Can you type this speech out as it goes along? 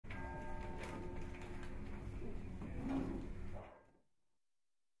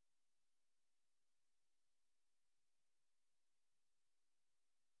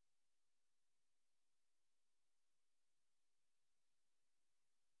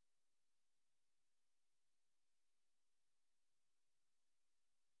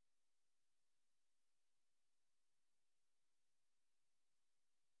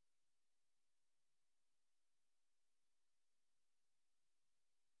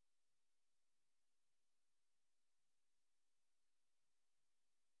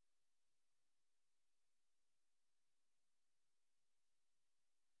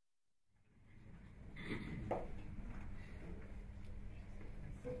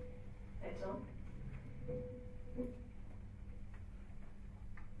koto.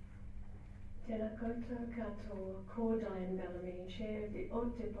 Tēnā koutou katoa, ko Diane Bellamy, Chair of the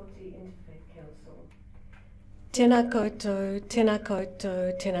Otepoti Interfaith Council. Tēnā koutou,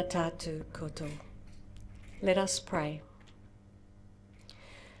 tēnā tātou koto. Let us pray.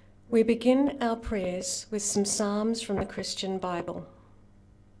 We begin our prayers with some psalms from the Christian Bible.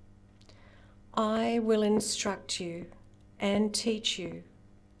 I will instruct you and teach you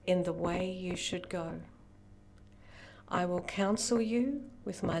in the way you should go. I will counsel you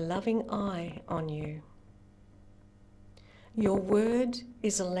with my loving eye on you. Your word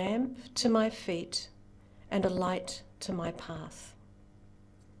is a lamp to my feet and a light to my path.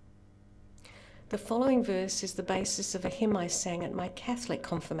 The following verse is the basis of a hymn I sang at my Catholic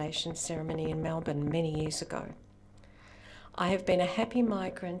confirmation ceremony in Melbourne many years ago. I have been a happy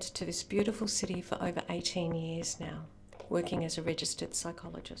migrant to this beautiful city for over 18 years now, working as a registered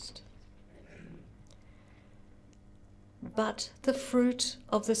psychologist. But the fruit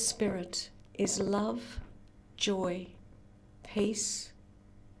of the Spirit is love, joy, peace,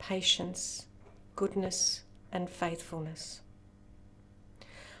 patience, goodness, and faithfulness.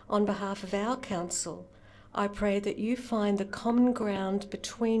 On behalf of our council, I pray that you find the common ground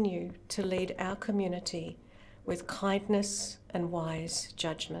between you to lead our community with kindness and wise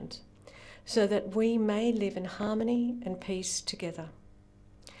judgment, so that we may live in harmony and peace together.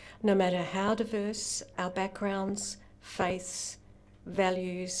 No matter how diverse our backgrounds, faiths,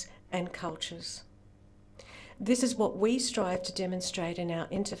 values, and cultures. This is what we strive to demonstrate in our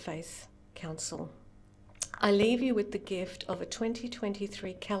Interfaith Council. I leave you with the gift of a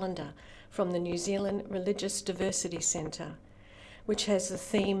 2023 calendar from the New Zealand Religious Diversity Centre, which has the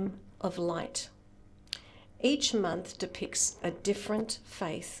theme of light. Each month depicts a different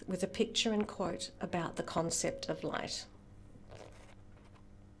faith with a picture and quote about the concept of light.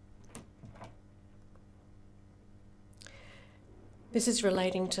 This is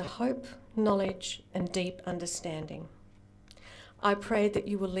relating to hope, knowledge, and deep understanding. I pray that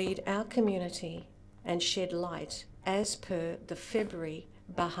you will lead our community and shed light as per the February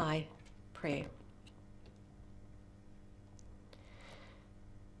Baha'i prayer.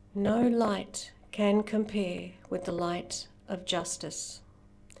 No light can compare with the light of justice,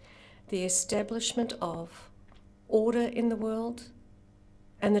 the establishment of order in the world,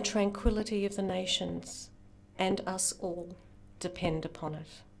 and the tranquility of the nations, and us all depend upon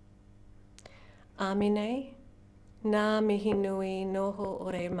it. Amine, nā mihi nui noho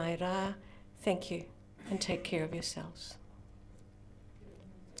ore mai rā. Thank you, and take care of yourselves.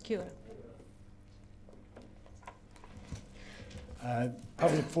 Kia ora.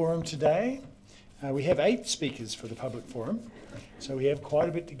 Public forum today. We have 8 speakers for the public forum, so we have quite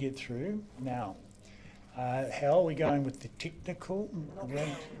a bit to get through. Now, how are we going with the technical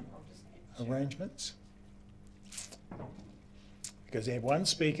arrangements? Because they have one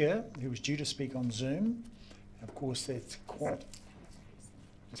speaker who was due to speak on Zoom. Of course, that's quite...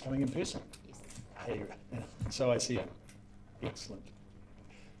 He's coming in person? Yes. Hey, so I see him. Excellent.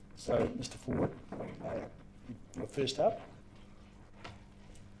 So, Mr. Ford, you're first up.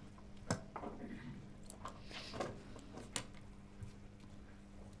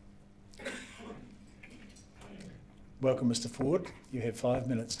 Welcome, Mr. Ford. You have 5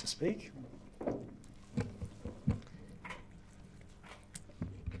 minutes to speak.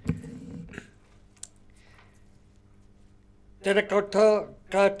 Tēnā koutou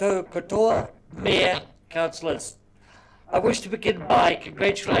katoa, Mayor, Councillors. I wish to begin by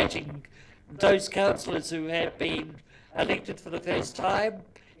congratulating those councillors who have been elected for the first time,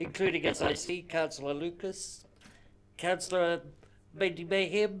 including, as I see, Councillor Lucas, Councillor Mandy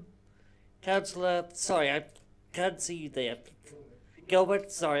Mayhem, Councillor, sorry, I can't see you there,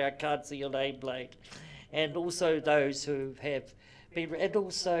 Gilbert, sorry, I can't see your name, Blade, and also those who have been, and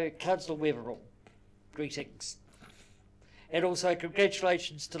also Councillor Weverall. Greetings. And also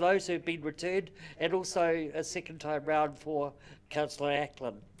congratulations to those who have been returned, and also a second time round for Councillor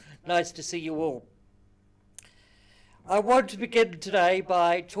Ackland. Nice to see you all. I want to begin today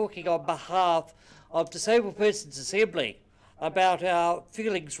by talking on behalf of Disabled Persons Assembly about our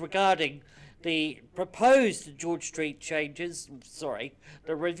feelings regarding the proposed George Street changes,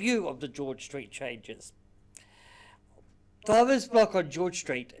 the review of the George Street changes. Farmers Block on George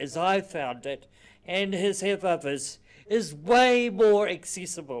Street, as I found it, and as have others, is way more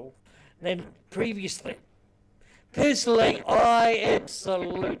accessible than previously. Personally, I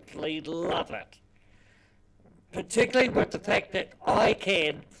absolutely love it, particularly with the fact that I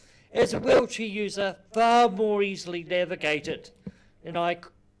can, as a wheelchair user, far more easily navigate it than I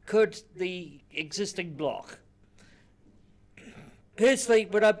could the existing block. Personally,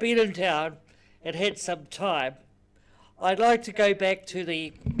 when I've been in town and had some time, I'd like to go back to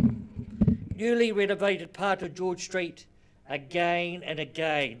the newly renovated part of George Street again and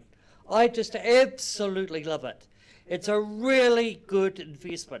again. I just absolutely love it. It's a really good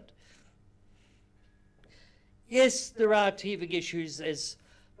investment. Yes, there are teething issues, as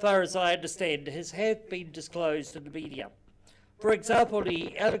far as I understand, have been disclosed in the media. For example,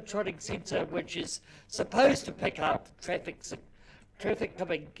 the electronic sensor, which is supposed to pick up traffic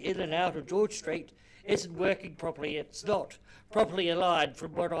coming in and out of George Street, isn't working properly. It's not properly aligned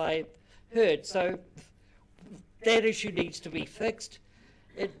from what I heard. So that issue needs to be fixed.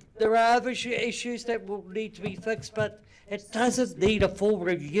 There are other issues that will need to be fixed, but it doesn't need a full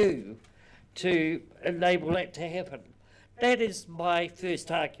review to enable that to happen. That is my first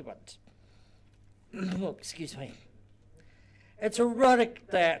argument. Oh, excuse me. It's ironic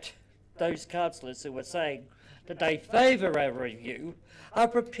that those councillors who are saying that they favour a review are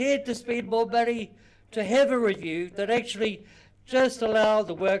prepared to spend more money to have a review than actually just allow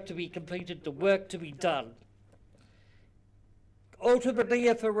the work to be completed, the work to be done. Ultimately,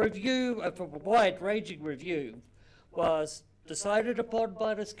 if a wide-ranging review was decided upon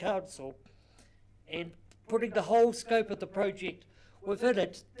by this council and putting the whole scope of the project within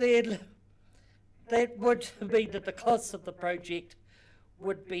it, then that would mean that the costs of the project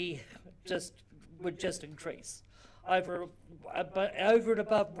would just increase over and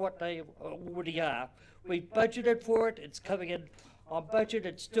above what they already are. We've budgeted for it, it's coming in on budget,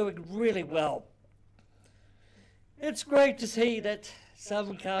 it's doing really well. It's great to see that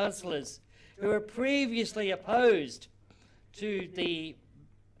some councillors who were previously opposed to the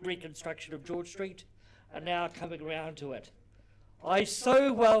reconstruction of George Street are now coming around to it. I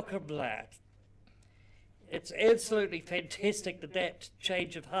so welcome that. It's absolutely fantastic that that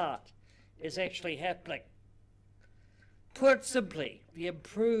change of heart is actually happening. Put simply, the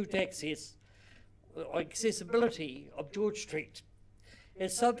improved accessibility of George Street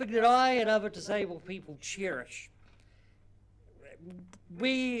is something that I and other disabled people cherish.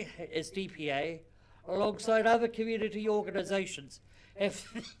 We, as DPA, alongside other community organisations, have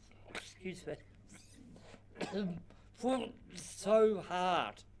excuse me, fought so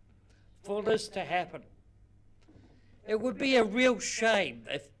hard for this to happen. It would be a real shame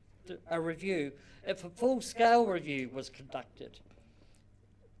if a full-scale review was conducted.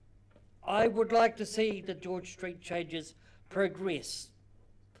 I would like to see the George Street changes progress.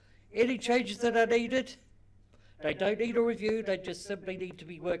 Any changes that are needed, they don't need a review, they just simply need to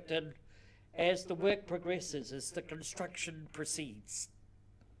be worked in as the work progresses, as the construction proceeds.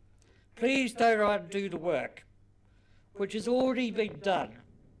 Please don't undo the work, which has already been done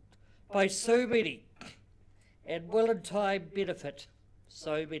by so many, and will in time benefit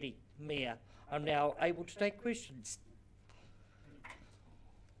so many. Mayor, I'm now able to take questions.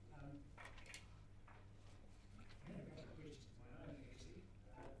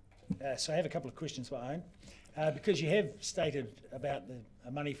 So I have a couple of questions of my own. Because you have stated about the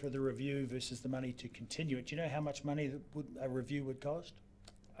money for the review versus the money to continue it, do you know how much money a review would cost?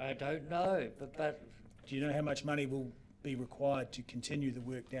 I don't know, but do you know how much money will be required to continue the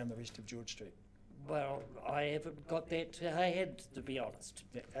work down the rest of George Street? Well, I haven't got that to hand, to be honest.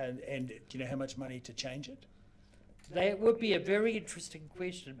 And do you know how much money to change it? That would be a very interesting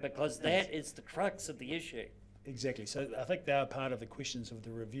question, because that is the crux of the issue. Exactly. So I think they are part of the questions of the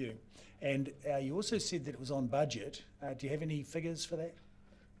review. And you also said that it was on budget. Do you have any figures for that?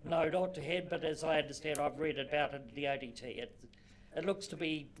 No, not to hand, but as I understand, I've read about it in the ODT. It looks to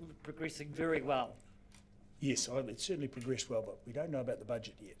be progressing very well. Yes, it's certainly progressed well, but we don't know about the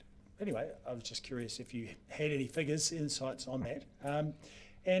budget yet. Anyway, I was just curious if you had any figures, insights on that. And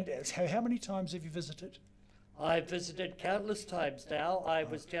how many times have you visited? I've visited countless times now. I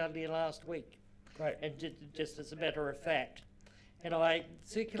was down there last week. Great. And just as a matter of fact. And I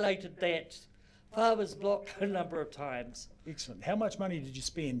circulated that farmer's block a number of times. Excellent. How much money did you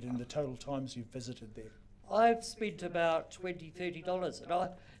spend in the total times you've visited there? I've spent about $20, $30,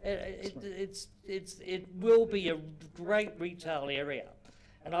 and it will be a great retail area,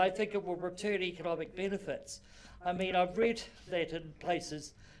 and I think it will return economic benefits. I mean, I've read that in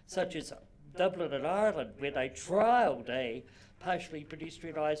places such as Dublin and Ireland, where they trialled a partially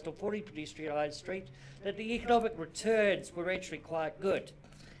pedestrianised or fully pedestrianised street, that the economic returns were actually quite good.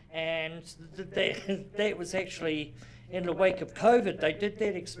 And that was actually in the wake of COVID. They did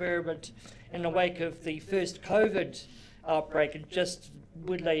that experiment in the wake of the first COVID outbreak, and just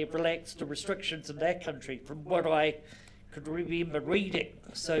when they relaxed the restrictions in that country, from what I could remember reading.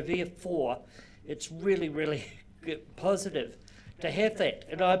 So therefore, it's really, really positive to have that.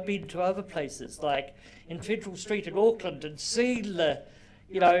 And I've been to other places, like in Federal Street in Auckland, and seen the,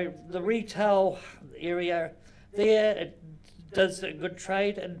 the retail area there. It does a good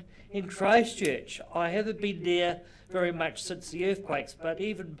trade. And in Christchurch, I haven't been there very much since the earthquakes, but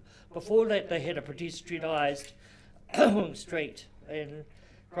even before that, they had a pedestrianised street in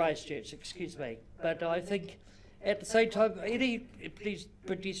Christchurch, excuse me. But I think at the same time, any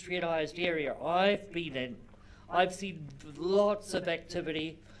pedestrianised area I've been in, I've seen lots of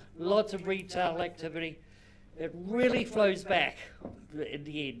activity, lots of retail activity. It really flows back in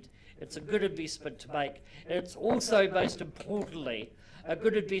the end. It's a good investment to make. And it's also, most importantly, a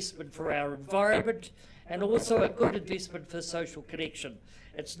good investment for our environment and also a good investment for social connection.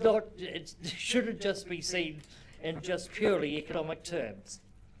 It shouldn't just be seen in just purely economic terms.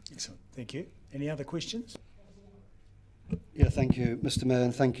 Excellent, thank you. Any other questions? Yeah, thank you, Mr. Mayor,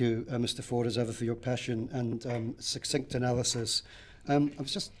 and thank you, Mr. Ford, as ever, for your passion and succinct analysis. I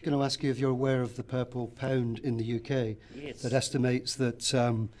was just going to ask you if you're aware of the purple pound in the UK. Yes. That estimates that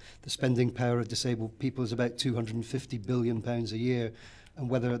the spending power of disabled people is about £250 billion a year, and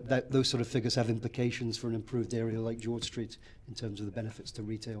whether those sort of figures have implications for an improved area like George Street in terms of the benefits to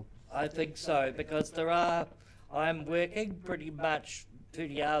retail. I think so, because I'm working pretty much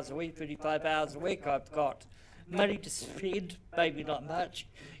 30 hours a week, 35 hours a week. I've got money to spend, maybe not much,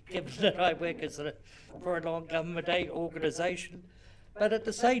 given that I work for a non-government aid organisation. But at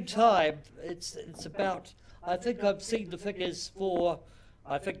the same time, it's about, I think I've seen the figures for,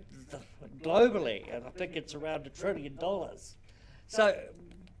 globally, and I think it's around $1 trillion. So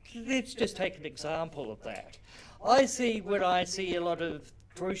let's just take an example of that. When I see a lot of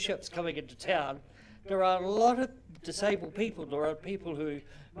cruise ships coming into town, there are a lot of disabled people. There are people who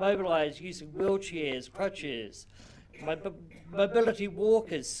mobilise using wheelchairs, crutches, mobility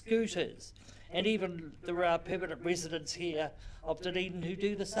walkers, scooters, and even there are permanent residents here of Dunedin who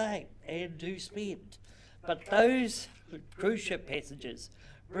do the same and who spend. But those cruise ship passengers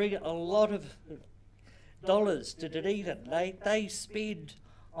bring a lot of dollars to Dunedin. They spend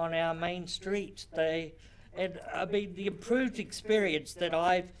on our main street. The improved experience that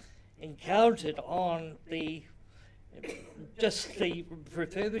I've encountered on the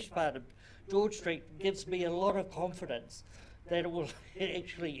refurbished part of George Street gives me a lot of confidence that it will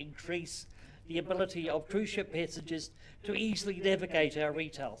actually increase the ability of cruise ship passengers to easily navigate our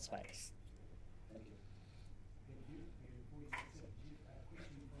retail space.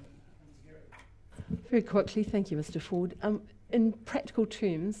 Very quickly, thank you, Mr. Ford. In practical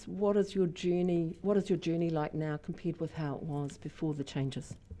terms, what is your journey like now compared with how it was before the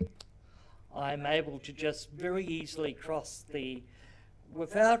changes? I'm able to just very easily cross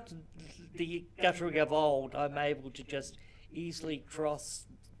without the guttering of old, I'm able to just easily cross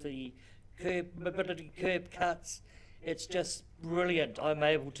the mobility curb cuts. It's just brilliant. I'm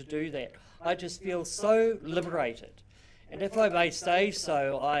able to do that. I just feel so liberated. And if I may say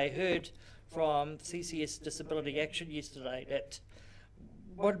so, I heard from CCS Disability Action yesterday that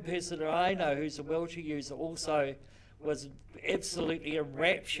one person that I know who's a wheelchair user also was absolutely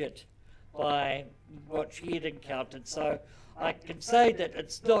enraptured by what she had encountered. So I can say that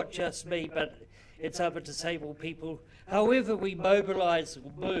it's not just me, but it's other disabled people, however we mobilise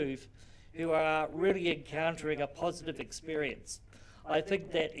or move, who are really encountering a positive experience. I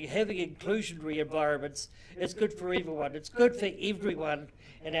think that having inclusionary environments is good for everyone. It's good for everyone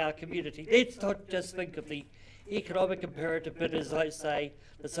in our community. Let's not just think of the economic imperative, but as I say,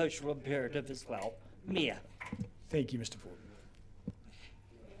 the social imperative as well. Mayor. Thank you, Mr. Ford.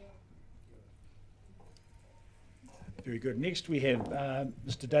 Very good. Next we have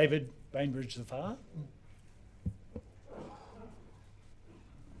Mr. David Bainbridge-Zafar.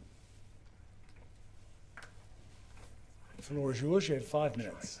 The floor is yours. You have 5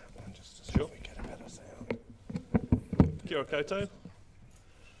 minutes. Sure. Kia ora koutou.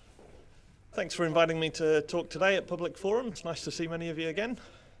 Thanks for inviting me to talk today at Public Forum. It's nice to see many of you again.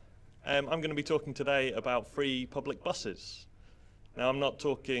 I'm going to be talking today about free public buses. Now, I'm not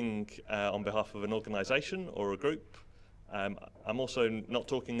talking on behalf of an organisation or a group. I'm also not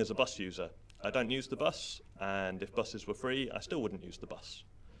talking as a bus user. I don't use the bus, and if buses were free, I still wouldn't use the bus.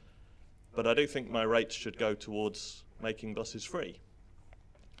 But I do think my rates should go towards making buses free.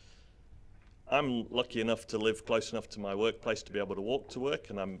 I'm lucky enough to live close enough to my workplace to be able to walk to work,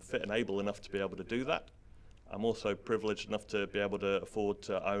 and I'm fit and able enough to be able to do that. I'm also privileged enough to be able to afford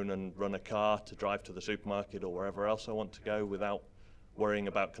to own and run a car to drive to the supermarket or wherever else I want to go without worrying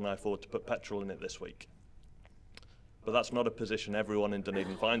about can I afford to put petrol in it this week. But that's not a position everyone in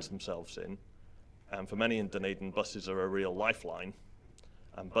Dunedin finds themselves in, and for many in Dunedin, buses are a real lifeline,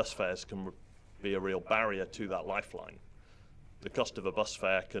 and bus fares can be a real barrier to that lifeline. the cost of a bus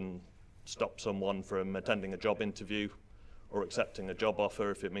fare can stop someone from attending a job interview or accepting a job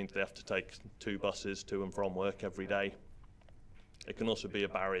offer if it means they have to take 2 buses to and from work every day. It can also be a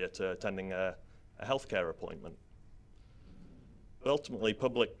barrier to attending a healthcare appointment. But ultimately,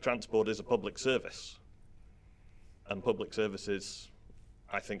 public transport is a public service, and public services,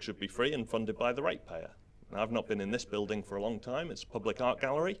 I think, should be free and funded by the ratepayer. Now, I've not been in this building for a long time. It's a public art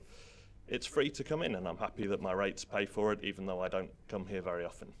gallery. It's free to come in, and I'm happy that my rates pay for it, even though I don't come here very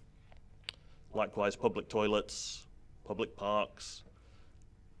often. Likewise, public toilets, public parks,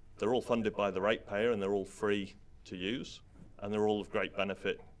 they're all funded by the ratepayer and they're all free to use, and they're all of great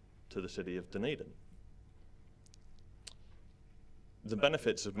benefit to the city of Dunedin. The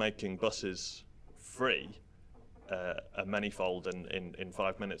benefits of making buses free are manifold, and in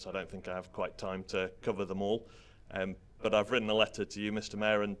 5 minutes I don't think I have quite time to cover them all. But I've written a letter to you, Mr.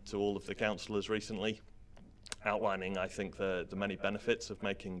 Mayor, and to all of the councillors recently, outlining, I think, the many benefits of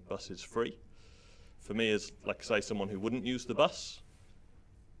making buses free. For me, as, like I say, someone who wouldn't use the bus,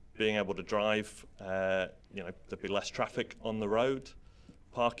 being able to drive, there'd be less traffic on the road.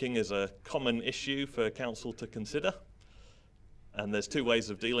 Parking is a common issue for council to consider, and there's 2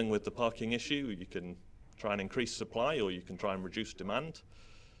 ways of dealing with the parking issue. You can try and increase supply, or you can try and reduce demand.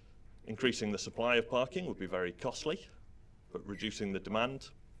 Increasing the supply of parking would be very costly, but reducing the demand,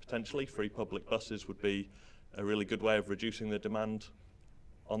 potentially, free public buses would be a really good way of reducing the demand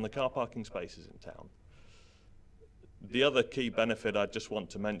on the car parking spaces in town. The other key benefit I just want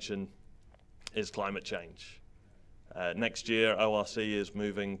to mention is climate change. Next year, ORC is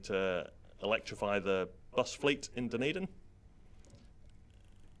moving to electrify the bus fleet in Dunedin,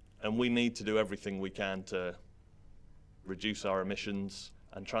 and we need to do everything we can to reduce our emissions,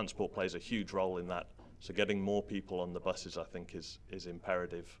 and transport plays a huge role in that. So getting more people on the buses, I think, is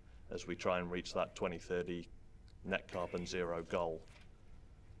imperative as we try and reach that 2030 net carbon zero goal.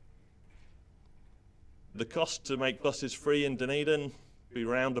 The cost to make buses free in Dunedin be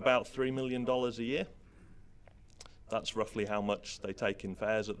around about $3 million a year. That's roughly how much they take in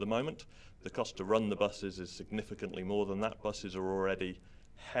fares at the moment. The cost to run the buses is significantly more than that. Buses are already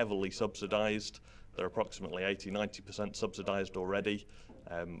heavily subsidised. They're approximately 80–90% subsidised already.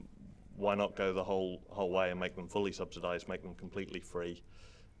 Why not go the whole way and make them fully subsidised, make them completely free?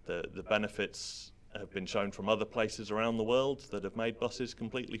 The benefits have been shown from other places around the world that have made buses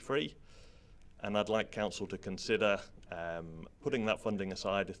completely free. And I'd like council to consider putting that funding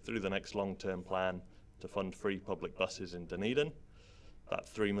aside through the next long-term plan to fund free public buses in Dunedin. That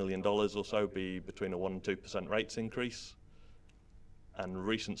 $3 million or so be between a 1% and 2% rates increase. And a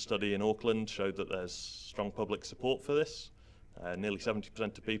recent study in Auckland showed that there's strong public support for this. Nearly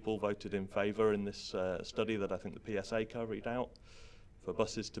 70% of people voted in favour in this study that I think the PSA carried out for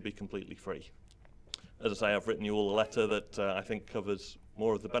buses to be completely free. As I say, I've written you all a letter that I think covers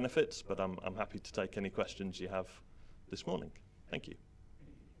more of the benefits, but I'm happy to take any questions you have this morning. Thank you.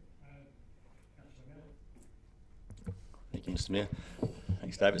 Thank you, Mr. Mayor.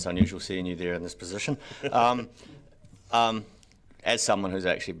 Thanks, David. It's unusual seeing you there in this position. As someone who's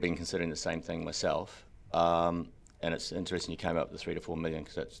actually been considering the same thing myself, and it's interesting you came up with the 3 to 4 million,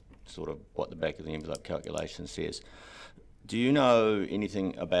 because that's sort of what the back of the envelope calculation says. Do you know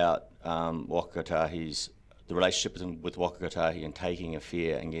anything about the relationship with Waka Kotahi and taking a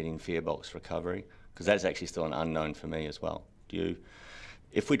fare and getting fare box recovery? Because that's actually still an unknown for me as well.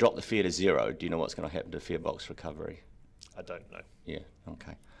 If we drop the fare to 0, do you know what's going to happen to fare box recovery? I don't know. Yeah,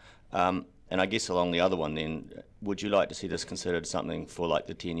 okay. And I guess along the other one then, would you like to see this considered something for like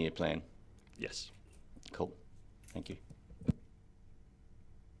the 10-year plan? Yes. Cool. Thank you.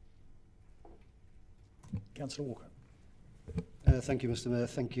 Councillor Walker. Thank you, Mr. Mayor.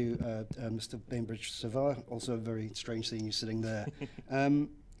 Thank you, Mr. Bainbridge-Savard. Also very strange seeing you sitting there.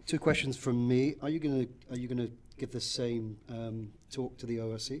 2 questions from me. Are you going to give the same talk to the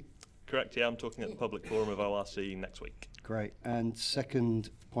ORC? Correct, yeah, I'm talking at the public forum of ORC next week. Great. And second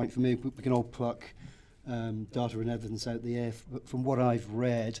point for me, we can all pluck data and evidence out the air. But from what I've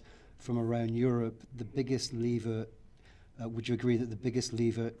read from around Europe, the biggest lever, would you agree that the biggest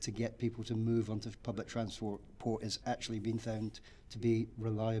lever to get people to move onto public transport has actually been found to be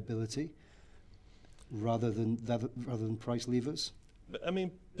reliability rather than price levers? I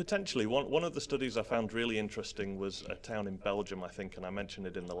mean, potentially. One of the studies I found really interesting was a town in Belgium, I think, and I mentioned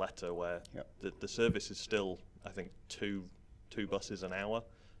it in the letter, where the service is still, I think, two buses an hour.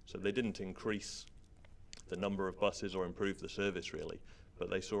 So they didn't increase the number of buses or improve the service, really. But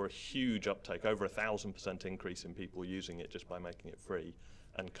they saw a huge uptake, over 1,000% increase in people using it just by making it free.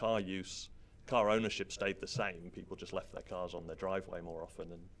 And car ownership stayed the same. People just left their cars on their driveway more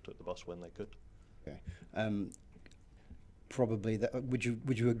often and took the bus when they could. Okay. probably that would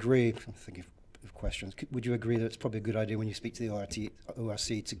you agree? I'm thinking of questions. Would you agree that it's probably a good idea when you speak to the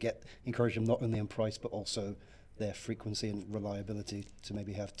ORC to encourage them not only on price but also their frequency and reliability to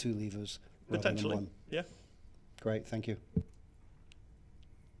maybe have 2 levers rather than Potentially, 1? yeah. Great, thank you.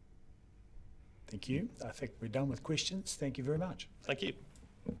 Thank you. I think we're done with questions. Thank you very much. Thank you.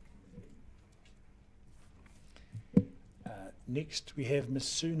 Next, we have Ms.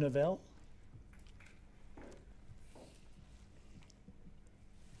 Sue Novell.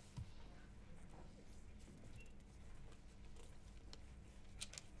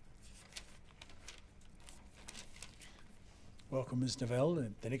 Welcome, Ms.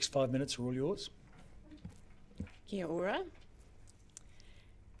 Novell. The next 5 minutes are all yours. Kia ora.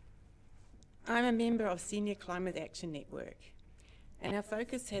 I'm a member of Senior Climate Action Network, and our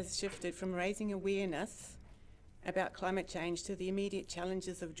focus has shifted from raising awareness about climate change to the immediate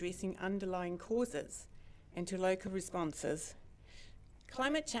challenges of addressing underlying causes and to local responses.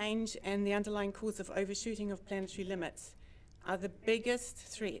 Climate change and the underlying cause of overshooting of planetary limits are the biggest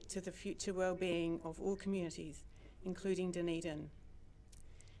threat to the future well-being of all communities, including Dunedin.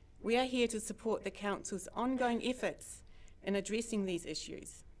 We are here to support the Council's ongoing efforts in addressing these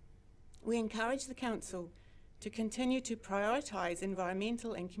issues. We encourage the Council to continue to prioritise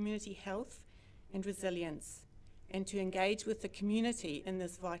environmental and community health and resilience, and to engage with the community in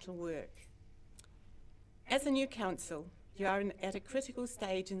this vital work. As a new Council, you are at a critical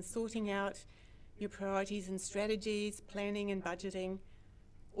stage in sorting out your priorities and strategies, planning and budgeting,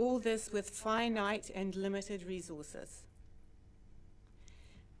 all this with finite and limited resources.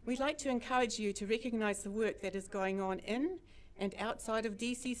 We'd like to encourage you to recognise the work that is going on in and outside of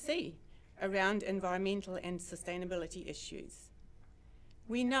DCC around environmental and sustainability issues.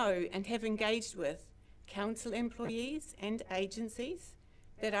 We know and have engaged with Council employees and agencies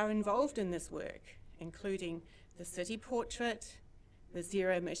that are involved in this work, including the City Portrait, the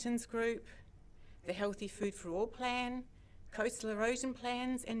Zero Emissions Group, the Healthy Food for All Plan, coastal erosion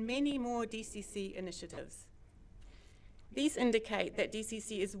plans, and many more DCC initiatives. These indicate that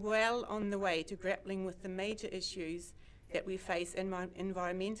DCC is well on the way to grappling with the major issues that we face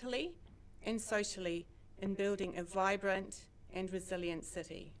environmentally and socially in building a vibrant and resilient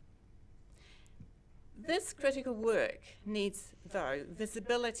city. This critical work needs, though,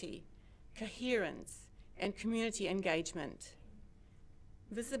 visibility, coherence, and community engagement.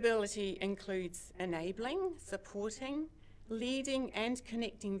 Visibility includes enabling, supporting, leading, and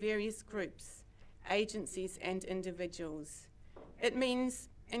connecting various groups, agencies, and individuals. It means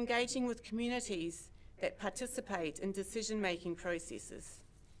engaging with communities that participate in decision-making processes.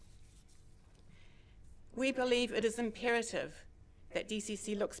 We believe it is imperative that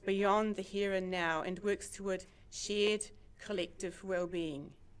DCC looks beyond the here and now and works toward shared collective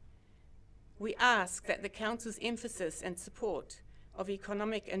well-being. We ask that the Council's emphasis and support of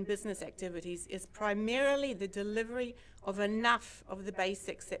economic and business activities is primarily the delivery of enough of the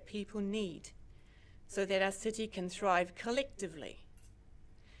basics that people need so that our city can thrive collectively.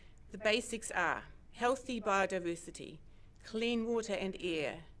 The basics are healthy biodiversity, clean water and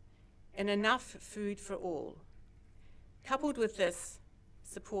air, and enough food for all. Coupled with this,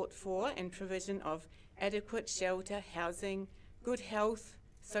 support for and provision of adequate shelter, housing, good health,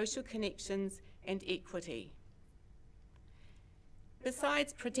 social connections, and equity.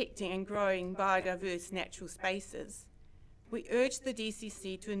 Besides protecting and growing biodiverse natural spaces, we urge the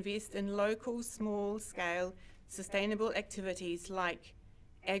DCC to invest in local, small-scale, sustainable activities like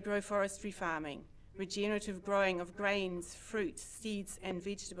agroforestry farming, regenerative growing of grains, fruits, seeds, and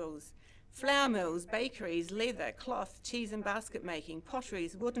vegetables, flour mills, bakeries, leather, cloth, cheese and basket making,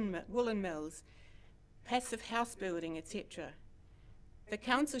 potteries, woolen mills, passive house building, etc. The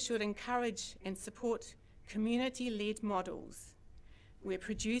Council should encourage and support community-led models where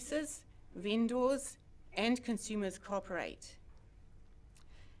producers, vendors, and consumers cooperate.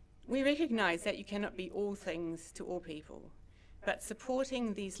 We recognise that you cannot be all things to all people, but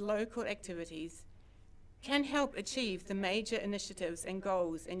supporting these local activities can help achieve the major initiatives and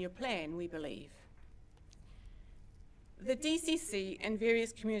goals in your plan, we believe. The DCC and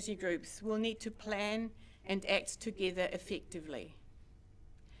various community groups will need to plan and act together effectively.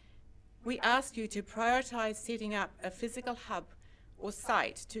 We ask you to prioritise setting up a physical hub or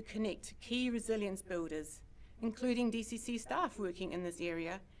site to connect key resilience builders, including DCC staff working in this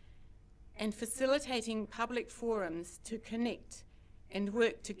area, and facilitating public forums to connect and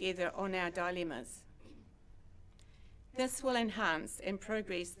work together on our dilemmas. This will enhance and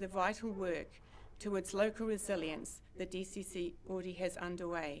progress the vital work towards local resilience that DCC already has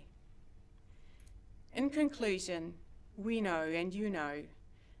underway. In conclusion, we know, and you know,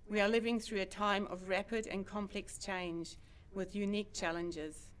 we are living through a time of rapid and complex change with unique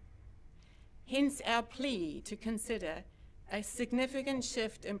challenges. Hence our plea to consider a significant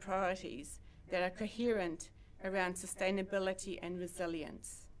shift in priorities that are coherent around sustainability and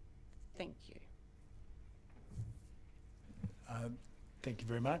resilience. Thank you. Thank you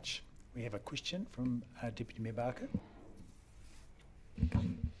very much. We have a question from Deputy Mayor Barker.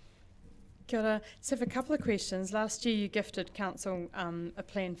 Kia ora. So I have a couple of questions. Last year you gifted Council a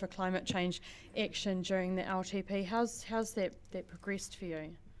plan for climate change action during the LTP. How's that progressed for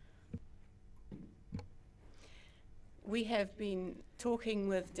you? We have been talking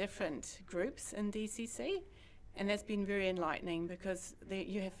with different groups in DCC, and that's been very enlightening because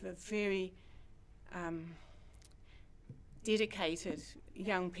you have a very dedicated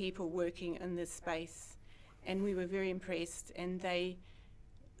young people working in this space, and we were very impressed. And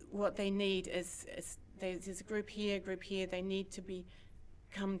what they need is there's a group here, they need to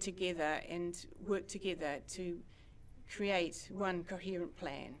come together and work together to create one coherent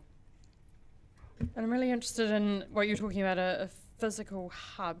plan. And I'm really interested in what you're talking about, a physical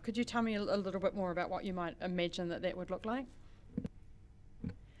hub. Could you tell me a little bit more about what you might imagine that would look like?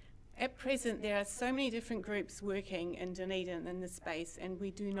 At present, there are so many different groups working in Dunedin in this space, and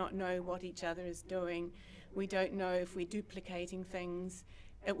we do not know what each other is doing. We don't know if we're duplicating things.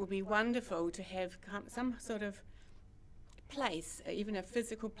 It would be wonderful to have some sort of place, even a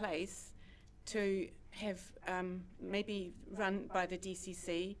physical place, to have maybe run by the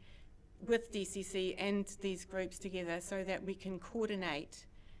DCC, with DCC and these groups together, so that we can coordinate.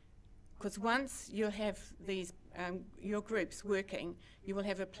 Because once you have these your groups working, you will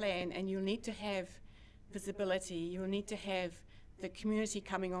have a plan, and you'll need to have visibility, you'll need to have the community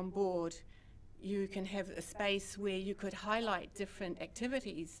coming on board. You can have a space where you could highlight different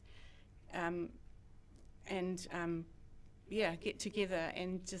activities and get together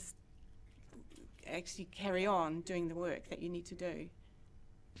and just actually carry on doing the work that you need to do.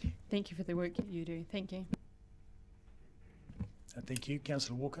 Thank you for the work that you do. Thank you. Thank you.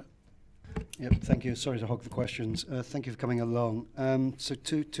 Councillor Walker. Yep, thank you. Sorry to hog the questions. Thank you for coming along. So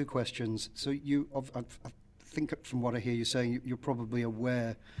two questions. So I think from what I hear you saying, you're probably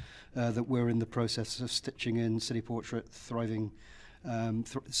aware that we're in the process of stitching in City Portrait Thriving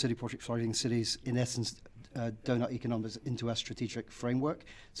Cities, in essence, donut economics into our strategic framework.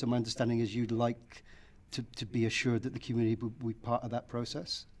 So my understanding is you'd like to be assured that the community will be part of that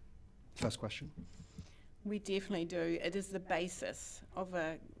process? First question. We definitely do. It is the basis of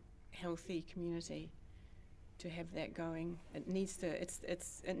a healthy community to have that going. It needs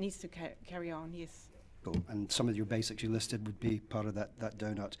to carry on, yes. Cool. And some of your basics you listed would be part of that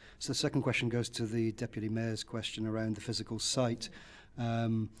donut. So the second question goes to the Deputy Mayor's question around the physical site. Are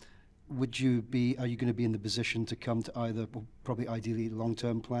you going to be in the position to come to either, well, probably ideally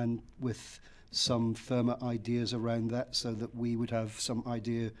long-term plan with some firmer ideas around that, so that we would have some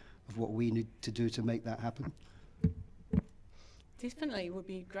idea of what we need to do to make that happen? Definitely. It would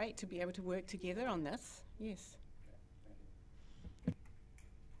be great to be able to work together on this, yes.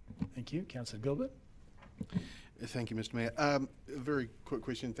 Thank you. Councillor Gilbert. Thank you, Mr. Mayor. A very quick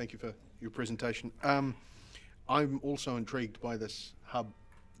question. Thank you for your presentation. I'm also intrigued by this hub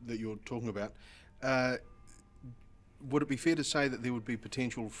that you're talking about. Would it be fair to say that there would be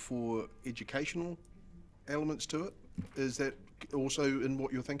potential for educational elements to it? Is that also in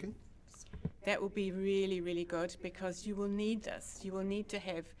what you're thinking? That would be really, really good, because you will need this. You will need to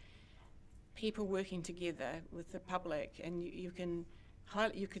have people working together with the public, and you could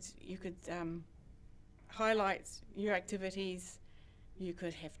highlight your activities. You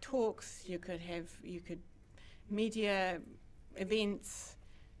could have talks. You could media events.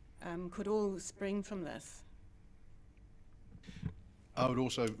 Could all spring from this. I would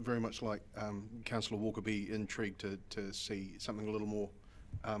also very much like Councillor Walker be intrigued to see something a little more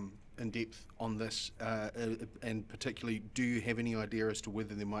in depth on this, and particularly, do you have any idea as to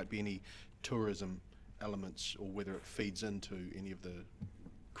whether there might be any tourism elements, or whether it feeds into any of the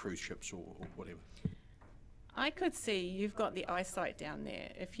cruise ships or whatever? I could see you've got the eyesight down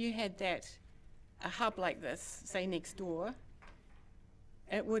there. If you had a hub like this, say next door,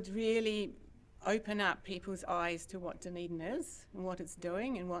 it would really open up people's eyes to what Dunedin is and what it's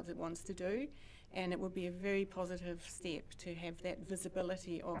doing and what it wants to do, and it would be a very positive step to have that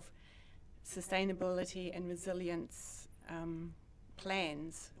visibility of sustainability and resilience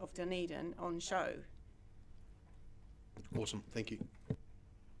plans of Dunedin on show. Awesome, thank you.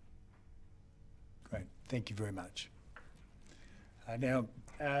 Great, thank you very much. Now,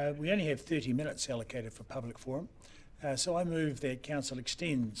 we only have 30 minutes allocated for public forum, so I move that Council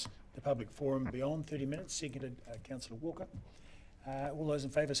extends the public forum beyond 30 minutes. Seconded, Councillor Walker. All those in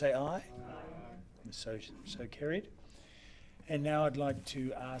favour say aye. Aye. So carried. And now I'd like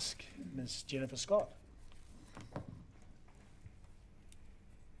to ask Ms. Jennifer Scott.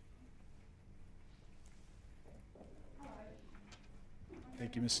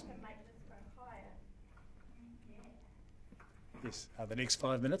 Thank you, Ms. Yes, the next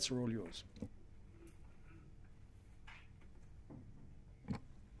 5 minutes are all yours.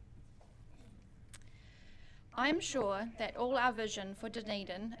 I am sure that all our vision for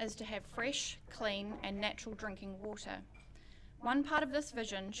Dunedin is to have fresh, clean and natural drinking water. One part of this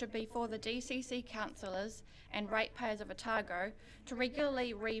vision should be for the DCC councillors and ratepayers of Otago to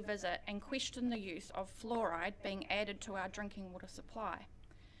regularly revisit and question the use of fluoride being added to our drinking water supply.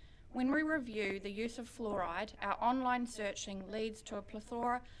 When we review the use of fluoride, our online searching leads to a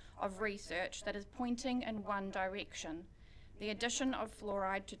plethora of research that is pointing in one direction. The addition of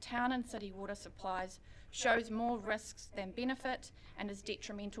fluoride to town and city water supplies shows more risks than benefit and is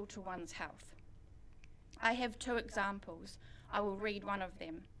detrimental to one's health. I have 2 examples. I will read one of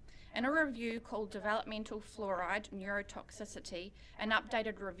them. In a review called Developmental Fluoride Neurotoxicity, an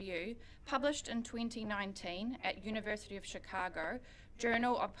updated review published in 2019 at University of Chicago,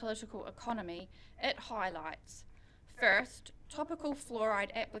 Journal of Political Economy, it highlights: first, topical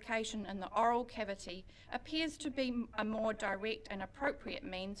fluoride application in the oral cavity appears to be a more direct and appropriate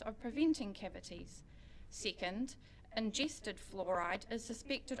means of preventing cavities. Second, ingested fluoride is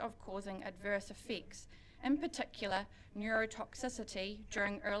suspected of causing adverse effects, in particular neurotoxicity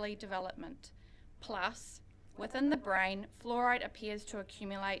during early development. Plus, within the brain, fluoride appears to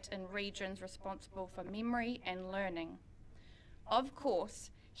accumulate in regions responsible for memory and learning. Of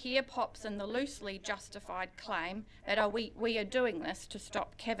course, here pops in the loosely justified claim that we are doing this to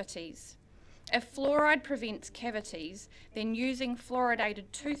stop cavities. If fluoride prevents cavities, then using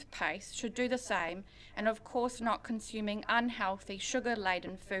fluoridated toothpaste should do the same, and of course not consuming unhealthy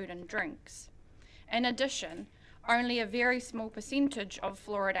sugar-laden food and drinks. In addition, only a very small percentage of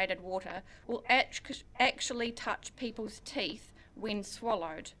fluoridated water will actually touch people's teeth when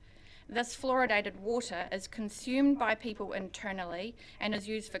swallowed. This fluoridated water is consumed by people internally and is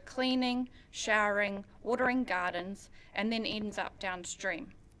used for cleaning, showering, watering gardens, and then ends up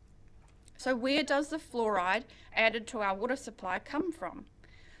downstream. So where does the fluoride added to our water supply come from?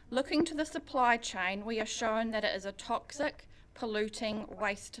 Looking to the supply chain, we are shown that it is a toxic, polluting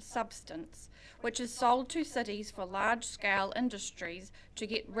waste substance, which is sold to cities for large-scale industries to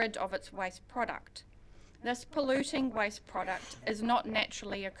get rid of its waste product. This polluting waste product is not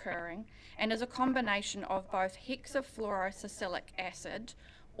naturally occurring and is a combination of both hexafluorosalicylic acid,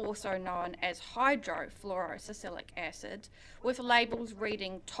 also known as hydrofluorosalicylic acid, with labels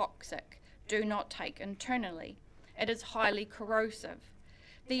reading toxic, do not take internally. It is highly corrosive.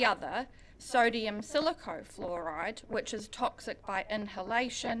 The other, sodium silicofluoride, which is toxic by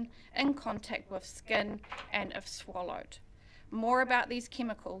inhalation, in contact with skin, and if swallowed. More about these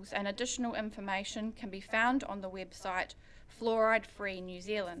chemicals and additional information can be found on the website Fluoride Free New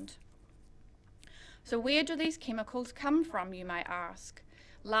Zealand. So where do these chemicals come from, you may ask?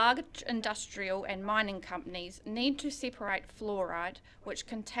 Large industrial and mining companies need to separate fluoride, which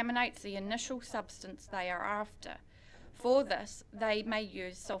contaminates the initial substance they are after. For this, they may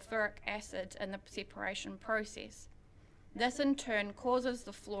use sulfuric acid in the separation process. This in turn causes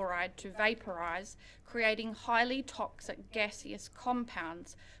the fluoride to vaporize, creating highly toxic gaseous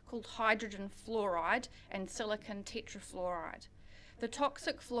compounds called hydrogen fluoride and silicon tetrafluoride. The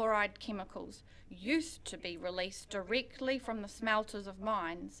toxic fluoride chemicals used to be released directly from the smelters of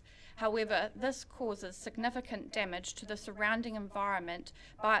mines. However, this causes significant damage to the surrounding environment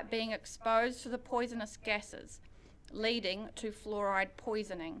by it being exposed to the poisonous gases, leading to fluoride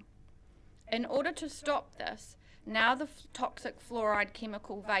poisoning. In order to stop this, now the toxic fluoride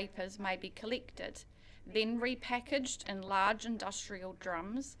chemical vapours may be collected, then repackaged in large industrial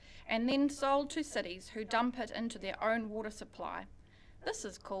drums, and then sold to cities who dump it into their own water supply. This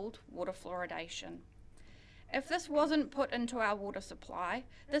is called water fluoridation. If this wasn't put into our water supply,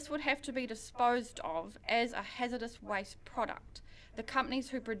 this would have to be disposed of as a hazardous waste product. The companies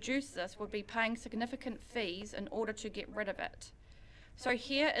who produce this would be paying significant fees in order to get rid of it. So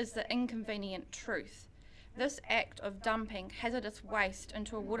here is the inconvenient truth. This act of dumping hazardous waste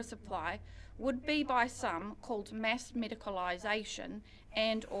into a water supply would be by some called mass medicalisation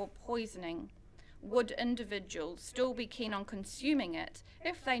and or poisoning. Would individuals still be keen on consuming it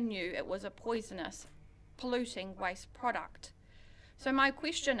if they knew it was a poisonous, polluting waste product? So my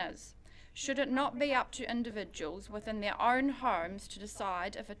question is, should it not be up to individuals within their own homes to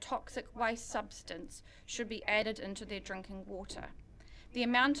decide if a toxic waste substance should be added into their drinking water? The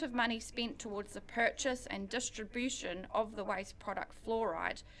amount of money spent towards the purchase and distribution of the waste product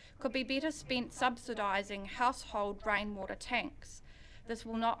fluoride could be better spent subsidising household rainwater tanks. This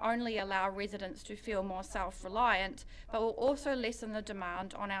will not only allow residents to feel more self-reliant, but will also lessen the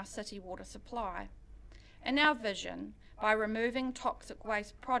demand on our city water supply. In our vision, by removing toxic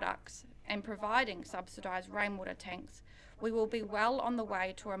waste products and providing subsidised rainwater tanks, we will be well on the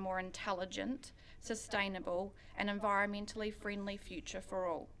way to a more intelligent, sustainable and environmentally friendly future for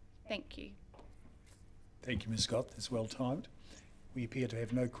all. Thank you. Thank you, Ms Scott. That's well timed. We appear to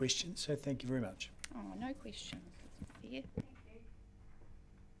have no questions, so thank you very much. Oh, no questions. Fair.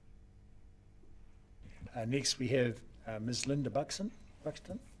 Next we have Ms Linda Buxton.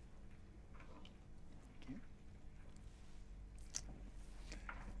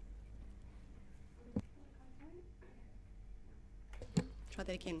 Try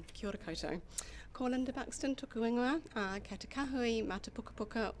that again. Kia ora koutou. Ko Linda Buxton, tuku ingoa, kei te kahui mā te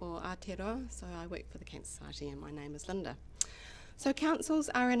pukapuka o Aotearoa, so I work for the Cancer Society and my name is Linda. So councils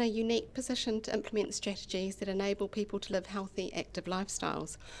are in a unique position to implement strategies that enable people to live healthy, active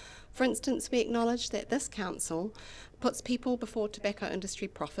lifestyles. For instance, we acknowledge that this council puts people before tobacco industry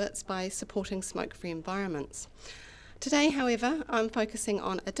profits by supporting smoke-free environments. Today, however, I'm focusing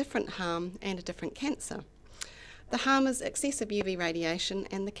on a different harm and a different cancer. The harm is excessive UV radiation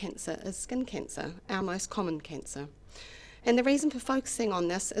and the cancer is skin cancer, our most common cancer. And the reason for focusing on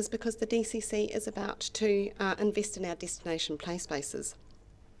this is because the DCC is about to invest in our destination play spaces.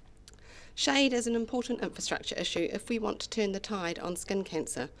 Shade is an important infrastructure issue if we want to turn the tide on skin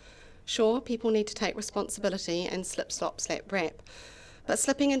cancer. Sure, people need to take responsibility and slip, slop, slap, rap, but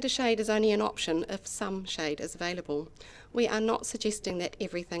slipping into shade is only an option if some shade is available. We are not suggesting that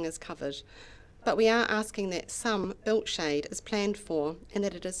everything is covered, but we are asking that some built shade is planned for and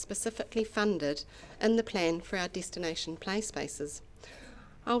that it is specifically funded in the plan for our destination play spaces.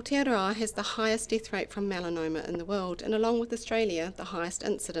 Aotearoa has the highest death rate from melanoma in the world, and along with Australia, the highest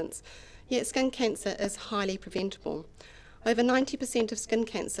incidence, yet skin cancer is highly preventable. Over 90% of skin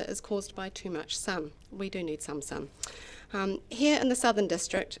cancer is caused by too much sun. We do need some sun. Here in the Southern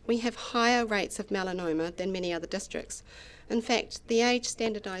District, we have higher rates of melanoma than many other districts. In fact, the age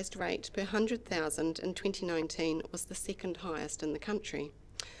standardised rate per 100,000 in 2019 was the second highest in the country.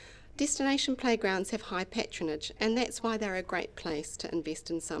 Destination playgrounds have high patronage, and that's why they're a great place to invest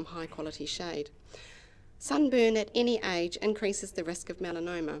in some high quality shade. Sunburn at any age increases the risk of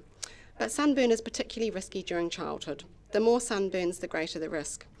melanoma, but sunburn is particularly risky during childhood. The more sunburns, the greater the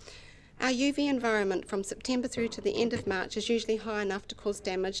risk. Our UV environment from September through to the end of March is usually high enough to cause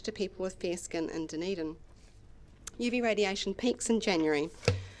damage to people with fair skin in Dunedin. UV radiation peaks in January.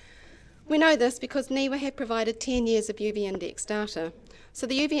 We know this because NIWA have provided 10 years of UV index data. So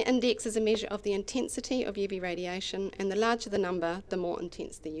the UV index is a measure of the intensity of UV radiation, and the larger the number, the more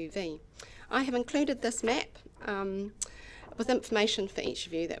intense the UV. I have included this map with information for each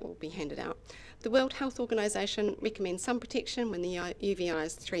of you that will be handed out. The World Health Organization recommends sun protection when the UVI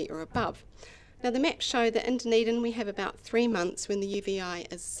is 3 or above. Now the maps show that in Dunedin we have about 3 months when the UVI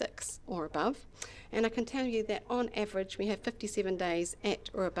is 6 or above, and I can tell you that on average we have 57 days at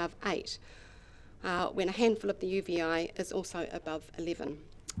or above 8, when a handful of the UVI is also above 11.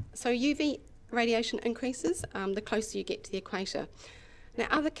 So UV radiation increases the closer you get to the equator. Now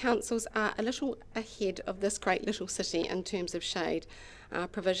other councils are a little ahead of this great little city in terms of shade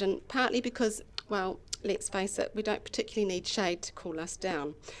provision, partly because, well, let's face it, we don't particularly need shade to cool us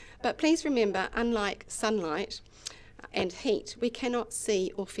down. But please remember, unlike sunlight and heat, we cannot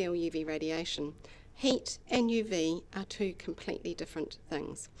see or feel UV radiation. Heat and UV are two completely different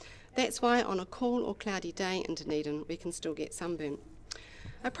things. That's why on a cool or cloudy day in Dunedin, we can still get sunburn.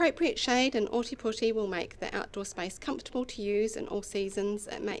 Appropriate shade and oti-puti will make the outdoor space comfortable to use in all seasons.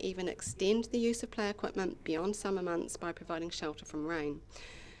 It may even extend the use of play equipment beyond summer months by providing shelter from rain.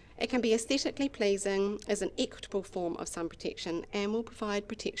 It can be aesthetically pleasing as an equitable form of sun protection and will provide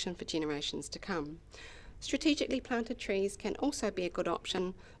protection for generations to come. Strategically planted trees can also be a good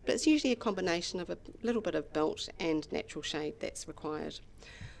option, but it's usually a combination of a little bit of built and natural shade that's required.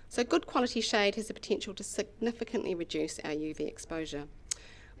 So good quality shade has the potential to significantly reduce our UV exposure.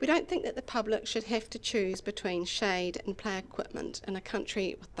 We don't think that the public should have to choose between shade and play equipment in a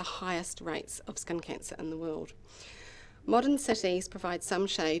country with the highest rates of skin cancer in the world. Modern cities provide some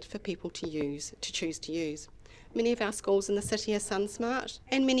shade for people to choose to use. Many of our schools in the city are sun smart,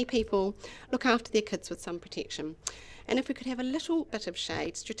 and many people look after their kids with sun protection. And if we could have a little bit of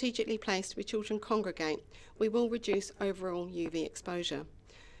shade strategically placed where children congregate, we will reduce overall UV exposure.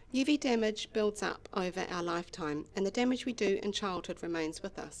 UV damage builds up over our lifetime, and the damage we do in childhood remains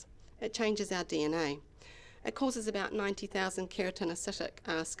with us. It changes our DNA. It causes about 90,000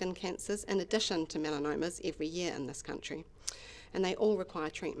 keratinocytic skin cancers in addition to melanomas every year in this country, and they all require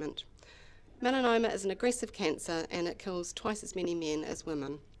treatment. Melanoma is an aggressive cancer and it kills twice as many men as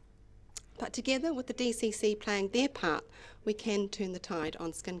women. But together with the DCC playing their part, we can turn the tide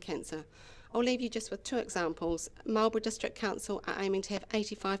on skin cancer. I'll leave you just with two examples. Marlborough District Council are aiming to have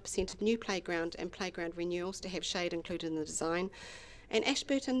 85% of new playground and playground renewals to have shade included in the design, and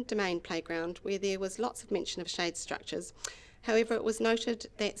Ashburton Domain Playground, where there was lots of mention of shade structures. However, it was noted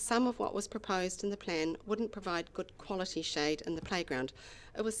that some of what was proposed in the plan wouldn't provide good quality shade in the playground.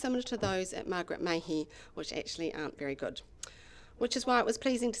 It was similar to those at Margaret Mayhew, which actually aren't very good. Which is why it was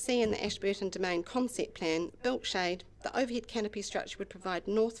pleasing to see in the Ashburton Domain concept plan, built shade, the overhead canopy structure would provide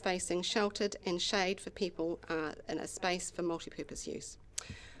north-facing sheltered and shade for people in a space for multi-purpose use.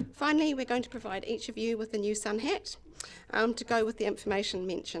 Finally, we're going to provide each of you with a new sun hat to go with the information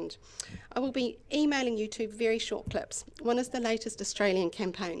mentioned. I will be emailing you two very short clips. One is the latest Australian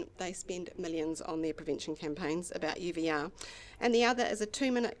campaign. They spend millions on their prevention campaigns about UVR. And the other is a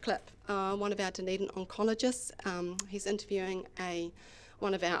 2-minute clip, one of our Dunedin oncologists. He's interviewing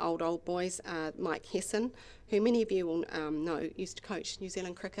one of our old boys, Mike Hesson, who many of you will know used to coach New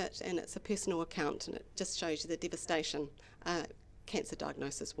Zealand cricket, and it's a personal account and it just shows you the devastation cancer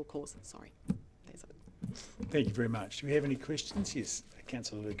diagnosis will cause. Sorry. That's it. Thank you very much. Do we have any questions? Yes,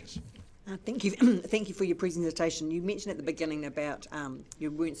 Councillor Lucas. Thank you. Thank you for your presentation. You mentioned at the beginning about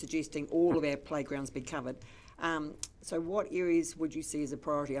you weren't suggesting all of our playgrounds be covered. So what areas would you see as a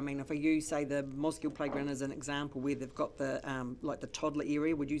priority? I mean, if you say the Mosgiel playground as an example where they've got the like the toddler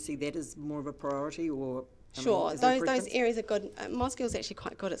area, would you see that as more of a priority, or? Sure, those areas are good. Mosgiel is actually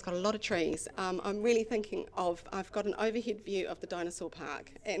quite good. It's got a lot of trees. I'm really thinking of, I've got an overhead view of the dinosaur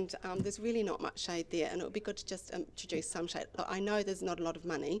park, and there's really not much shade there, and it would be good to just introduce some shade. Look, I know there's not a lot of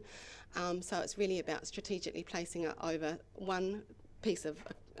money, so it's really about strategically placing it over one piece of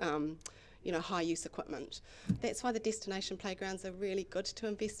high use equipment. That's why the destination playgrounds are really good to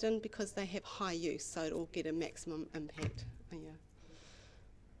invest in, because they have high use, so it will get a maximum impact. Yeah.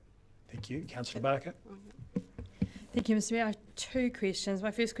 Thank you. Councillor Barker. Thank you, Mr Mayor. I have two questions. My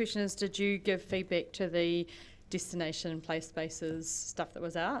first question is, did you give feedback to the destination play spaces stuff that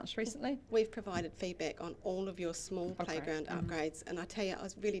was out recently? We've provided feedback on all of your small playground upgrades, and I tell you, I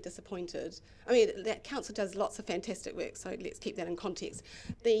was really disappointed. I mean, that council does lots of fantastic work, so let's keep that in context.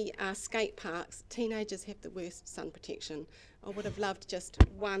 The skate parks, teenagers have the worst sun protection. I would have loved just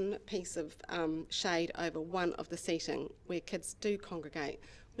one piece of shade over one of the seating where kids do congregate.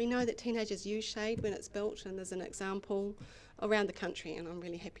 We know that teenagers use shade when it's built, and there's an example around the country, and I'm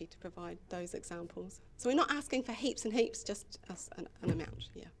really happy to provide those examples. So we're not asking for heaps and heaps, just an amount,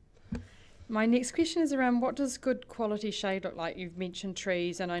 yeah. My next question is around, what does good quality shade look like? You've mentioned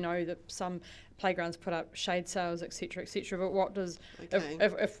trees, and I know that some playgrounds put up shade sails, etc., but what does,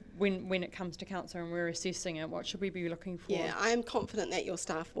 when it comes to council and we're assessing it, what should we be looking for? Yeah, I am confident that your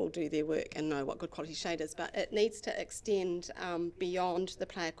staff will do their work and know what good quality shade is, but it needs to extend beyond the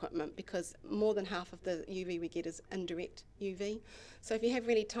play equipment, because more than half of the UV we get is indirect UV. So if you have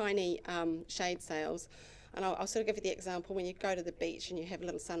really tiny shade sails, and I'll sort of give you the example, when you go to the beach and you have a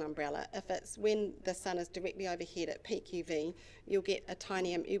little sun umbrella, if it's when the sun is directly overhead at peak UV, you'll get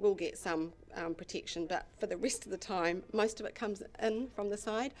you will get some protection, but for the rest of the time, most of it comes in from the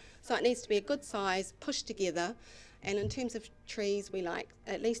side. So it needs to be a good size, pushed together, and in terms of trees, we like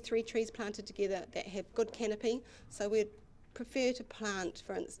at least 3 trees planted together that have good canopy. So we'd prefer to plant,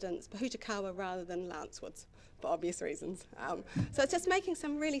 for instance, Pahutakawa rather than lancewoods, for obvious reasons. So it's just making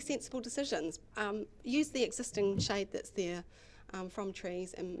some really sensible decisions. Use the existing shade that's there from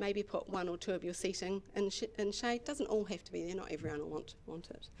trees, and maybe put 1 or 2 of your seating in shade. Doesn't all have to be there, not everyone will want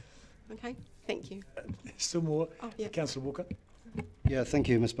it. Okay, thank you. Still more. Yeah. Councillor Walker. Yeah, thank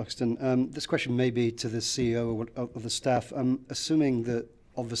you, Ms Buxton. This question may be to the CEO of the staff. Assuming that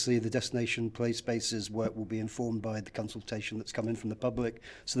obviously the destination play spaces work will be informed by the consultation that's come in from the public,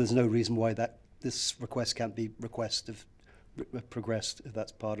 so there's no reason why this request can't be progressed if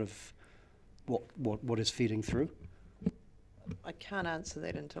that's part of what is feeding through. I can't answer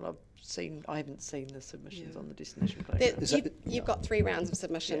that until I haven't seen the submissions on the destination playground. You've got 3 rounds of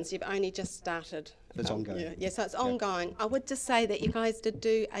submissions. You've only just started. It's ongoing. Yeah, so it's ongoing. I would just say that you guys did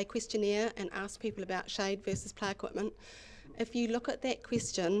do a questionnaire and ask people about shade versus play equipment. If you look at that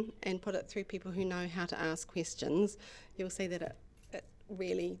question and put it through people who know how to ask questions, you'll see that it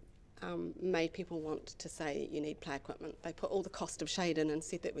really made people want to say you need play equipment. They put all the cost of shade in and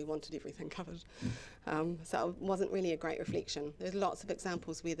said that we wanted everything covered. So it wasn't really a great reflection. There's lots of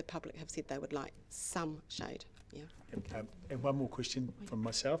examples where the public have said they would like some shade. yeah. And one more question from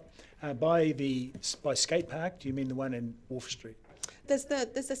myself. By skate park, do you mean the one in Wharf Street? There's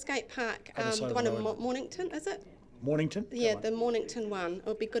the skate park, Other side the of one the in road. Mornington, is it? Mornington? Yeah, the Mornington one. It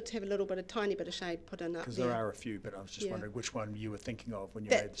would be good to have a tiny bit of shade put in up Because there. there are a few, but I was just Yeah. wondering which one you were thinking of when you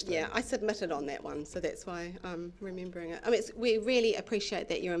made the statement. Yeah, I submitted on that one, so that's why I'm remembering it. I mean, we really appreciate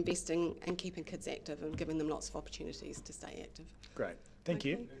that you're investing in keeping kids active and giving them lots of opportunities to stay active. Great, thank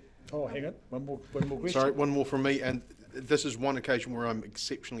you. Oh, hang on, one more question. Sorry, one more from me, and this is one occasion where I'm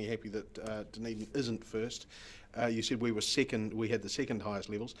exceptionally happy that Dunedin isn't first. You said we were second, we had the second highest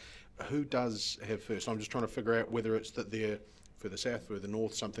levels. Who does have first? I'm just trying to figure out whether it's that they're further south, further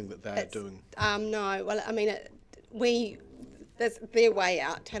north, something that they're doing. No, well, I mean, they're way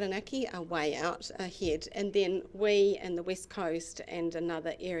out. Taranaki are way out ahead, and then we and the West Coast and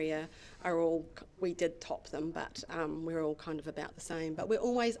another area we did top them, but we're all kind of about the same. But we're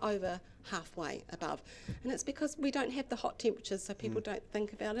always over halfway above, and it's because we don't have the hot temperatures, so people don't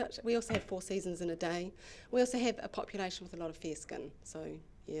think about it. We also have 4 seasons in a day. We also have a population with a lot of fair skin, so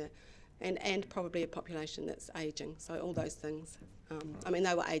yeah, and probably a population that's ageing. So all those things. I mean,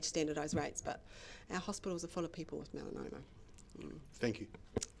 they were age standardised rates, but our hospitals are full of people with melanoma. Thank you.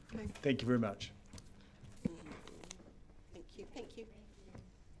 Okay. Thank you very much. Thank you. Thank you.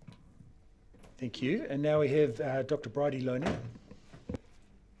 Thank you. And now we have Dr. Bridie Loney.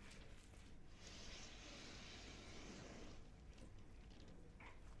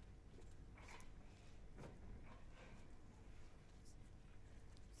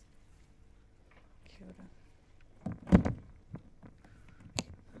 Kia ora.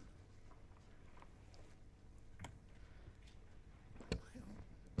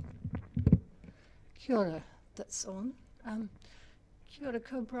 Kia ora, that's on. Kia ora,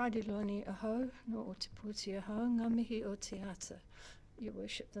 ko Bridie Loney ahau, no o te pūti ahau, ngā mihi o te ata, Your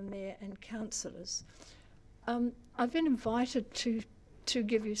Worship, the Mayor and Councillors. I've been invited to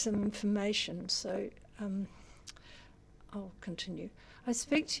give you some information, so I'll continue. I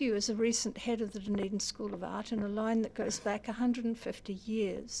speak to you as a recent head of the Dunedin School of Art in a line that goes back 150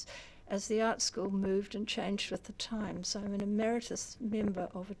 years, as the art school moved and changed with the times. I'm an emeritus member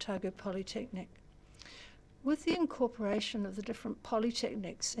of Otago Polytechnic. With the incorporation of the different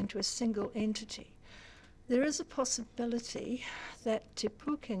polytechnics into a single entity, there is a possibility that Te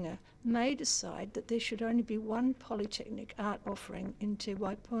Pūkenga may decide that there should only be one polytechnic art offering in Te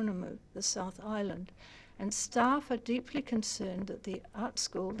Waipunamu, the South Island, and staff are deeply concerned that the art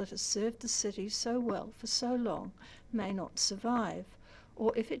school that has served the city so well for so long may not survive,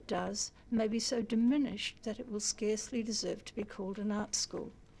 or if it does, may be so diminished that it will scarcely deserve to be called an art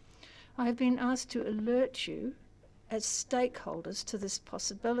school. I have been asked to alert you as stakeholders to this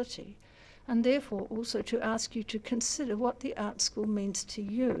possibility, and therefore also to ask you to consider what the art school means to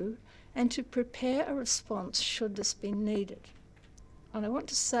you and to prepare a response should this be needed. And I want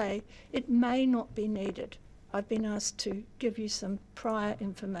to say it may not be needed. I've been asked to give you some prior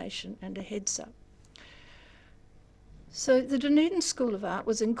information and a heads up. So the Dunedin School of Art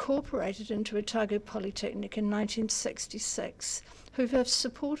was incorporated into Otago Polytechnic in 1966, who have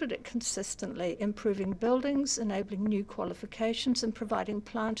supported it consistently, improving buildings, enabling new qualifications and providing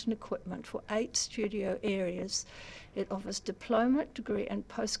plant and equipment for 8 studio areas. It offers diploma, degree and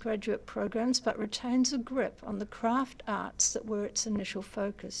postgraduate programs, but retains a grip on the craft arts that were its initial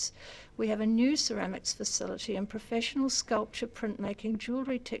focus. We have a new ceramics facility and professional sculpture, printmaking,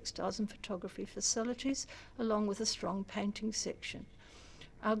 jewellery, textiles and photography facilities, along with a strong painting section.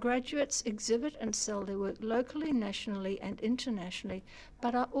 Our graduates exhibit and sell their work locally, nationally and internationally,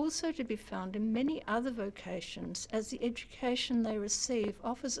 but are also to be found in many other vocations, as the education they receive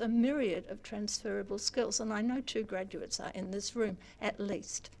offers a myriad of transferable skills, and I know 2 graduates are in this room, at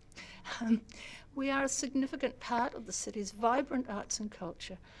least. We are a significant part of the city's vibrant arts and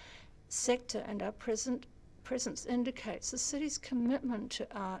culture sector, and our presence indicates the city's commitment to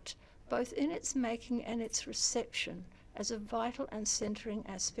art, both in its making and its reception, as a vital and centering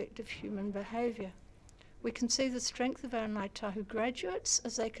aspect of human behaviour. We can see the strength of our Ngāi Tahu graduates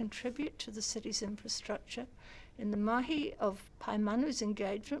as they contribute to the city's infrastructure, in the mahi of Paimanu's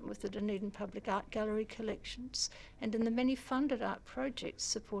engagement with the Dunedin Public Art Gallery collections, and in the many funded art projects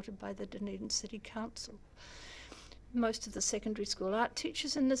supported by the Dunedin City Council. Most of the secondary school art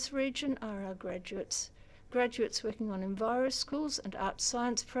teachers in this region are our graduates working on enviro schools and art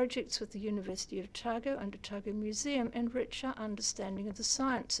science projects with the University of Otago and Otago Museum enrich our understanding of the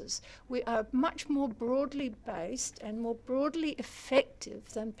sciences. We are much more broadly based and more broadly effective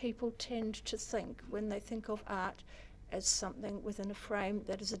than people tend to think when they think of art as something within a frame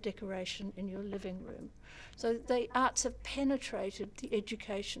that is a decoration in your living room. So the arts have penetrated the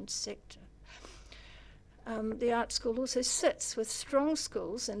education sector. the art school also sits with strong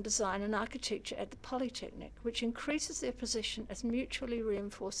schools in design and architecture at the Polytechnic, which increases their position as mutually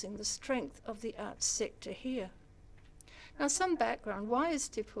reinforcing the strength of the arts sector here. Now, some background. Why is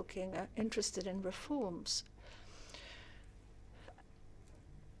Te Pukenga interested in reforms?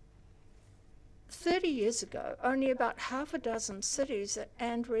 30 years ago, only about half a dozen cities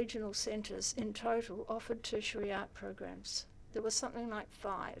and regional centres in total offered tertiary art programs. There was something like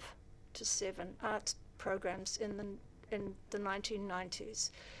 5 to 7 arts programs in the 1990s.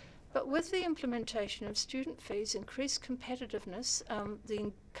 But with the implementation of student fees, increased competitiveness, the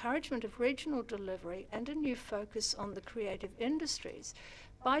encouragement of regional delivery, and a new focus on the creative industries,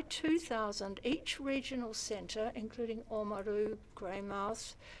 by 2000, each regional centre, including Oamaru,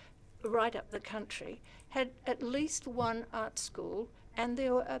 Greymouth, right up the country, had at least one art school, and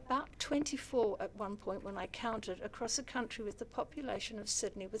there were about 24 at one point when I counted across the country, with the population of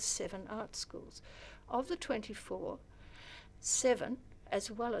Sydney with 7 art schools. Of the 24, 7,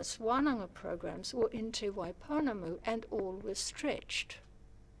 as well as wānanga programs, were in Te Waiponamu, and all were stretched.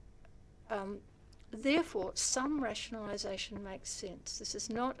 Therefore, some rationalisation makes sense. This is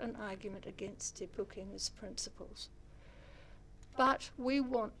not an argument against Te Pukenga's principles. But we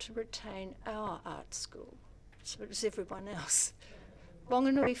want to retain our art school, so does everyone else.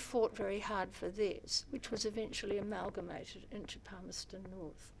 Whanganui fought very hard for theirs, which was eventually amalgamated into Palmerston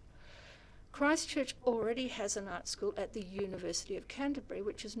North. Christchurch already has an art school at the University of Canterbury,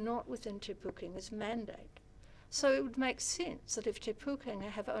 which is not within Te Pukenga's mandate. So it would make sense that if Te Pukenga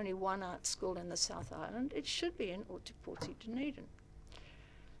have only one art school in the South Island, it should be in Ōtepoti, Dunedin.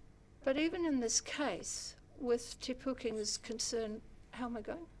 But even in this case, with Te Pukenga's concern, how am I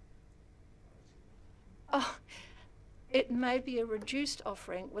going? Oh, it may be a reduced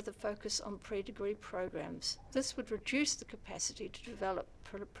offering with a focus on pre-degree programs. This would reduce the capacity to develop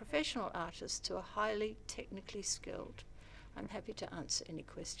professional artists to a highly technically skilled. I'm happy to answer any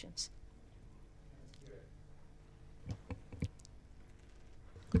questions.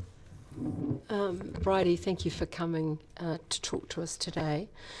 Bridie, thank you for coming to talk to us today.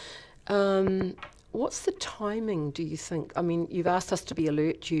 What's the timing, do you think? I mean, you've asked us to be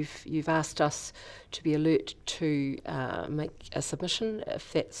alert. You've asked us to be alert to make a submission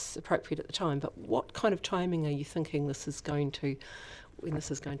if that's appropriate at the time. But what kind of timing are you thinking when this is going to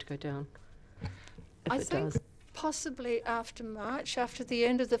go down? I think possibly after March, after the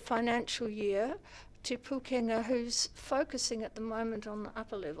end of the financial year. Te Pukenga, who's focusing at the moment on the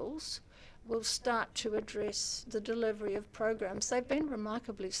upper levels, will start to address the delivery of programs. They've been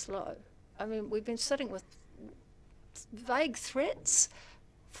remarkably slow. I mean, we've been sitting with vague threats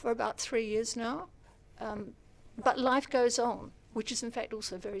for about 3 years now, but life goes on, which is in fact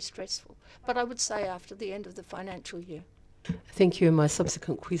also very stressful. But I would say after the end of the financial year. Thank you. And my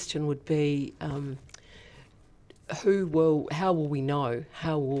subsequent question would be, how will we know?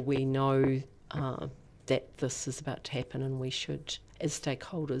 How will we know that this is about to happen, and we should, as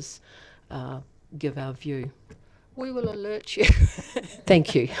stakeholders, give our view? We will alert you.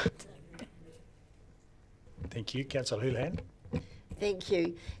 Thank you. Thank you. Councillor Houlihan. Thank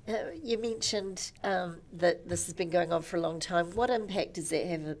you. You mentioned that this has been going on for a long time. What impact does that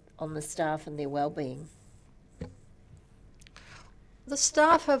have on the staff and their well-being? The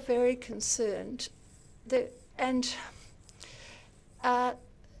staff are very concerned,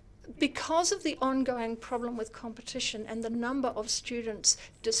 because of the ongoing problem with competition and the number of students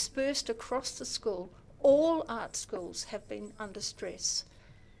dispersed across the school, all art schools have been under stress.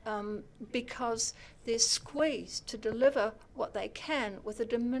 Because they're squeezed to deliver what they can with a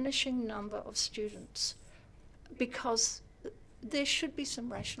diminishing number of students. Because there should be some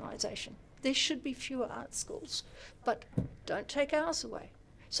rationalisation. There should be fewer art schools, but don't take ours away.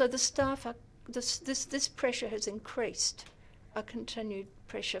 So the staff are, this pressure has increased, a continued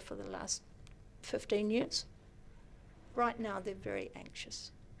pressure for the last 15 years. Right now they're very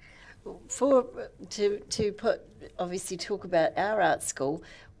anxious. Obviously talk about our art school,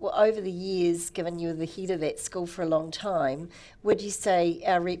 well, over the years, given you were the head of that school for a long time, would you say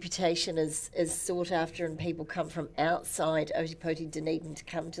our reputation is sought after and people come from outside Ōtepoti Dunedin to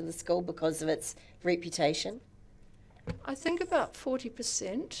come to the school because of its reputation? I think about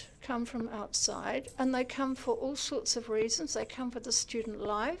 40% come from outside, and they come for all sorts of reasons. They come for the student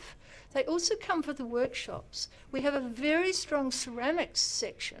life. They also come for the workshops. We have a very strong ceramics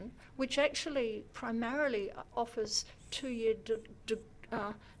section, which actually primarily offers 2-year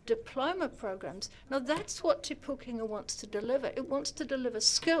diploma programs. Now that's what Te Pukenga wants to deliver. It wants to deliver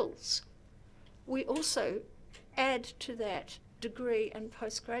skills. We also add to that degree and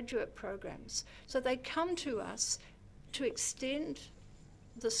postgraduate programs. So they come to us to extend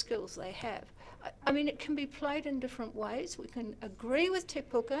the skills they have. I mean, it can be played in different ways. We can agree with Te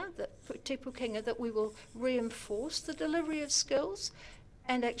Pukenga that we will reinforce the delivery of skills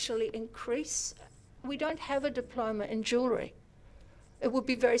and actually increase. We don't have a diploma in jewellery. It would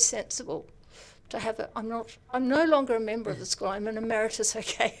be very sensible to have it. I'm no longer a member of the school. I'm an emeritus,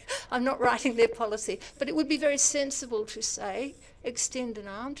 okay. I'm not writing their policy. But it would be very sensible to say, extend an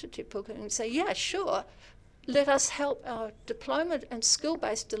arm to Te Pukenga and say, yeah, sure, let us help our diploma and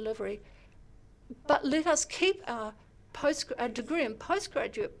skill-based delivery, but let us keep our degree and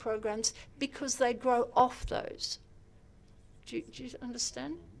postgraduate programs because they grow off those. Do you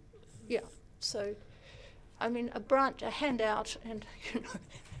understand? Yeah. So, I mean, a handout, and you know.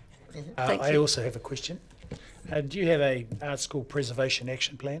 Thank I you. also have a question. Do you have a art school preservation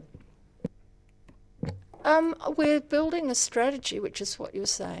action plan? We're building a strategy, which is what you're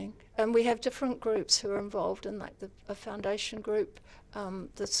saying, and we have different groups who are involved in, like a foundation group,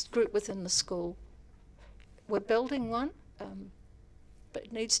 this group within the school. We're building one, but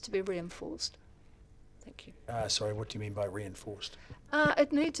it needs to be reinforced. Thank you. Sorry, what do you mean by reinforced?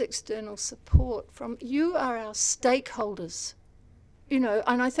 It needs external support from you. Are our stakeholders, you know,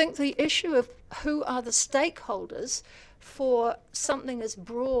 and I think the issue of who are the stakeholders for something as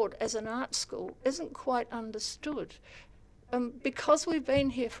broad as an art school isn't quite understood. Because we've been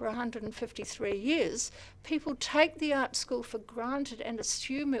here for 153 years, people take the art school for granted and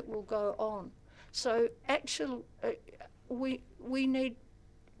assume it will go on. So actually,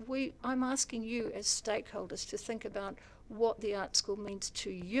 I'm asking you as stakeholders to think about what the art school means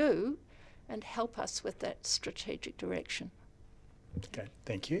to you and help us with that strategic direction. Okay,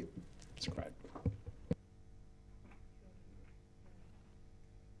 thank you. That's great.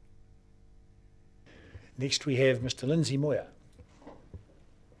 Next we have Mr. Lindsay Moyer.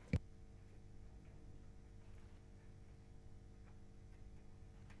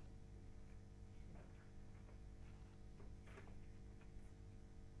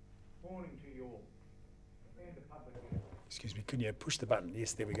 Morning to you all. And the public gallery. Excuse me, couldn't you push the button?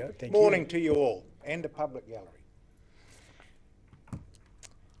 Yes, there we go. Thank you. Morning to you all and the public gallery.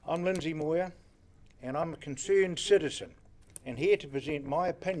 I'm Lindsay Moyer and I'm a concerned citizen and here to present my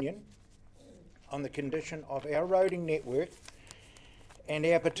opinion on the condition of our roading network and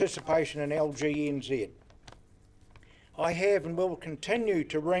our participation in LGNZ. I have and will continue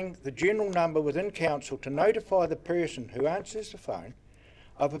to ring the general number within council to notify the person who answers the phone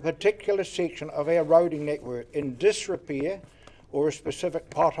of a particular section of our roading network in disrepair or a specific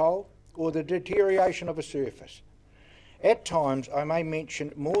pothole or the deterioration of a surface. At times I may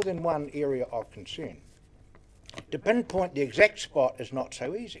mention more than one area of concern. To pinpoint the exact spot is not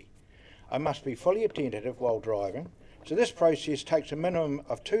so easy. I must be fully attentive while driving, so this process takes a minimum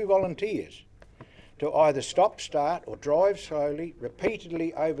of 2 volunteers to either stop, start or drive slowly,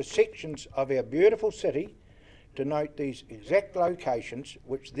 repeatedly over sections of our beautiful city to note these exact locations,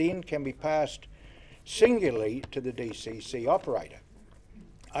 which then can be passed singularly to the DCC operator.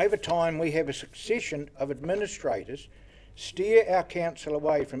 Over time we have a succession of administrators steer our council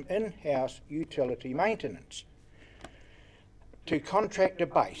away from in-house utility maintenance to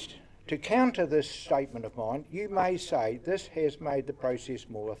contractor-based. To counter this statement of mine, you may say this has made the process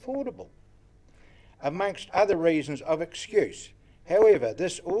more affordable, amongst other reasons of excuse. However,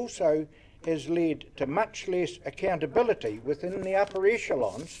 this also has led to much less accountability within the upper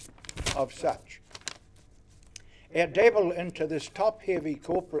echelons of such. Our dabble into this top-heavy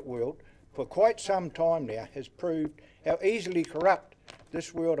corporate world for quite some time now has proved how easily corrupt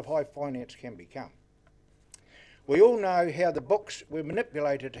this world of high finance can become. We all know how the books were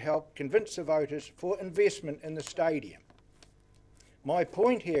manipulated to help convince the voters for investment in the stadium. My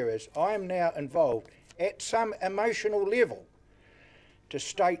point here is I am now involved at some emotional level to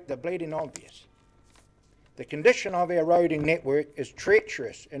state the bleeding obvious. The condition of our roading network is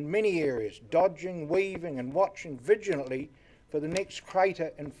treacherous in many areas, dodging, weaving and watching vigilantly for the next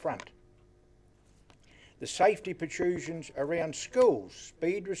crater in front. The safety protrusions around schools,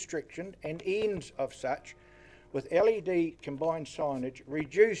 speed restriction and ends of such with LED combined signage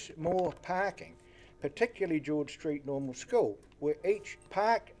reduce more parking, particularly George Street Normal School, where each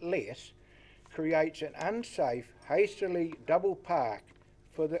park less creates an unsafe, hastily double park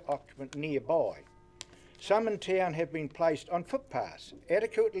for the occupant nearby. Some in town have been placed on footpaths,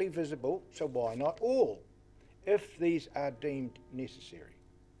 adequately visible, so why not all, if these are deemed necessary?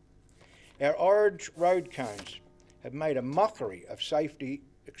 Our orange road cones have made a mockery of safety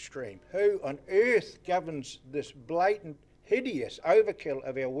extreme. Who on earth governs this blatant, hideous overkill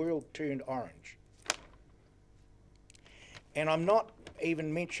of our world turned orange? And I'm not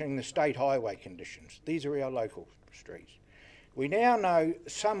even mentioning the state highway conditions. These are our local streets. We now know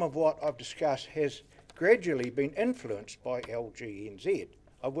some of what I've discussed has gradually been influenced by LGNZ,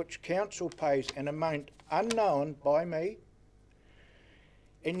 of which council pays an amount unknown by me,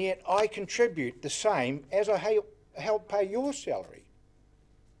 and yet I contribute the same as I help pay your salary.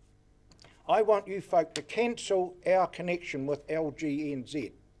 I want you folk to cancel our connection with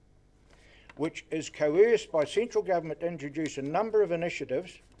LGNZ, which is coerced by central government to introduce a number of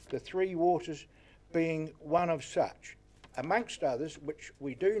initiatives, the Three Waters being one of such, amongst others which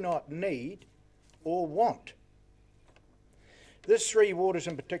we do not need or want. This Three Waters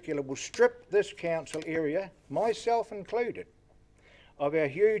in particular will strip this council area, myself included, of our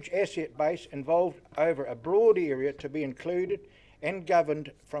huge asset base involved over a broad area to be included and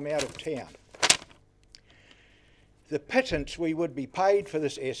governed from out of town. The pittance we would be paid for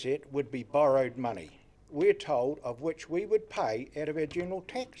this asset would be borrowed money, we're told, of which we would pay out of our general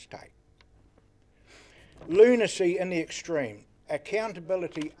tax take. Lunacy in the extreme,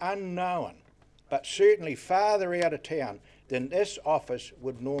 accountability unknown, but certainly farther out of town than this office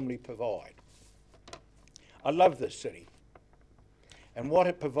would normally provide. I love this city and what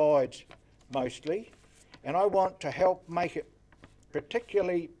it provides mostly, and I want to help make it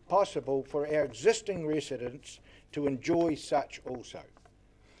particularly possible for our existing residents to enjoy such also.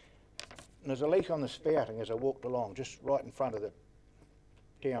 And there's a leak on the spouting as I walked along, just right in front of the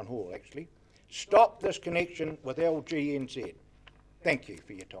town hall actually. Stop this connection with LGNZ. Thank you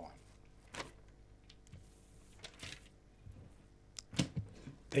for your time.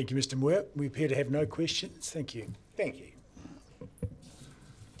 Thank you, Mr. Moore. We appear to have no questions. Thank you. Thank you.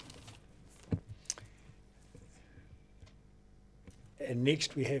 And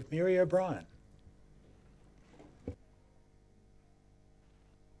next we have Mary O'Brien.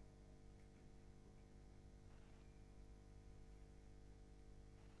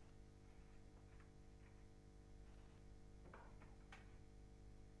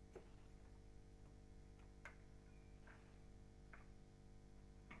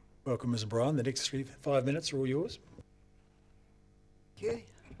 Welcome, Ms. O'Brien. The next 5 minutes are all yours. Thank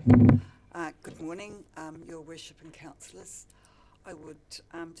you. Good morning, Your Worship and Councillors. I would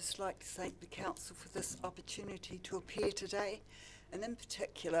just like to thank the Council for this opportunity to appear today, and in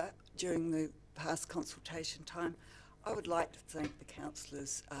particular, during the past consultation time, I would like to thank the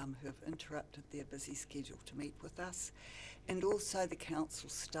councillors who have interrupted their busy schedule to meet with us, and also the Council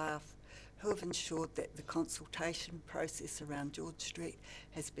staff who have ensured that the consultation process around George Street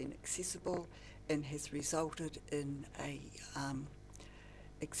has been accessible and has resulted in a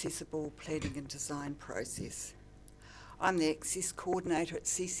accessible planning and design process. I'm the Access Coordinator at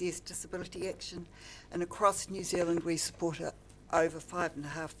CCS Disability Action, and across New Zealand we support over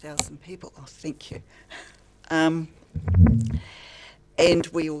 5,500 people. Oh, thank you. And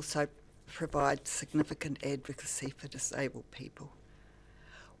we also provide significant advocacy for disabled people.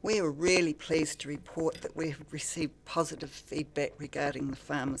 We are really pleased to report that we have received positive feedback regarding the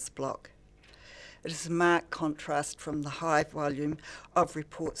Farmers Block. It is a marked contrast from the high volume of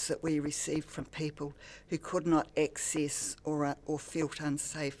reports that we received from people who could not access or felt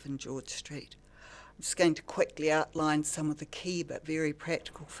unsafe in George Street. I'm just going to quickly outline some of the key but very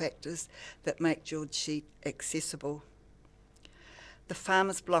practical factors that make George Street accessible. The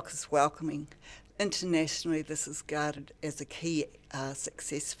Farmers Block is welcoming. Internationally, this is regarded as a key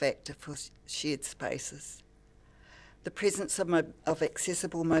success factor for shared spaces. The presence of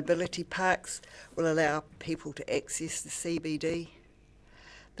accessible mobility parks will allow people to access the CBD.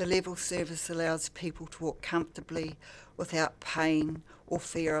 The level service allows people to walk comfortably without pain or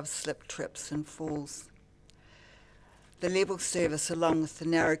fear of slip, trips and falls. The level service, along with the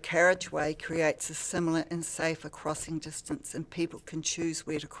narrow carriageway, creates a similar and safer crossing distance, and people can choose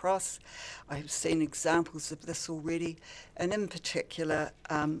where to cross. I have seen examples of this already, and in particular,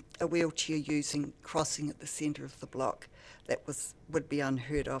 a wheelchair using crossing at the centre of the block. That would be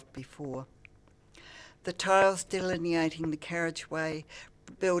unheard of before. The tiles delineating the carriageway,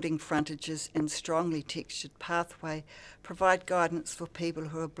 building frontages and strongly textured pathway provide guidance for people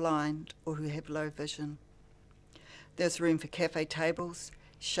who are blind or who have low vision. There's room for cafe tables,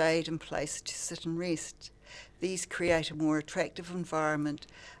 shade and place to sit and rest. These create a more attractive environment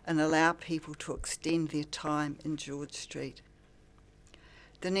and allow people to extend their time in George Street.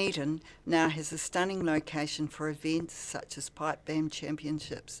 Dunedin now has a stunning location for events such as pipe band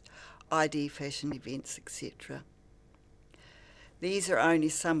championships, ID fashion events, etc. These are only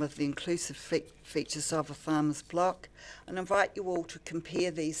some of the inclusive features of a Farmers Block, and I invite you all to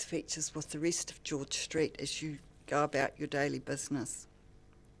compare these features with the rest of George Street as you go about your daily business.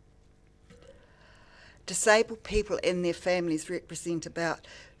 Disabled people and their families represent about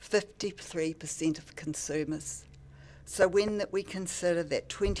 53% of consumers. So when that we consider that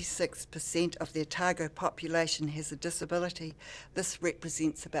 26% of the Otago population has a disability, this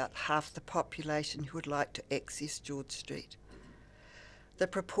represents about half the population who would like to access George Street. The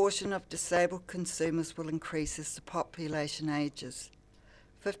proportion of disabled consumers will increase as the population ages.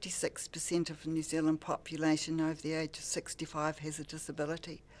 56% of the New Zealand population over the age of 65 has a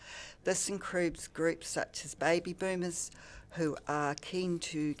disability. This includes groups such as baby boomers who are keen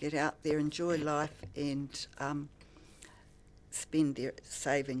to get out there, enjoy life and spend their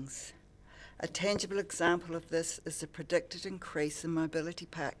savings. A tangible example of this is the predicted increase in mobility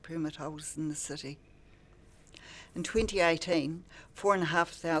park permit holders in the city. In 2018,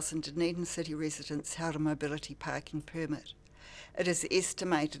 4,500 Dunedin City residents held a mobility parking permit. It is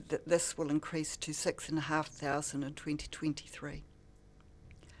estimated that this will increase to 6,500 in 2023.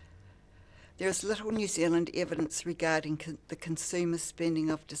 There is little New Zealand evidence regarding the consumer spending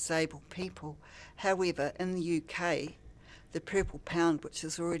of disabled people. However, in the UK, the Purple Pound, which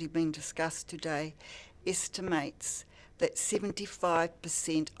has already been discussed today, estimates that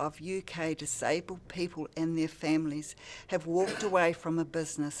 75% of UK disabled people and their families have walked away from a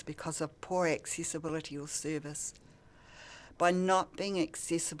business because of poor accessibility or service. By not being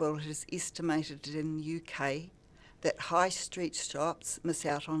accessible, it is estimated in the UK that high street shops miss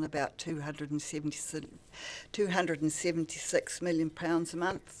out on about £276 million a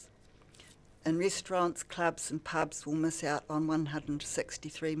month, and restaurants, clubs and pubs will miss out on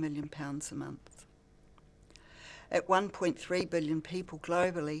 £163 million a month. At 1.3 billion people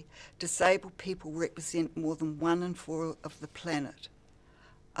globally, disabled people represent more than 1 in 4 of the planet,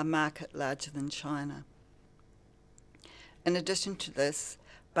 a market larger than China. In addition to this,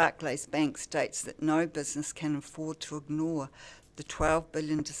 Barclays Bank states that no business can afford to ignore the 12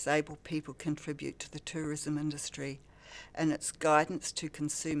 billion disabled people contribute to the tourism industry, and its guidance to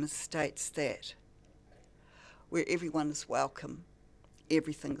consumers states that where everyone is welcome,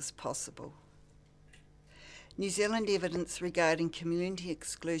 everything is possible. New Zealand evidence regarding community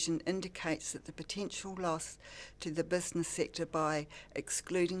exclusion indicates that the potential loss to the business sector by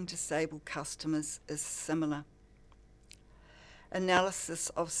excluding disabled customers is similar. Analysis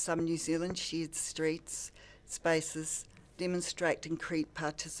of some New Zealand shared streets spaces demonstrate increased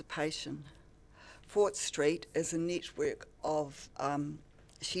participation. Fort Street is a network of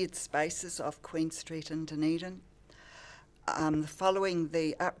shared spaces off Queen Street in Dunedin. Following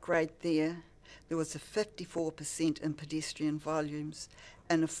the upgrade there was a 54% in pedestrian volumes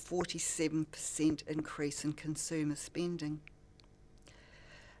and a 47% increase in consumer spending.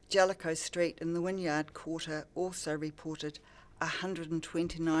 Jellicoe Street in the Wynyard Quarter also reported a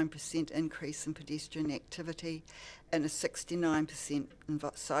 129% increase in pedestrian activity and a 69% in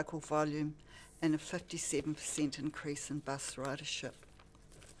cycle volume and a 57% increase in bus ridership.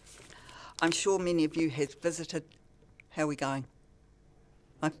 I'm sure many of you have visited. How are we going?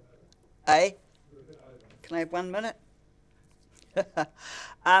 Can I have 1 minute?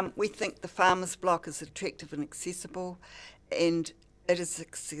 We think the Farmers Block is attractive and accessible, and it is a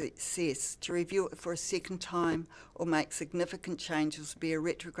success. To review it for a second time or make significant changes would be a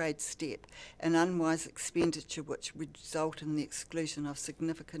retrograde step, an unwise expenditure which would result in the exclusion of a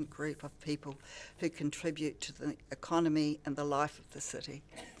significant group of people who contribute to the economy and the life of the city.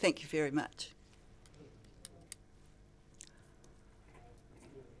 Thank you very much.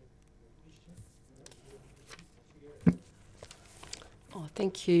 Oh,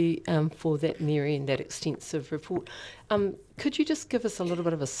 thank you for that, Mary, and that extensive report. Could you just give us a little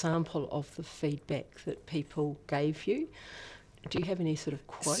bit of a sample of the feedback that people gave you? Do you have any sort of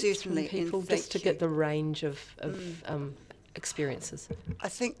quotes Certainly, from people, just to get the range of experiences? I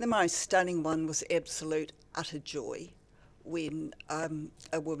think the most stunning one was absolute utter joy when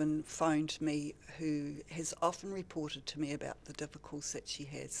a woman phoned me who has often reported to me about the difficulties that she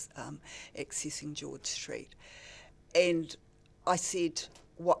has accessing George Street. And I said,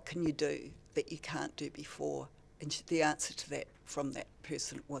 what can you do that you can't do before? And the answer to that from that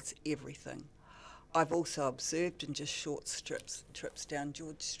person was everything. I've also observed in just short trips down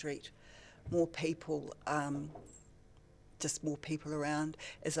George Street, more people, just more people around.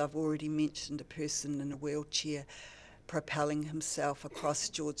 As I've already mentioned, a person in a wheelchair propelling himself across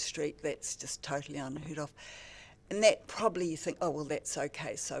George Street, that's just totally unheard of. And that probably you think, oh, well, that's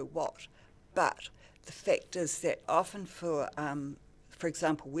okay, so what? But the fact is that often for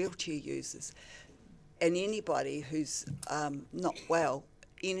example, wheelchair users and anybody who's not well,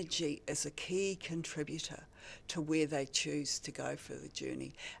 energy is a key contributor to where they choose to go for the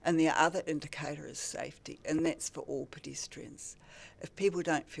journey. And the other indicator is safety, and that's for all pedestrians. If people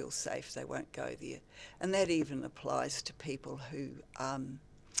don't feel safe, they won't go there. And that even applies to people who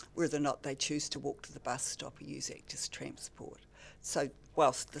whether or not they choose to walk to the bus stop or use active transport. So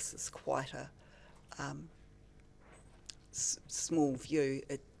whilst this is quite a small view,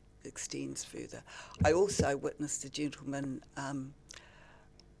 it extends further. I also witnessed a gentleman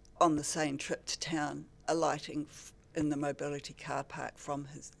on the same trip to town alighting in the mobility car park from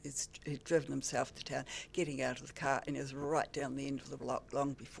he'd driven himself to town, getting out of the car, and he was right down the end of the block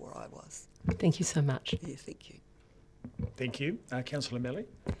long before I was. Thank you so much. Yeah, thank you. Thank you. Councillor Melly.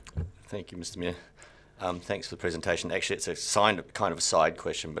 Thank you, Mr Mayor. Thanks for the presentation. Actually, it's kind of a side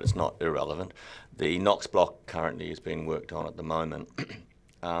question, but it's not irrelevant. The Knox block currently is being worked on at the moment.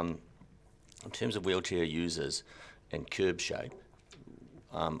 In terms of wheelchair users and curb shape,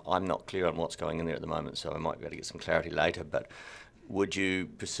 I'm not clear on what's going in there at the moment, so I might be able to get some clarity later, but would you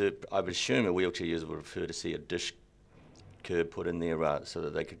pursue, I would assume a wheelchair user would prefer to see a dish curb put in there so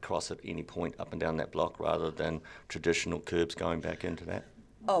that they could cross at any point up and down that block rather than traditional curbs going back into that?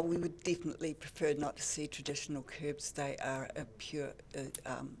 Oh, we would definitely prefer not to see traditional curbs. They are a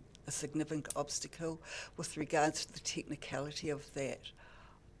significant obstacle. With regards to the technicality of that,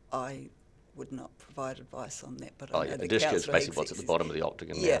 I would not provide advice on that. But I know the the dish curb is councillor basically what's at the bottom of the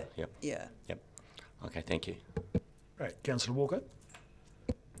octagon there. Yeah. Okay, thank you. Right, Councillor Walker.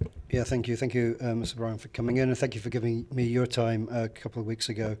 Yeah, thank you. Thank you, Mr Bryan, for coming in, and thank you for giving me your time a couple of weeks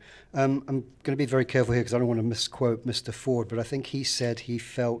ago. I'm going to be very careful here because I don't want to misquote Mr Ford, but I think he said he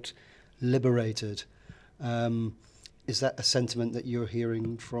felt liberated. Is that a sentiment that you're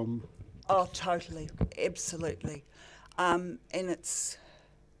hearing from? Oh, totally, absolutely. And it's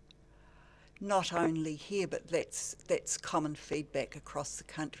not only here, but that's common feedback across the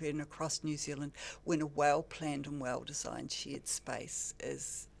country and across New Zealand when a well-planned and well-designed shared space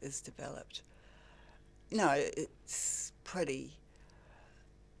is developed. No, it's pretty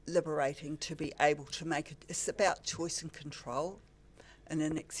liberating to be able to make it. It's about choice and control, and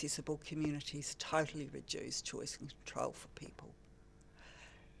inaccessible communities totally reduce choice and control for people.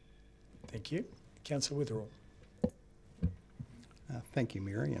 Thank you. Councillor Witherall. Thank you,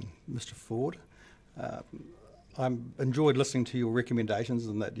 Mary and Mr Ford. I enjoyed listening to your recommendations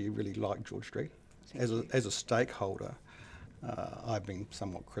and that you really like George Street. As a stakeholder, I've been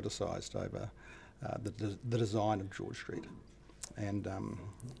somewhat criticised over the design of George Street, and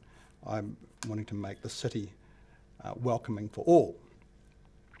I'm wanting to make the city welcoming for all.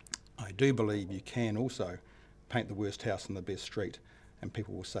 I do believe you can also paint the worst house on the best street and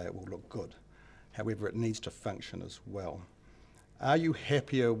people will say it will look good. However, it needs to function as well. Are you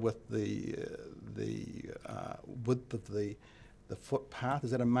happier with the width of the footpath?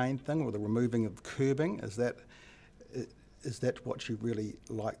 Is that a main thing, or the removing of curbing? Is that what you really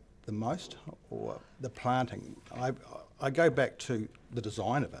like the most, or the planting? I go back to the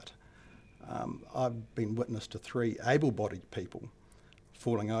design of it. I've been witness to 3 able-bodied people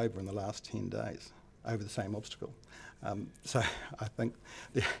falling over in the last 10 days over the same obstacle. So I think,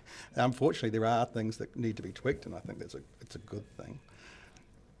 unfortunately, there are things that need to be tweaked, and I think it's a good thing.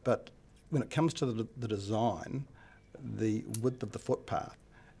 But when it comes to the design, the width of the footpath,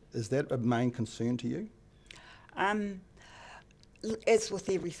 is that a main concern to you? As with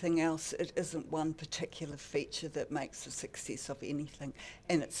everything else, it isn't one particular feature that makes the success of anything,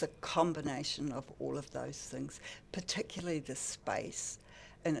 and it's a combination of all of those things, particularly the space.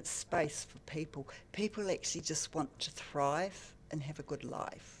 And it's space for people. People actually just want to thrive and have a good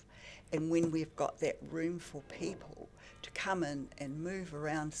life. And when we've got that room for people to come in and move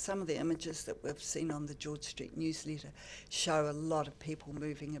around, some of the images that we've seen on the George Street newsletter show a lot of people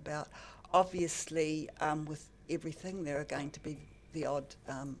moving about. Obviously, with everything, there are going to be the odd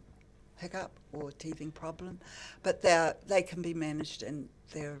hiccup or teething problem, but they can be managed, and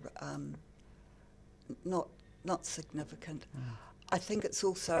they're not significant. I think it's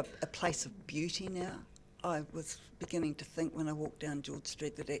also a place of beauty now. I was beginning to think when I walked down George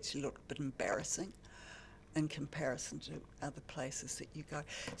Street that it actually looked a bit embarrassing in comparison to other places that you go.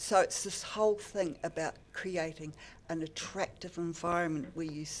 So it's this whole thing about creating an attractive environment where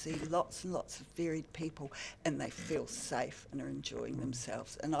you see lots and lots of varied people and they feel safe and are enjoying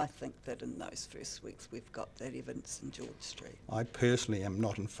themselves. And I think that in those first weeks we've got that evidence in George Street. I personally am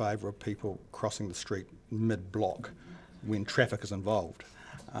not in favour of people crossing the street mid-block when traffic is involved.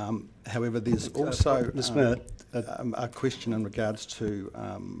 However, there's also a question in regards to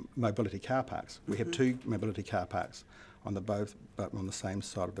mobility car parks. We have 2 mobility car parks on both on the same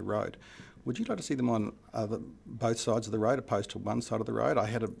side of the road. Would you like to see them on both sides of the road opposed to one side of the road? I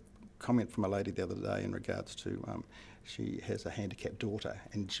had a comment from a lady the other day in regards to she has a handicapped daughter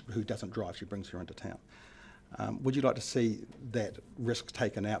and who doesn't drive. She brings her into town. Would you like to see that risk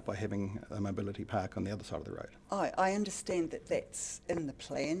taken out by having a mobility park on the other side of the road? I understand that that's in the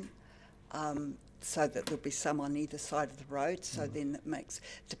plan, so that there'll be some on either side of the road. So then it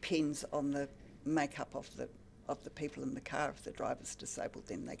depends on the makeup of the people in the car. If the driver's disabled,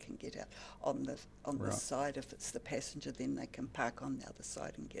 then they can get out on the side. If it's the passenger, then they can park on the other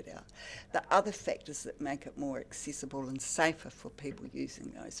side and get out. The other factors that make it more accessible and safer for people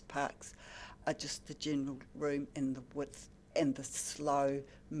using those parks are just the general room and the width and the slow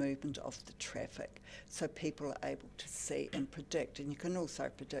movement of the traffic. So people are able to see and predict, and you can also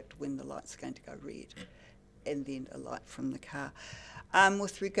predict when the light's going to go red and then a light from the car.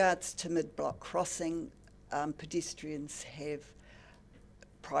 With regards to mid-block crossing, pedestrians have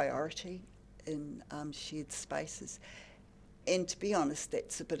priority in shared spaces. And to be honest,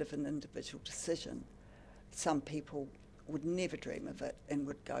 that's a bit of an individual decision. Some people would never dream of it and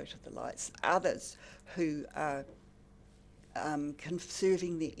would go to the lights. Others who are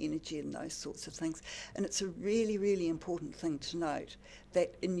conserving their energy and those sorts of things. And it's a really, really important thing to note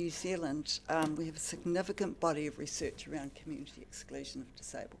that in New Zealand we have a significant body of research around community exclusion of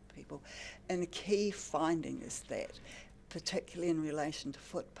disabled people. And a key finding is that, particularly in relation to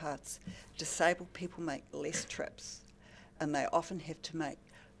footpaths, disabled people make less trips, and they often have to make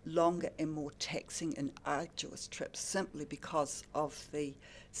longer and more taxing and arduous trips simply because of the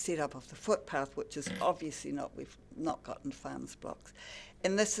setup of the footpath, which is obviously we've not gotten farmers blocks.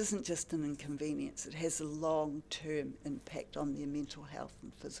 And this isn't just an inconvenience, it has a long-term impact on their mental health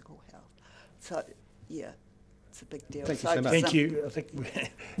and physical health. So, yeah, it's a big deal. Thank you so much. Thank you. I think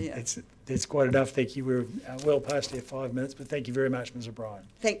that's quite enough. Thank you. We're well past our 5 minutes, but thank you very much, Ms. O'Brien.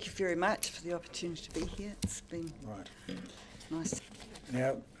 Thank you very much for the opportunity to be here. It's been nice.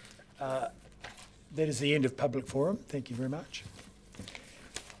 Now, that is the end of public forum. Thank you very much.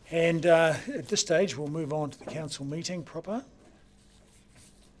 And at this stage, we'll move on to the council meeting proper.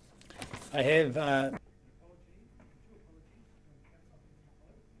 I have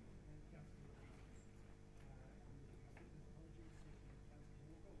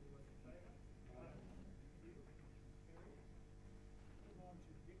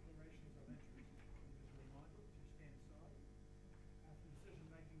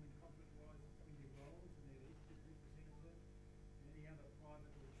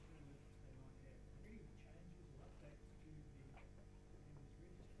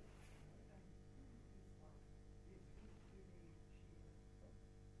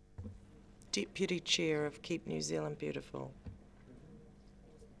Deputy Chair of Keep New Zealand Beautiful.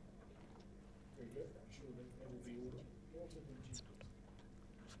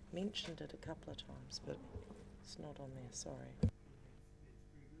 I've mentioned it a couple of times, but it's not on there, sorry.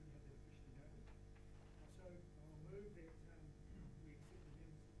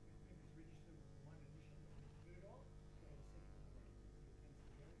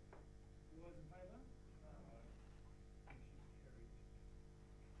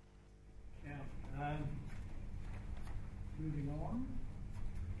 Moving on,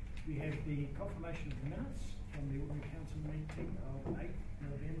 we have the confirmation of the minutes from the ordinary council meeting of 8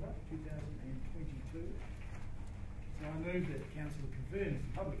 November 2022. So I move that council confirms the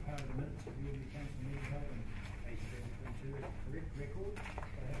public part of the minutes of the ordinary council meeting held on 8 November 2022 as a correct record.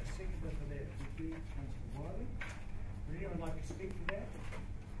 I have a seconder for that. Thank you, Councillor Wiley. Would anyone like to speak to that?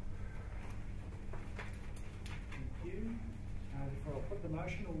 Thank you. Before I put the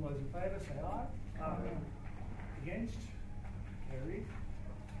motion, all those in favour say aye. Aye. Against? Carried.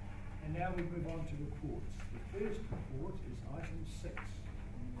 And now we move on to reports. The first report is item 6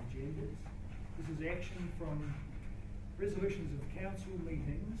 on the agendas. This is action from resolutions of council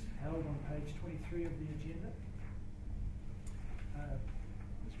meetings held on page 23 of the agenda.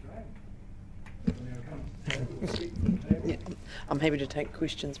 Ms. Graham. Yeah, I'm happy to take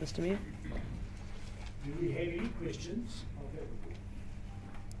questions, Mr. Mayor. Do we have any questions of that report?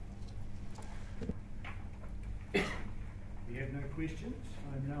 We have no questions.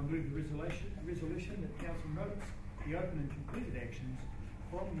 I now move the resolution that council notes the open and completed actions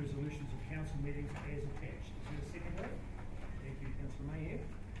from resolutions of council meetings as attached. Is there a seconder? Thank you, Councillor Mayhew.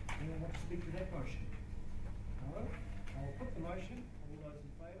 Anyone want to speak to that motion? No? I'll put the motion. All those in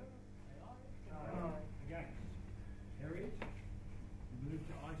favour? Say aye. Aye. Against? Carried. We move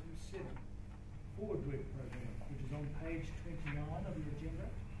to item 7, Forward Work Programme, which is on page 29 of the agenda.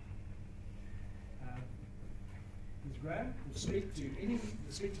 Ms. Graham will speak to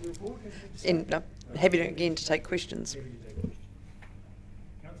the report. And happy to, again to take questions.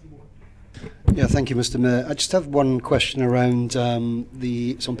 Yeah, thank you, Mr. Mayor. I just have one question around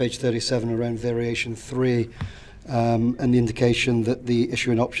it's on page 37 around variation 3. and the indication that the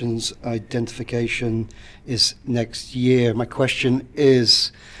issue and options identification is next year. My question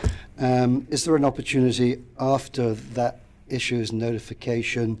is there an opportunity after that issues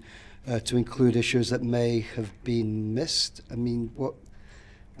notification to include issues that may have been missed? I mean,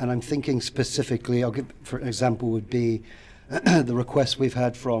 and I'm thinking specifically, I'll give, for an example, would be the requests we've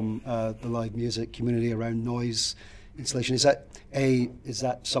had from the live music community around noise installation. Is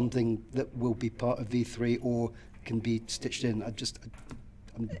that something that will be part of V3 or can be stitched in?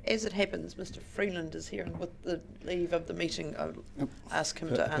 As it happens, Mr. Freeland is here, and with the leave of the meeting, I'll ask him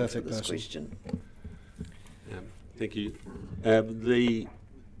to answer this question. Thank you. The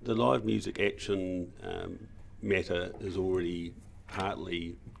live music action matter is already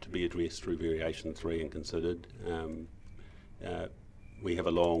partly to be addressed through variation 3 and considered. We have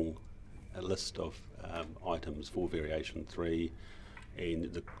a long list of items for variation 3,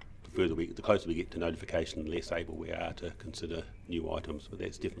 and the closer we get to notification, the less able we are to consider new items, but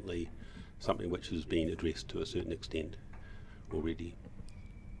that's definitely something which has been addressed to a certain extent already.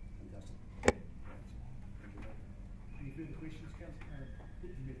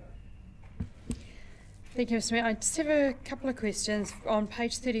 Thank you, Mr. Mayor. I just have a couple of questions. On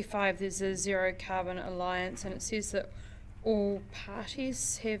page 35, there's a Zero Carbon Alliance, and it says that all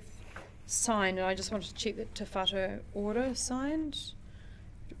parties have signed, and I just wanted to check that Te Whatu Order signed,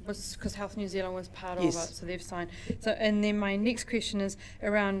 because Health New Zealand was part of it, so they've signed. So, and then my next question is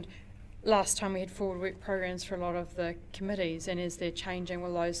around last time we had forward work programs for a lot of the committees, and as they're changing,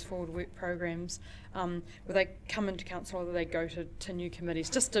 will those forward work programs, will they come into council or will they go to new committees?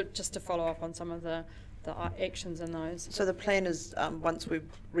 Just to follow up on some of the actions in those. So the plan is, once we've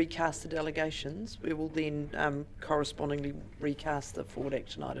recast the delegations, we will then correspondingly recast the forward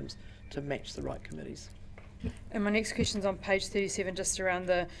action items to match the right committees. And my next question is on page 37, just around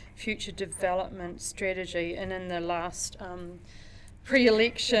the future development strategy. And in the last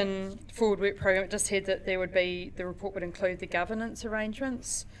pre-election forward work program, it just said that the report would include the governance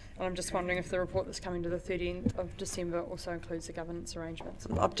arrangements. And I'm just wondering if the report that's coming to the 13th of December also includes the governance arrangements.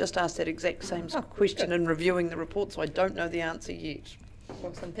 I've just asked that exact same question in reviewing the report, so I don't know the answer yet.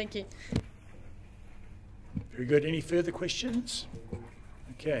 Awesome, thank you. Very good. Any further questions?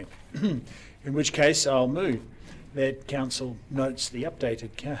 Okay. In which case, I'll move that Council notes the updated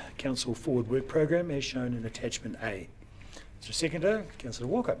Council Forward Work Programme as shown in Attachment A. Mr. Seconder, Councillor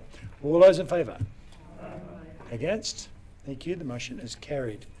Walker. All those in favour? Against? Thank you. The motion is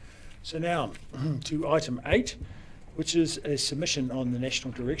carried. So now to item 8, which is a submission on the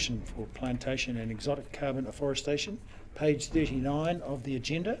National Direction for Plantation and Exotic Carbon Afforestation, page 39 of the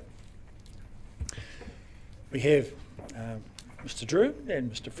agenda. We have Mr. Drew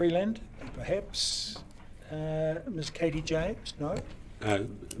and Mr. Freeland, perhaps Ms. Katie James, no?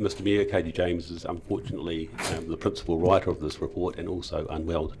 Mr. Mayor, Katie James is unfortunately the principal writer of this report and also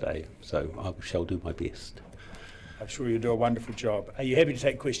unwell today, so I shall do my best. I'm sure you'll do a wonderful job. Are you happy to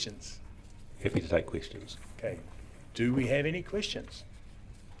take questions? Happy to take questions. Okay. Do we have any questions?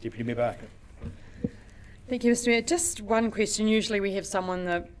 Deputy Mayor Barker. Thank you, Mr. Mayor. Just one question. Usually we have someone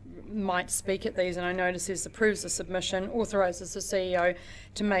that might speak at these, and I notice this approves the submission, authorises the CEO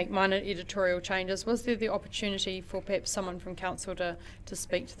to make minor editorial changes. Was there the opportunity for perhaps someone from council to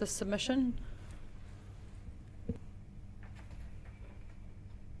speak to the submission?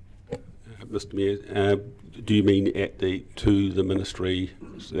 Mr. Mayor, do you mean to the ministry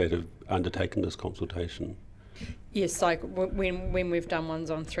that have undertaken this consultation? Yes, like when we've done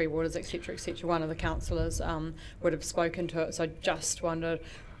ones on Three Waters, etc., one of the councillors would have spoken to it. So I just wondered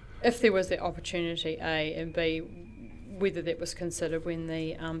if there was the opportunity, A, and B, whether that was considered when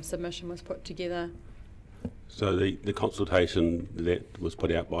the submission was put together. So the consultation that was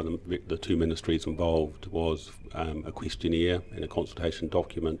put out by the two ministries involved was a questionnaire and a consultation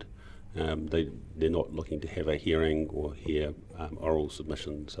document. They're not looking to have a hearing or hear oral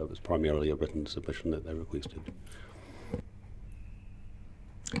submission, so it was primarily a written submission that they requested.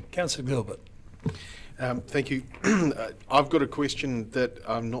 Councillor Gilbert. Thank you. I've got a question that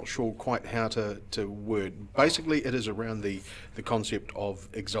I'm not sure quite how to word. Basically, it is around the concept of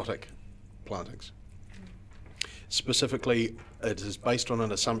exotic plantings. Specifically, it is based on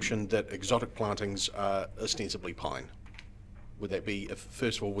an assumption that exotic plantings are ostensibly pine. Would that be,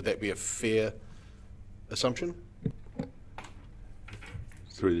 first of all, would that be a fair assumption?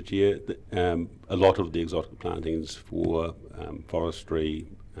 Through the chair, a lot of the exotic plantings for forestry,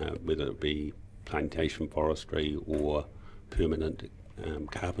 whether it be plantation forestry or permanent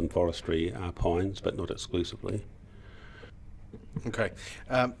carbon forestry, are pines, but not exclusively. Okay.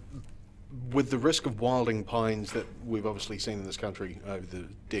 With the risk of wilding pines that we've obviously seen in this country over the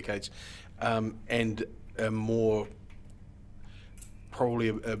decades, and a more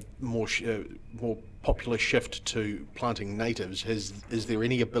more popular shift to planting natives, is there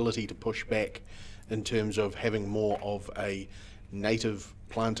any ability to push back in terms of having more of a native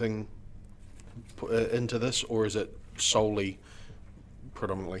planting into this, or is it solely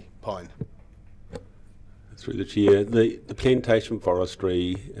predominantly pine? Through the chair, the plantation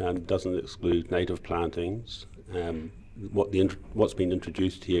forestry doesn't exclude native plantings. What's been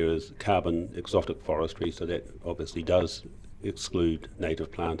introduced here is carbon exotic forestry, so that obviously does exclude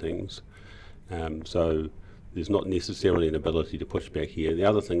native plantings. So there's not necessarily an ability to push back here. The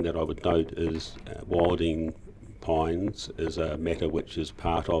other thing that I would note is wilding pines is a matter which is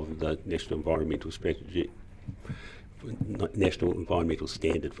part of the National Environmental Strategy, National Environmental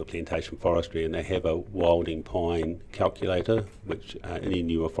Standard for Plantation Forestry, and they have a wilding pine calculator, which any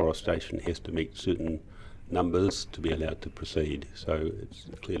new afforestation has to meet certain numbers to be allowed to proceed. So it's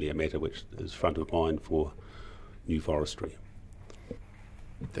clearly a matter which is front of mind for new forestry.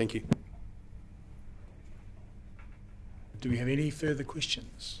 Thank you. Do we have any further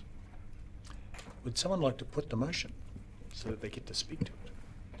questions? Would someone like to put the motion so that they get to speak to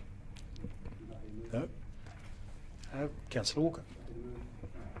it? No? Councillor Walker.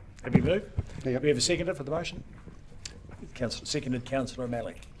 Have you moved? Yeah. We have a seconder for the motion? Seconded Councillor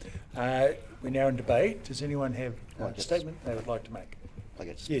O'Malley. We're now in debate. Does anyone have a statement they would like to make?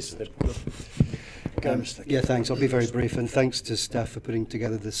 Yes. Yeah, thanks. I'll be very brief, and thanks to staff for putting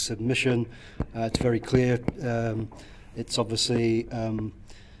together this submission. It's very clear. It's obviously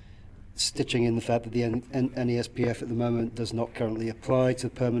stitching in the fact that the NESPF at the moment does not currently apply to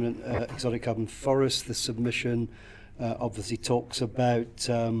permanent exotic carbon forests. The submission obviously talks about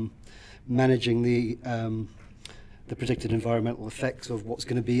managing the predicted environmental effects of what's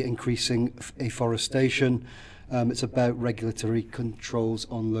going to be increasing afforestation. It's about regulatory controls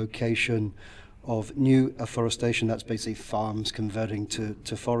on location of new afforestation. That's basically farms converting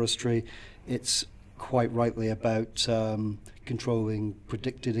to forestry. It's quite rightly about controlling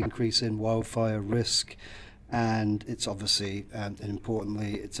predicted increase in wildfire risk, and it's obviously, and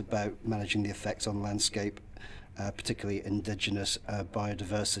importantly, it's about managing the effects on landscape, particularly indigenous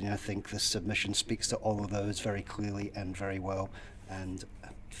biodiversity. And I think this submission speaks to all of those very clearly and very well, and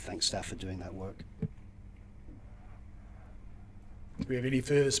thanks staff for doing that work. Do we have any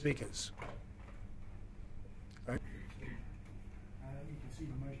further speakers? Right.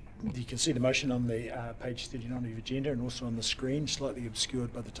 You can see the motion on the page 39 of your agenda, and also on the screen, slightly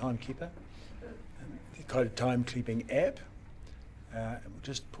obscured by the timekeeper. The kind of time-keeping app. And we'll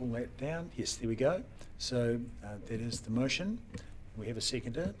just pull that down. Yes, there we go. So that is the motion. We have a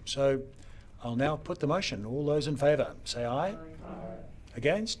seconder. So I'll now put the motion. All those in favour, say aye. Aye.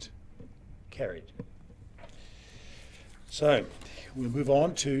 Against? Carried. So we'll move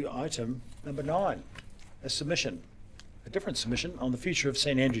on to item number 9, a submission. A different submission on the future of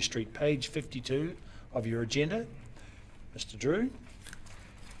St Andrew Street, page 52 of your agenda. Mr. Drew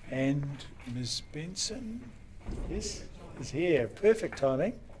and Ms. Benson, yes, is here. Perfect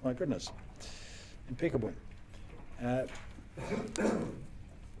timing. My goodness, impeccable. And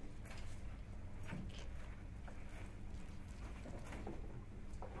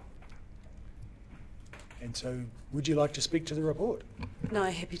so, would you like to speak to the report? No,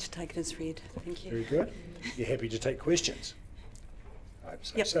 happy to take it as read. Thank you. Very good. You're happy to take questions? I hope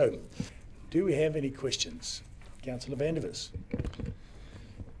so. Yep. So, do we have any questions? Councillor Vandervis.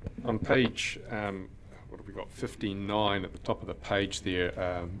 On page, what have we got, 59 at the top of the page there,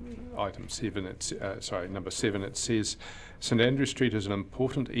 item 7, number 7, it says, St Andrew Street is an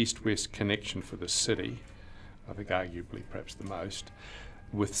important east-west connection for the city, I think arguably perhaps the most,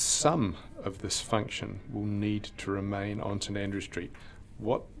 with some of this function will need to remain on St Andrew Street.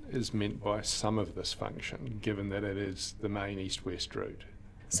 What is meant by some of this function, given that it is the main east-west route?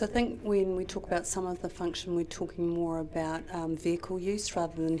 So I think when we talk about some of the function, we're talking more about vehicle use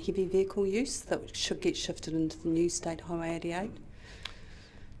rather than heavy vehicle use that should get shifted into the new State Highway 88.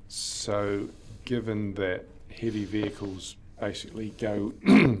 So given that heavy vehicles basically go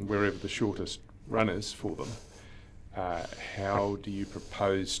wherever the shortest run is for them, how do you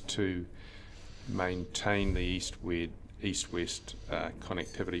propose to maintain the east-west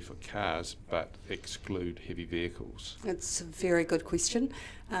connectivity for cars but exclude heavy vehicles? It's a very good question.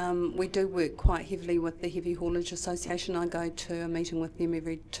 We do work quite heavily with the Heavy Haulage Association. I go to a meeting with them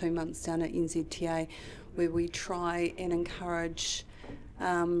every 2 months down at NZTA where we try and encourage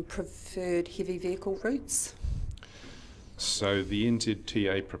preferred heavy vehicle routes. So the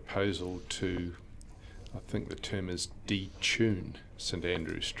NZTA proposal to, I think the term is detune St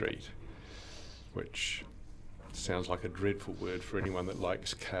Andrew Street, which sounds like a dreadful word for anyone that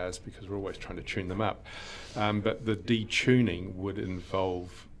likes cars because we're always trying to tune them up. But the detuning would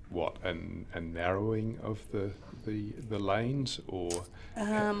involve what, a narrowing of the lanes, or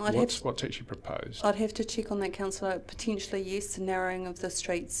what's actually proposed? I'd have to check on that, councillor. Potentially yes, the narrowing of the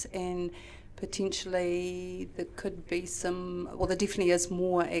streets, and potentially there could be some, well, there definitely is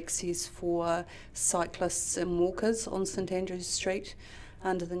more access for cyclists and walkers on St Andrews Street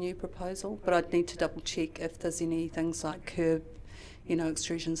under the new proposal, but I'd need to double check if there's any things like curb,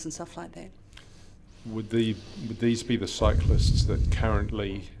 extrusions and stuff like that. Would these be the cyclists that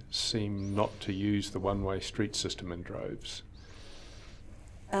currently seem not to use the one-way street system in droves?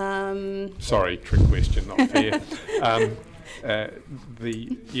 Sorry, trick question, not fair.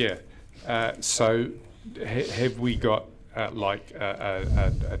 So have we got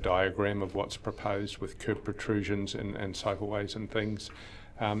a diagram of what's proposed with curb protrusions and cycleways and things?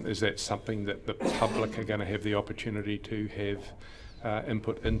 Is that something that the public are going to have the opportunity to have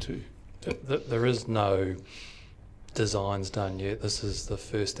input into? There is no designs done yet. This is the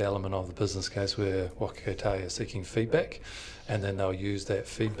first element of the business case where Waka Kotahi are seeking feedback, and then they'll use that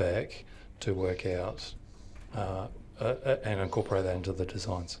feedback to work out and incorporate that into the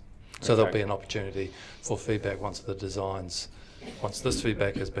designs. So there'll be an opportunity for feedback once this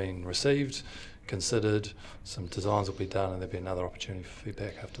feedback has been received, considered, some designs will be done, and there'll be another opportunity for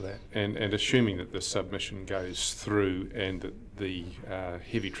feedback after that. And assuming that the submission goes through and that the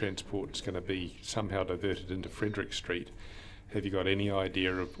heavy transport is going to be somehow diverted into Frederick Street, have you got any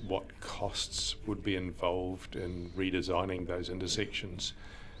idea of what costs would be involved in redesigning those intersections,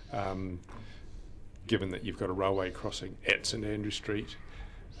 given that you've got a railway crossing at St Andrew Street?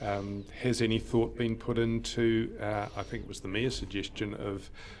 Has any thought been put into, I think it was the Mayor's suggestion, of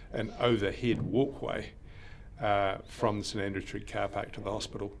an overhead walkway from the St Andrew Street car park to the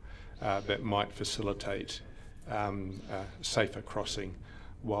hospital that might facilitate safer crossing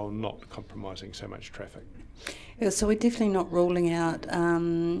while not compromising so much traffic? Yeah, so we're definitely not ruling out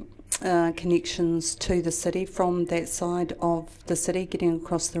connections to the city from that side of the city, getting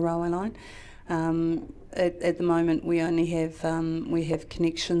across the railway line. At the moment, we only have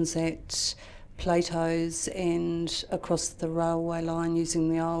connections at Plato's and across the railway line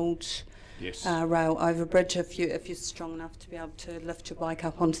using the old rail overbridge. If you're strong enough to be able to lift your bike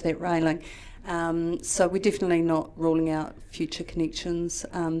up onto that railing, so we're definitely not ruling out future connections.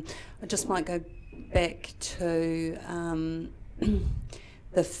 I just might go back to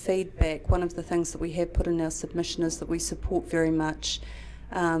the feedback. One of the things that we have put in our submission is that we support very much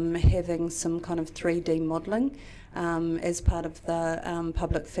having some kind of 3D modelling as part of the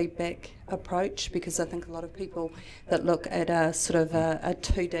public feedback approach, because I think a lot of people that look at a sort of a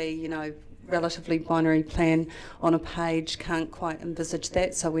 2D, relatively binary plan on a page can't quite envisage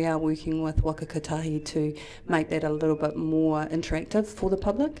that. So we are working with Waka Kotahi to make that a little bit more interactive for the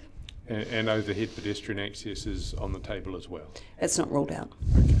public. And overhead pedestrian access is on the table as well? It's not ruled out.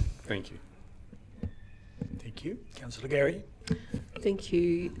 Okay, thank you. Thank you. Councillor Gary. Thank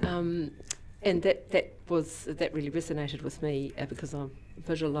you. And that really resonated with me because I'm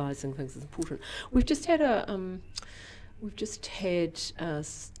visualising things is important. We've just had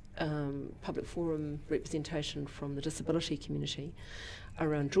public forum representation from the disability community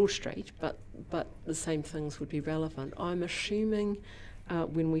around George Street, but the same things would be relevant. I'm assuming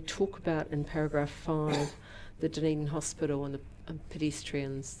when we talk about in paragraph 5 the Dunedin Hospital and the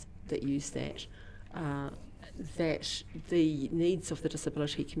pedestrians that use that, that the needs of the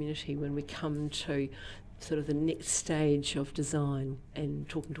disability community when we come to sort of the next stage of design and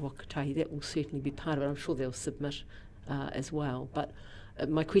talking to Waka Kotahi, that will certainly be part of it. I'm sure they'll submit as well. But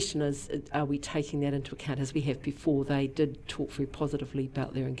my question is, are we taking that into account as we have before? They did talk very positively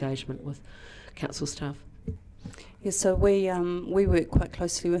about their engagement with council staff. Yeah, so we work quite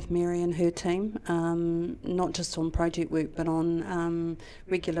closely with Mary and her team, not just on project work, but on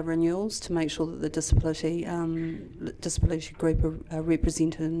regular renewals to make sure that the disability group are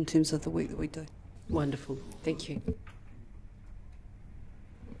represented in terms of the work that we do. Wonderful, thank you.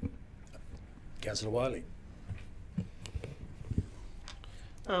 Councillor Wiley.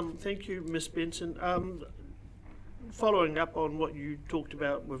 Thank you, Ms Benson. Following up on what you talked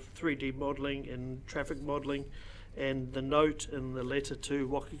about with 3D modelling and traffic modelling, and the note in the letter to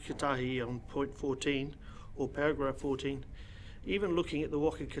Waka Kotahi on point 14 or paragraph 14, even looking at the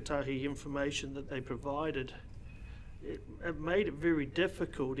Waka Kotahi information that they provided, it made it very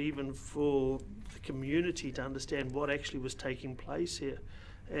difficult even for the community to understand what actually was taking place here.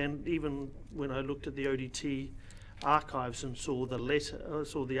 And even when I looked at the ODT archives and saw the letter,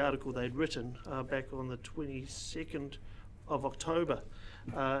 saw the article they'd written back on the 22nd of October,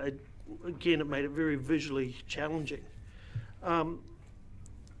 again, it made it very visually challenging. Can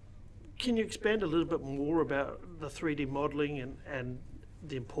you expand a little bit more about the 3D modelling and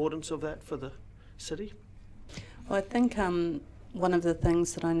the importance of that for the city? Well, I think one of the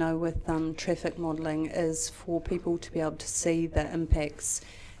things that I know with traffic modelling is for people to be able to see the impacts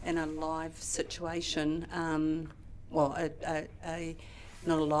in a live situation, not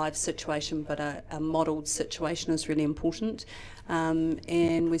a live situation, but a modelled situation is really important.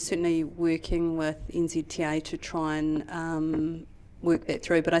 And we're certainly working with NZTA to try and work that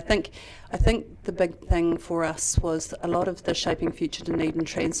through. But I think the big thing for us was a lot of the Shaping Future Dunedin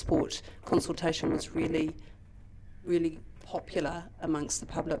transport consultation was really, really popular amongst the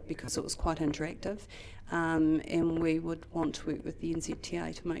public because it was quite interactive. And we would want to work with the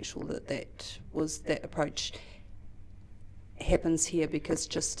NZTA to make sure that that approach happens here, because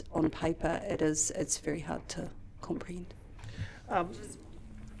just on paper it's very hard to comprehend.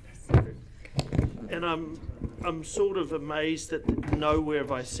 And I'm sort of amazed that nowhere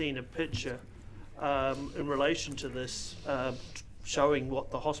have I seen a picture in relation to this showing what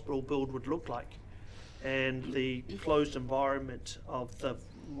the hospital build would look like, and the closed environment of the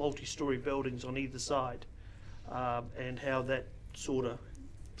multi-storey buildings on either side, and how that sort of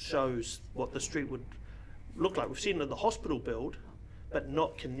shows what the street would look like. We've seen it in the hospital build, but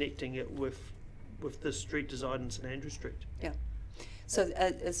not connecting it with the street design in St Andrew Street. Yeah. So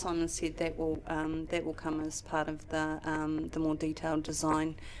as Simon said, that will come as part of the more detailed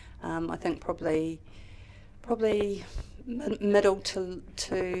design. I think probably middle to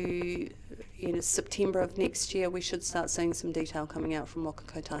September of next year, we should start seeing some detail coming out from Waka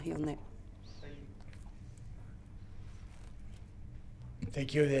Kotahi on that.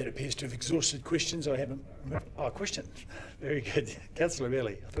 Thank you. That appears to have exhausted questions. I haven't. Question. Very good. Councillor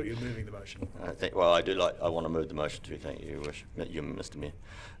Melly, I thought you were moving the motion. I want to move the motion too. Thank you, Mr. Mayor.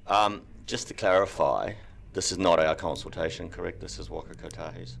 Just to clarify, this is not our consultation, correct? This is Waka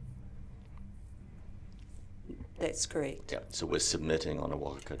Kotahi's. That's correct. Yeah. So we're submitting on a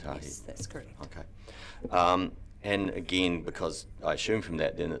Waka Kotahi. Yes, that's correct. Okay. And again, because I assume from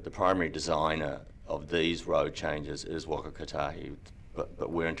that then that the primary designer of these road changes is Waka Kotahi,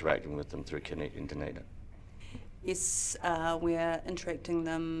 but we're interacting with them through Connecting Dunedin. Yes, we are interacting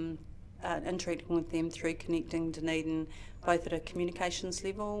with them through Connecting Dunedin, both at a communications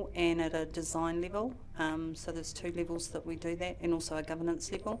level and at a design level. So there's two levels that we do that, and also a governance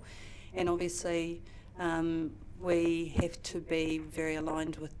level. And obviously, we have to be very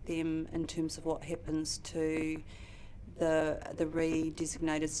aligned with them in terms of what happens to the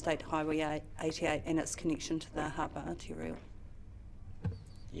re-designated State Highway 88 and its connection to the harbour arterial.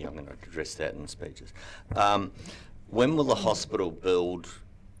 Yeah, I'm going to address that in speeches. When will the hospital build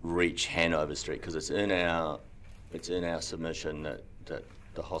reach Hanover Street? Because it's in our submission that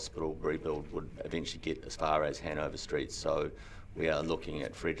the hospital rebuild would eventually get as far as Hanover Street. So we are looking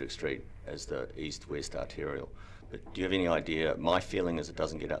at Frederick Street as the east-west arterial. But do you have any idea? My feeling is it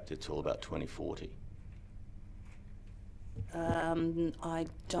doesn't get up there till about 2040. I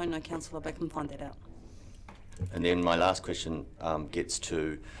don't know, Councillor, but I can find that out. And then my last question gets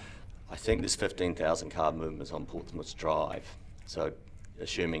to, I think there's 15,000 car movements on Portsmouth Drive. So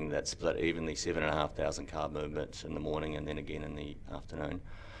assuming that's split evenly, 7,500 car movements in the morning and then again in the afternoon.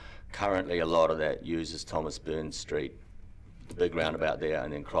 Currently a lot of that uses Thomas Burns Street, the big roundabout there,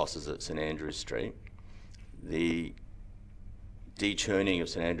 and then crosses at St Andrews Street. The detuning of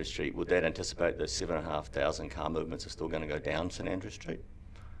St Andrews Street, would that anticipate those 7,500 car movements are still going to go down St Andrews Street?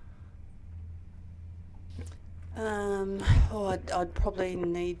 I'd probably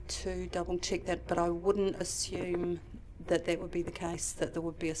need to double check that, but I wouldn't assume that that would be the case, that there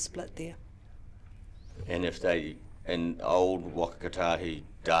would be a split there. And if in old Waka Kotahi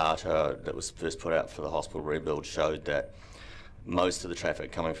data that was first put out for the hospital rebuild showed that most of the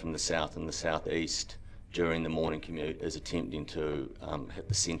traffic coming from the south and the southeast during the morning commute is attempting to hit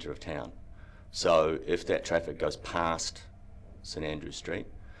the centre of town. So if that traffic goes past St Andrew Street,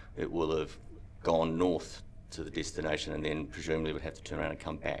 it will have gone north to the destination and then presumably would have to turn around and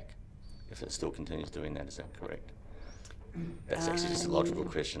come back if it still continues doing that. Is that correct? That's actually just a logical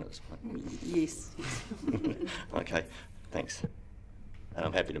question at this point. Yes. Okay, thanks. And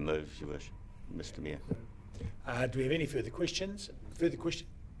I'm happy to move if you wish, Mr. Mayor. Do we have any further questions?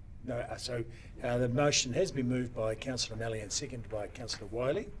 No. So the motion has been moved by Councillor Malley and seconded by Councillor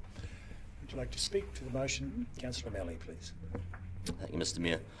Wiley. Would you like to speak to the motion? Councillor Malley, please. Thank you, Mr.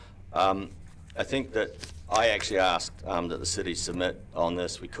 Mayor. I think that I actually asked that the city submit on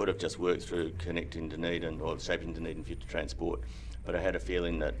this. We could have just worked through Connecting Dunedin or Shaping Dunedin Future Transport but I had a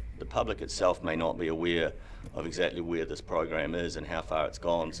feeling that the public itself may not be aware of exactly where this program is and how far it's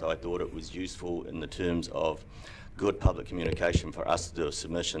gone. So I thought it was useful in the terms of good public communication for us to do a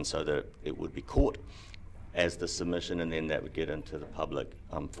submission so that it would be caught as the submission, and then that would get into the public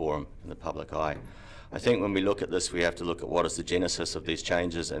forum and the public eye. I think when we look at this, we have to look at what is the genesis of these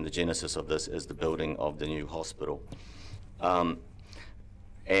changes, and the genesis of this is the building of the new hospital.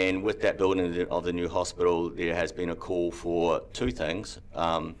 And with that building of the new hospital, there has been a call for two things,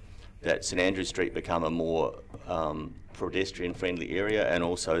 that St Andrew Street become a more pedestrian-friendly area, and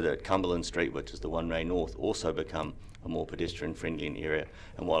also that Cumberland Street, which is the one-way north, also become a more pedestrian-friendly area.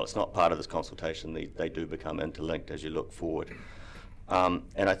 And while it's not part of this consultation, they do become interlinked as you look forward.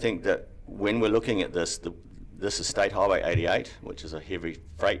 And I think that when we're looking at this, this is State Highway 88, which is a heavy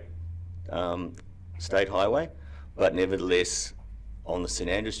freight state highway, but nevertheless, on the St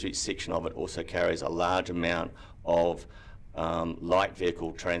Andrew Street section of it also carries a large amount of light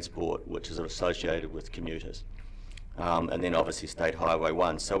vehicle transport, which is associated with commuters. And then obviously State Highway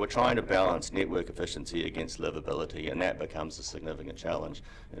 1. So we're trying to balance network efficiency against livability, and that becomes a significant challenge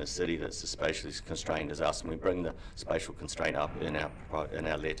in a city that's as spatially constrained as us, and we bring the spatial constraint up in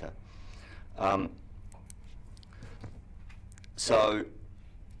our letter. So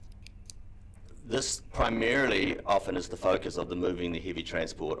this primarily often is the focus of the moving the heavy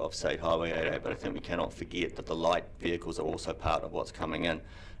transport of State Highway 88, but I think we cannot forget that the light vehicles are also part of what's coming in.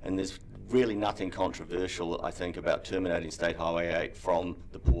 And there's really nothing controversial, I think, about terminating State Highway 8 from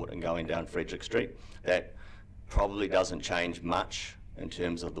the port and going down Frederick Street. That probably doesn't change much in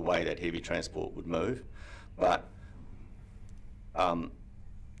terms of the way that heavy transport would move, but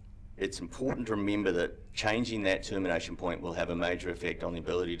it's important to remember that changing that termination point will have a major effect on the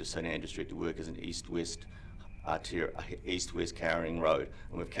ability to St Andrew Street to work as an east-west carrying road,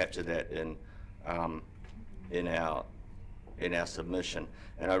 and we've captured that in our submission.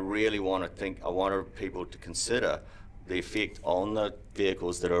 And I really want people to consider the effect on the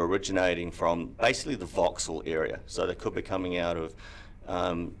vehicles that are originating from basically the Vauxhall area. So they could be coming out of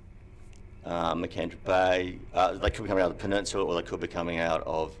McAndrew Bay, they could be coming out of the peninsula, or they could be coming out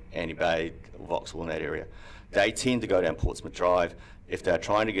of Annie Bay, Vauxhall in that area. They tend to go down Portsmouth Drive. If they're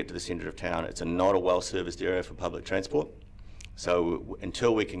trying to get to the centre of town, it's not a well-serviced area for public transport. So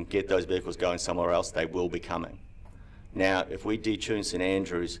until we can get those vehicles going somewhere else, they will be coming. Now, if we detune St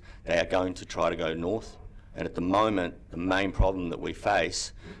Andrews, they are going to try to go north. And at the moment, the main problem that we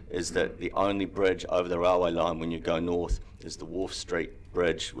face is that the only bridge over the railway line when you go north is the Wharf Street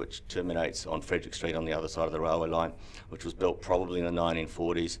Bridge, which terminates on Frederick Street on the other side of the railway line, which was built probably in the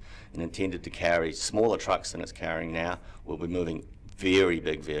 1940s and intended to carry smaller trucks than it's carrying now. We'll be moving very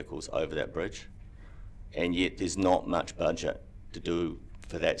big vehicles over that bridge, and yet there's not much budget to do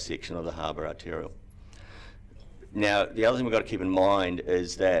for that section of the harbour arterial. Now, the other thing we've got to keep in mind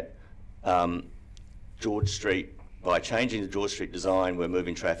is that George Street, by changing the George Street design, we're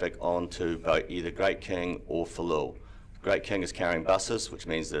moving traffic onto either Great King or Falul. Great King is carrying buses, which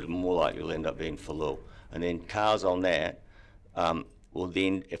means that more likely will end up being Falul. And then cars on that will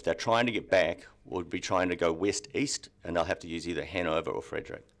then, if they're trying to get back, will be trying to go west-east, and they'll have to use either Hanover or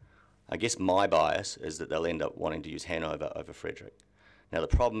Frederick. I guess my bias is that they'll end up wanting to use Hanover over Frederick. Now the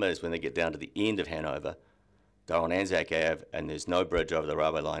problem is when they get down to the end of Hanover, they're on Anzac Ave and there's no bridge over the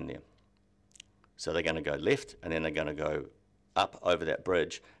railway line there. So they're going to go left, and then they're going to go up over that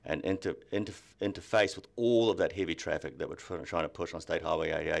bridge and interface with all of that heavy traffic that we're trying to push on State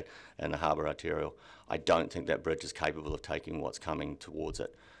Highway 88 and the harbour arterial. I don't think that bridge is capable of taking what's coming towards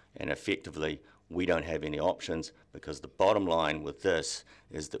it. And effectively, we don't have any options, because the bottom line with this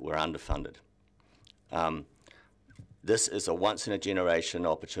is that we're underfunded. This is a once-in-a-generation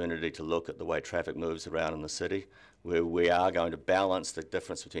opportunity to look at the way traffic moves around in the city, where we are going to balance the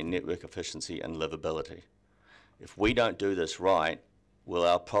difference between network efficiency and livability. If we don't do this right,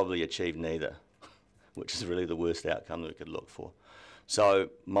 we'll probably achieve neither, which is really the worst outcome that we could look for. So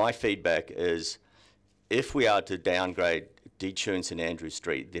my feedback is, if we are to downgrade, detune St Andrew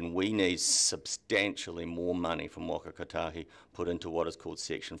Street, then we need substantially more money from Waka Kotahi put into what is called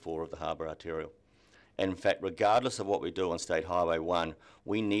Section 4 of the Harbour Arterial. And in fact, regardless of what we do on State Highway 1,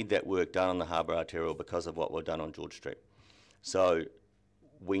 we need that work done on the Harbour Arterial because of what we've done on George Street. So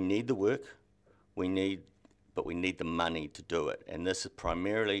we need the work, but we need the money to do it. And this is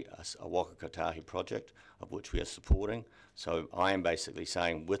primarily a Waka Kotahi project, of which we are supporting. So I am basically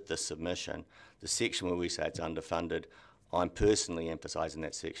saying, with this submission, the section where we say it's underfunded, I'm personally emphasising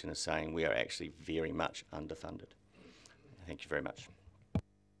that section as saying we are actually very much underfunded. Thank you very much.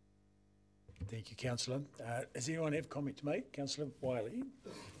 Thank you, Councillor. Does anyone have a comment to make? Councillor Wiley.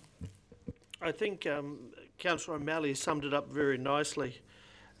 I think Councillor O'Malley summed it up very nicely.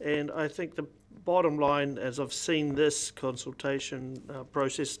 And I think the bottom line, as I've seen this consultation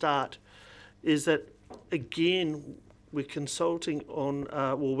process start, is that, again, we're consulting on,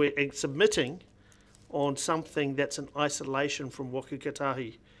 we're submitting on something that's in isolation from Waka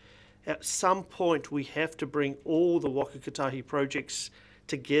Kotahi. At some point, we have to bring all the Waka Kotahi projects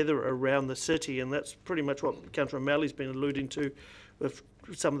together around the city, and that's pretty much what Councillor O'Malley's been alluding to with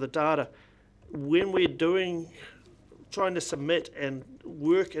some of the data. When we're trying to submit and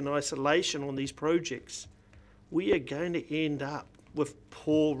work in isolation on these projects, we are going to end up with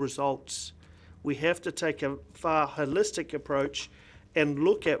poor results. We have to take a far holistic approach and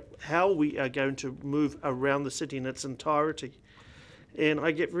look at how we are going to move around the city in its entirety. And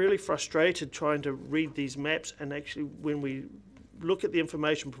I get really frustrated trying to read these maps, and actually when we look at the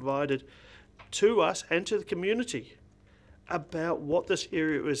information provided to us and to the community about what this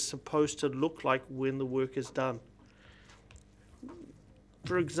area is supposed to look like when the work is done.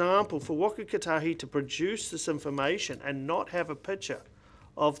 For example, for Waka Kotahi to produce this information and not have a picture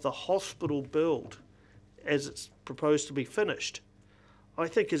of the hospital build as it's proposed to be finished, I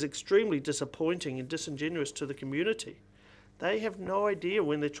think is extremely disappointing and disingenuous to the community. They have no idea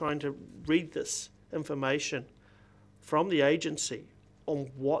when they're trying to read this information from the agency on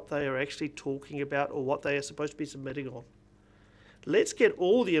what they are actually talking about or what they are supposed to be submitting on. Let's get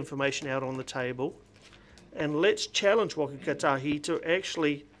all the information out on the table, and let's challenge Waka Kotahi to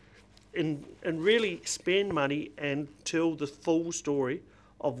actually and really spend money and tell the full story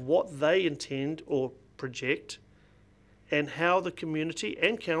of what they intend or project, and how the community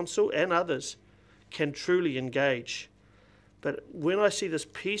and council and others can truly engage. But when I see this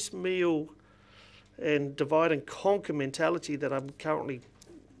piecemeal and divide and conquer mentality that I'm currently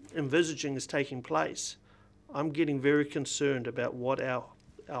envisaging is taking place, I'm getting very concerned about what our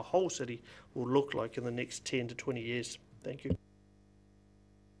whole city will look like in the next 10 to 20 years. Thank you.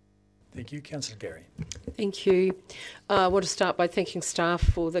 Thank you. Councillor Gary. Thank you. I want to start by thanking staff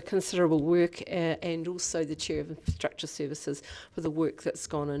for the considerable work and also the Chair of Infrastructure Services for the work that's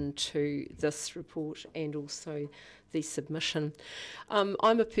gone into this report and also the submission.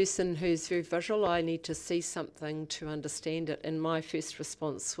 I'm a person who's very visual. I need to see something to understand it, and my first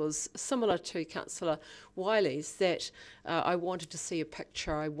response was similar to Councillor Wiley's, that I wanted to see a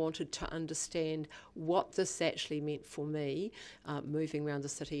picture. I wanted to understand what this actually meant for me moving around the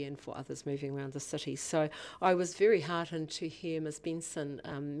city and for others moving around the city. So I was very heartened to hear Ms Benson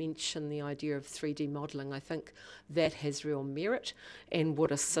mention the idea of 3D modelling. I think that has real merit and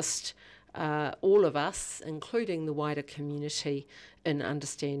would assist all of us, including the wider community, in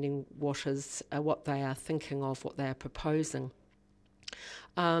understanding what they are thinking of, what they are proposing.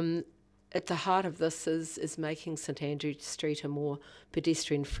 At the heart of this is making St Andrew Street a more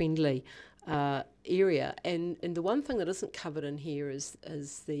pedestrian-friendly area, and the one thing that isn't covered in here is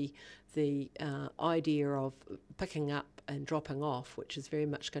the idea of picking up and dropping off, which is very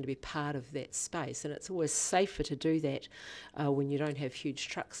much going to be part of that space, and it's always safer to do that when you don't have huge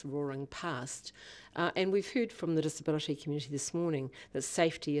trucks roaring past. And we've heard from the disability community this morning that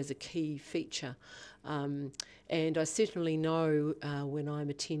safety is a key feature, and I certainly know when I'm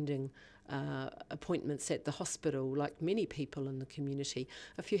attending appointments at the hospital, like many people in the community,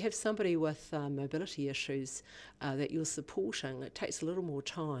 if you have somebody with mobility issues that you're supporting, it takes a little more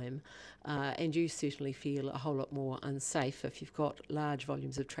time, and you certainly feel a whole lot more unsafe if you've got large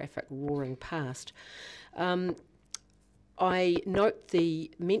volumes of traffic roaring past. I note the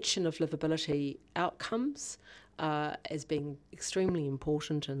mention of livability outcomes as being extremely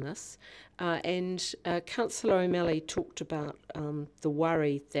important in this. And Councillor O'Malley talked about the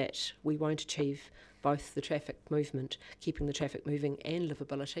worry that we won't achieve both the traffic movement, keeping the traffic moving, and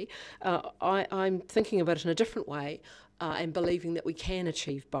livability. I'm thinking of it in a different way and believing that we can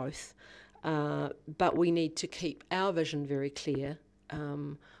achieve both, but we need to keep our vision very clear.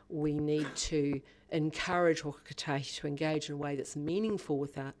 We need to encourage Waka Kotahi to engage in a way that's meaningful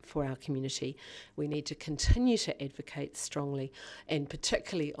for our community. We need to continue to advocate strongly, and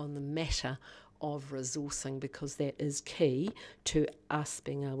particularly on the matter of resourcing, because that is key to us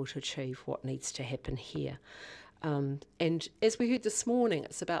being able to achieve what needs to happen here. And as we heard this morning,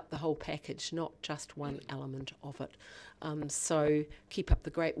 it's about the whole package, not just one element of it. So keep up the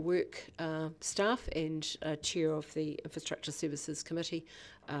great work, staff and Chair of the Infrastructure Services Committee,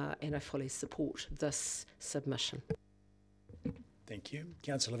 and I fully support this submission. Thank you.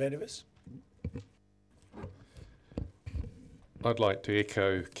 Councillor Vandervis. I'd like to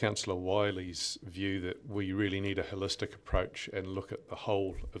echo Councillor Wiley's view that we really need a holistic approach and look at the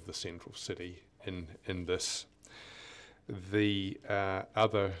whole of the central city in this. the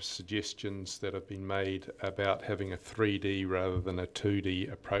other suggestions that have been made about having a 3D rather than a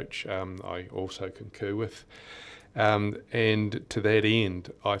 2D approach, I also concur with. And to that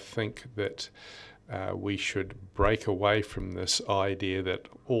end, I think that we should break away from this idea that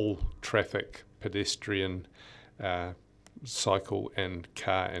all traffic, pedestrian, cycle and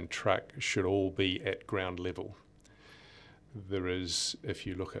car and truck should all be at ground level. There is, if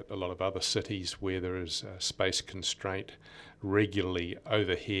you look at a lot of other cities where there is space constraint, regularly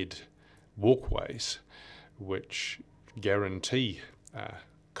overhead walkways which guarantee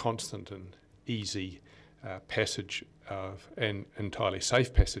constant and easy passage of, and entirely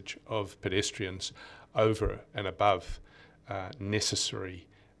safe passage of pedestrians over and above necessary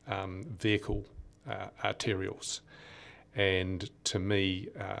vehicle arterials. And to me,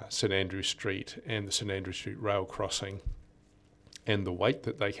 St Andrew Street and the St Andrew Street rail crossing and the weight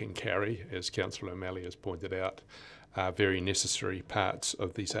that they can carry, as Councillor O'Malley has pointed out, are very necessary parts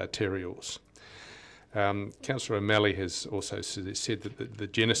of these arterials. Councillor O'Malley has also said that the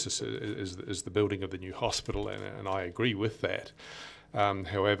genesis is the building of the new hospital, and I agree with that.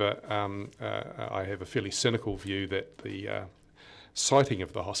 However, I have a fairly cynical view that the siting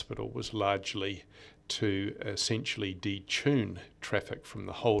of the hospital was largely to essentially detune traffic from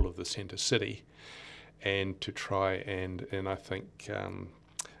the whole of the centre city, and to try and I think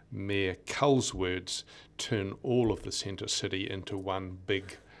Mayor Cull's words, turn all of the centre city into one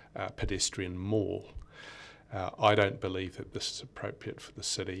big pedestrian mall. I don't believe that this is appropriate for the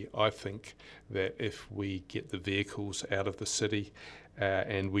city. I think that if we get the vehicles out of the city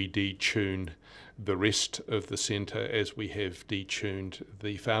and we detune the rest of the centre as we have detuned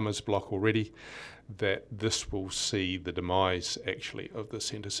the farmers' block already, that this will see the demise actually of the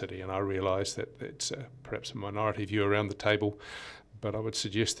centre city. And I realise that it's perhaps a minority view around the table, but I would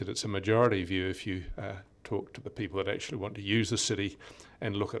suggest that it's a majority view if you talk to the people that actually want to use the city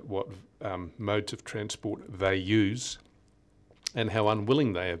and look at what modes of transport they use and how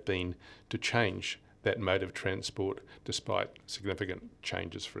unwilling they have been to change that mode of transport despite significant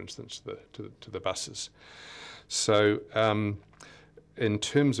changes, for instance, to the buses. So in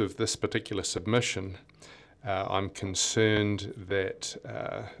terms of this particular submission, I'm concerned that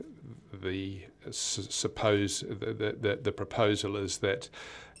the proposal is that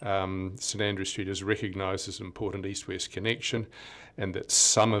St Andrew Street is recognised as an important east-west connection and that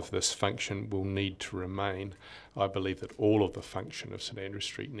some of this function will need to remain. I believe that all of the function of St Andrew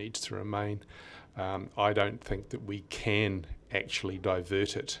Street needs to remain. I don't think that we can actually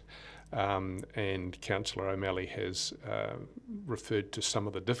divert it. And Councillor O'Malley has referred to some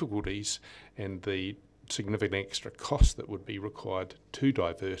of the difficulties and the significant extra cost that would be required to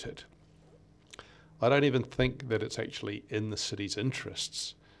divert it. I don't even think that it's actually in the city's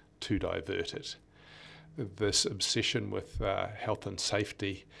interests to divert it. This obsession with health and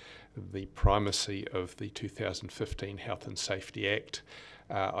safety, the primacy of the 2015 Health and Safety Act,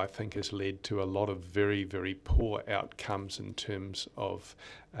 I think has led to a lot of very, very poor outcomes in terms of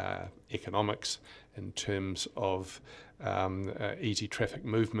economics, in terms of easy traffic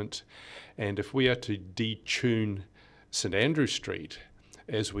movement. And if we are to detune St Andrew Street,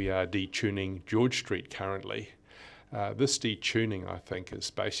 as we are detuning George Street currently, this detuning, I think, is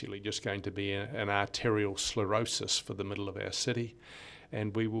basically just going to be an arterial sclerosis for the middle of our city,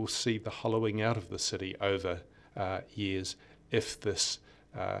 and we will see the hollowing out of the city over years if this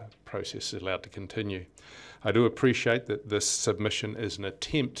process is allowed to continue. I do appreciate that this submission is an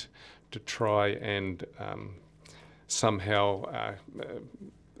attempt to try and somehow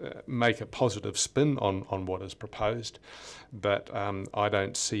make a positive spin on what is proposed, but I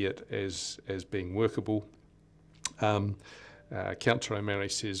don't see it as being workable. Councillor O'Malley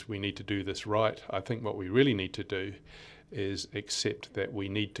says we need to do this right. I think what we really need to do is accept that we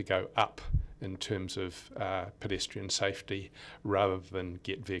need to go up in terms of pedestrian safety rather than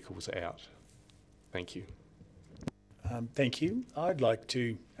get vehicles out. Thank you. Thank you. I'd like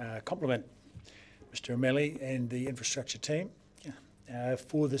to compliment Mr O'Malley and the infrastructure team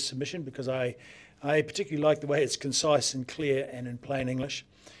for this submission, because I particularly like the way it's concise and clear and in plain English.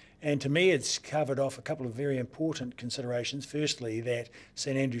 And to me, it's covered off a couple of very important considerations. Firstly, that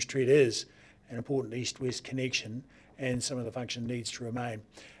St Andrew Street is an important east-west connection and some of the function needs to remain.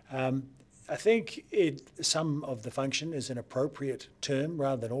 I think some of the function is an appropriate term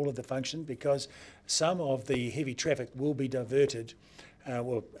rather than all of the function, because some of the heavy traffic will be diverted,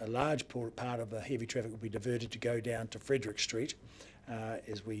 well, a large part of the heavy traffic will be diverted to go down to Frederick Street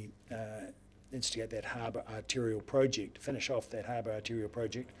as we instigate that harbour arterial project, finish off that harbour arterial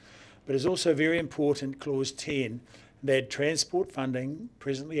project. But it's also very important, clause 10, that transport funding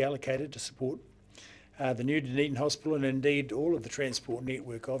presently allocated to support The new Dunedin Hospital, and indeed all of the transport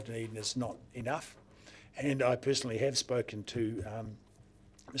network of Dunedin, is not enough. And I personally have spoken to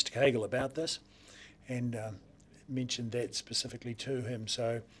Mr. Cagle about this and mentioned that specifically to him.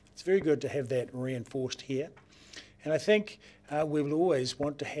 So it's very good to have that reinforced here. And I think we will always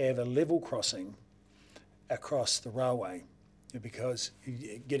want to have a level crossing across the railway, because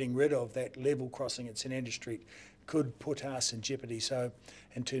getting rid of that level crossing at St Andrew Street could put us in jeopardy. So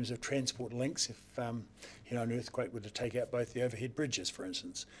in terms of transport links, if you know, an earthquake were to take out both the overhead bridges, for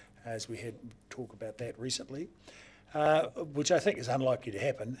instance, as we had talk about that recently, which I think is unlikely to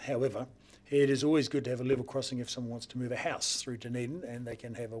happen. However, it is always good to have a level crossing if someone wants to move a house through Dunedin, and they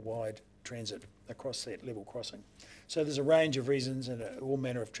can have a wide transit across that level crossing. So there's a range of reasons and all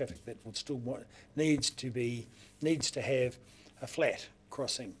manner of traffic that would still needs to have a flat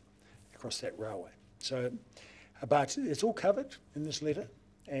crossing across that railway. So, but it's all covered in this letter,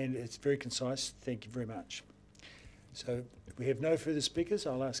 and it's very concise. Thank you very much. So if we have no further speakers,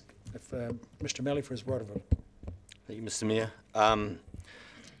 I'll ask if Mr. Malley for his right of vote. Thank you, Mr. Mayor.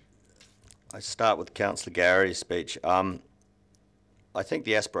 I start with Councillor Gary's speech. I think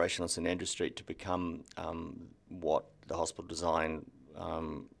the aspiration on St Andrew Street to become what the hospital design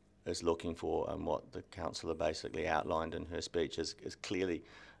is looking for, and what the councillor basically outlined in her speech is clearly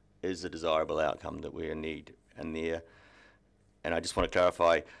a desirable outcome that we need in there. And I just want to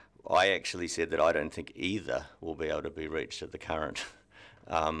clarify, I actually said that I don't think either will be able to be reached at the current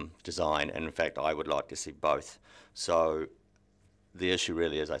design, and in fact I would like to see both. So the issue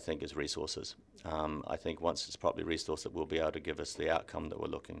really is, I think, is resources. I think once it's properly resourced, it will be able to give us the outcome that we're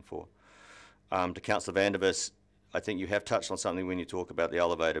looking for. To Councillor Vandervis, I think you have touched on something when you talk about the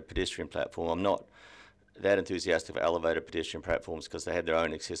elevated pedestrian platform. I'm not that enthusiastic for elevated pedestrian platforms because they have their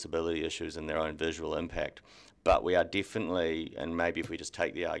own accessibility issues and their own visual impact. But we are definitely, and maybe if we just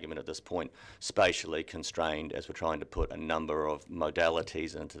take the argument at this point, spatially constrained as we're trying to put a number of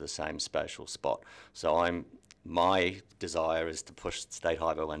modalities into the same spatial spot. So my desire is to push State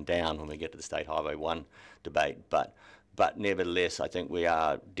Highway 1 down when we get to the State Highway 1 debate, but nevertheless, I think we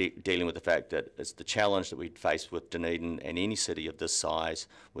are dealing with the fact that it's the challenge that we face with Dunedin and any city of this size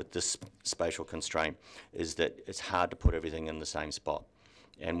with this spatial constraint, is that it's hard to put everything in the same spot.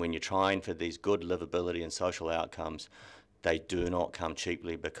 And when you're trying for these good livability and social outcomes, they do not come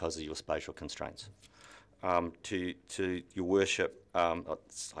cheaply because of your spatial constraints. To your worship, to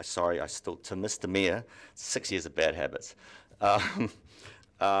Mr. Mayor, 6 years of bad habits.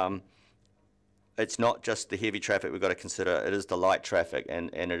 It's not just the heavy traffic we've got to consider, it is the light traffic,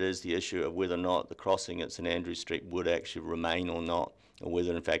 and it is the issue of whether or not the crossing at St Andrew Street would actually remain or not, or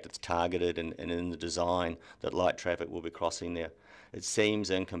whether in fact it's targeted and in the design that light traffic will be crossing there. It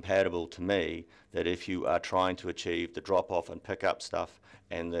seems incompatible to me that if you are trying to achieve the drop-off and pick-up stuff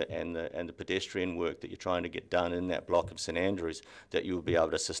and the pedestrian work that you're trying to get done in that block of St Andrews, that you will be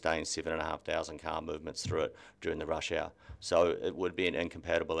able to sustain 7,500 car movements through it during the rush hour. So it would be an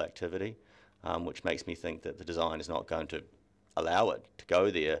incompatible activity, which makes me think that the design is not going to allow it to go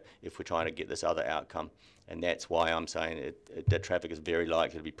there if we're trying to get this other outcome. And that's why I'm saying that traffic is very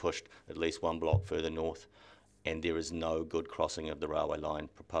likely to be pushed at least one block further north, and there is no good crossing of the railway line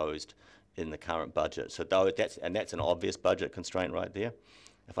proposed in the current budget. So that's an obvious budget constraint right there.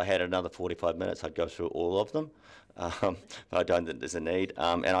 If I had another 45 minutes, I'd go through all of them, but I don't think there's a need.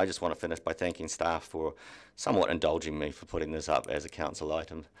 And I just want to finish by thanking staff for somewhat indulging me for putting this up as a council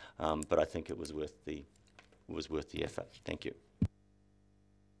item, but I think it was worth the effort. Thank you.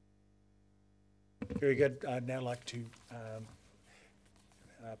 Very good. I'd now like to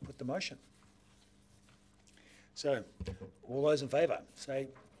put the motion. So, all those in favour, say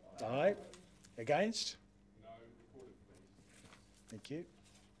aye. Against? No. Thank you.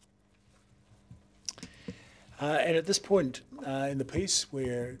 And at this point in the piece,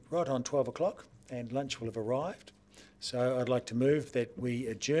 we're right on 12 o'clock and lunch will have arrived. So I'd like to move that we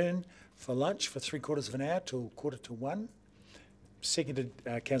adjourn for lunch for 3/4 of an hour till 1:45. Seconded,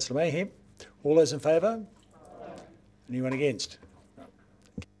 Councillor Mayhem. All those in favour? Anyone against?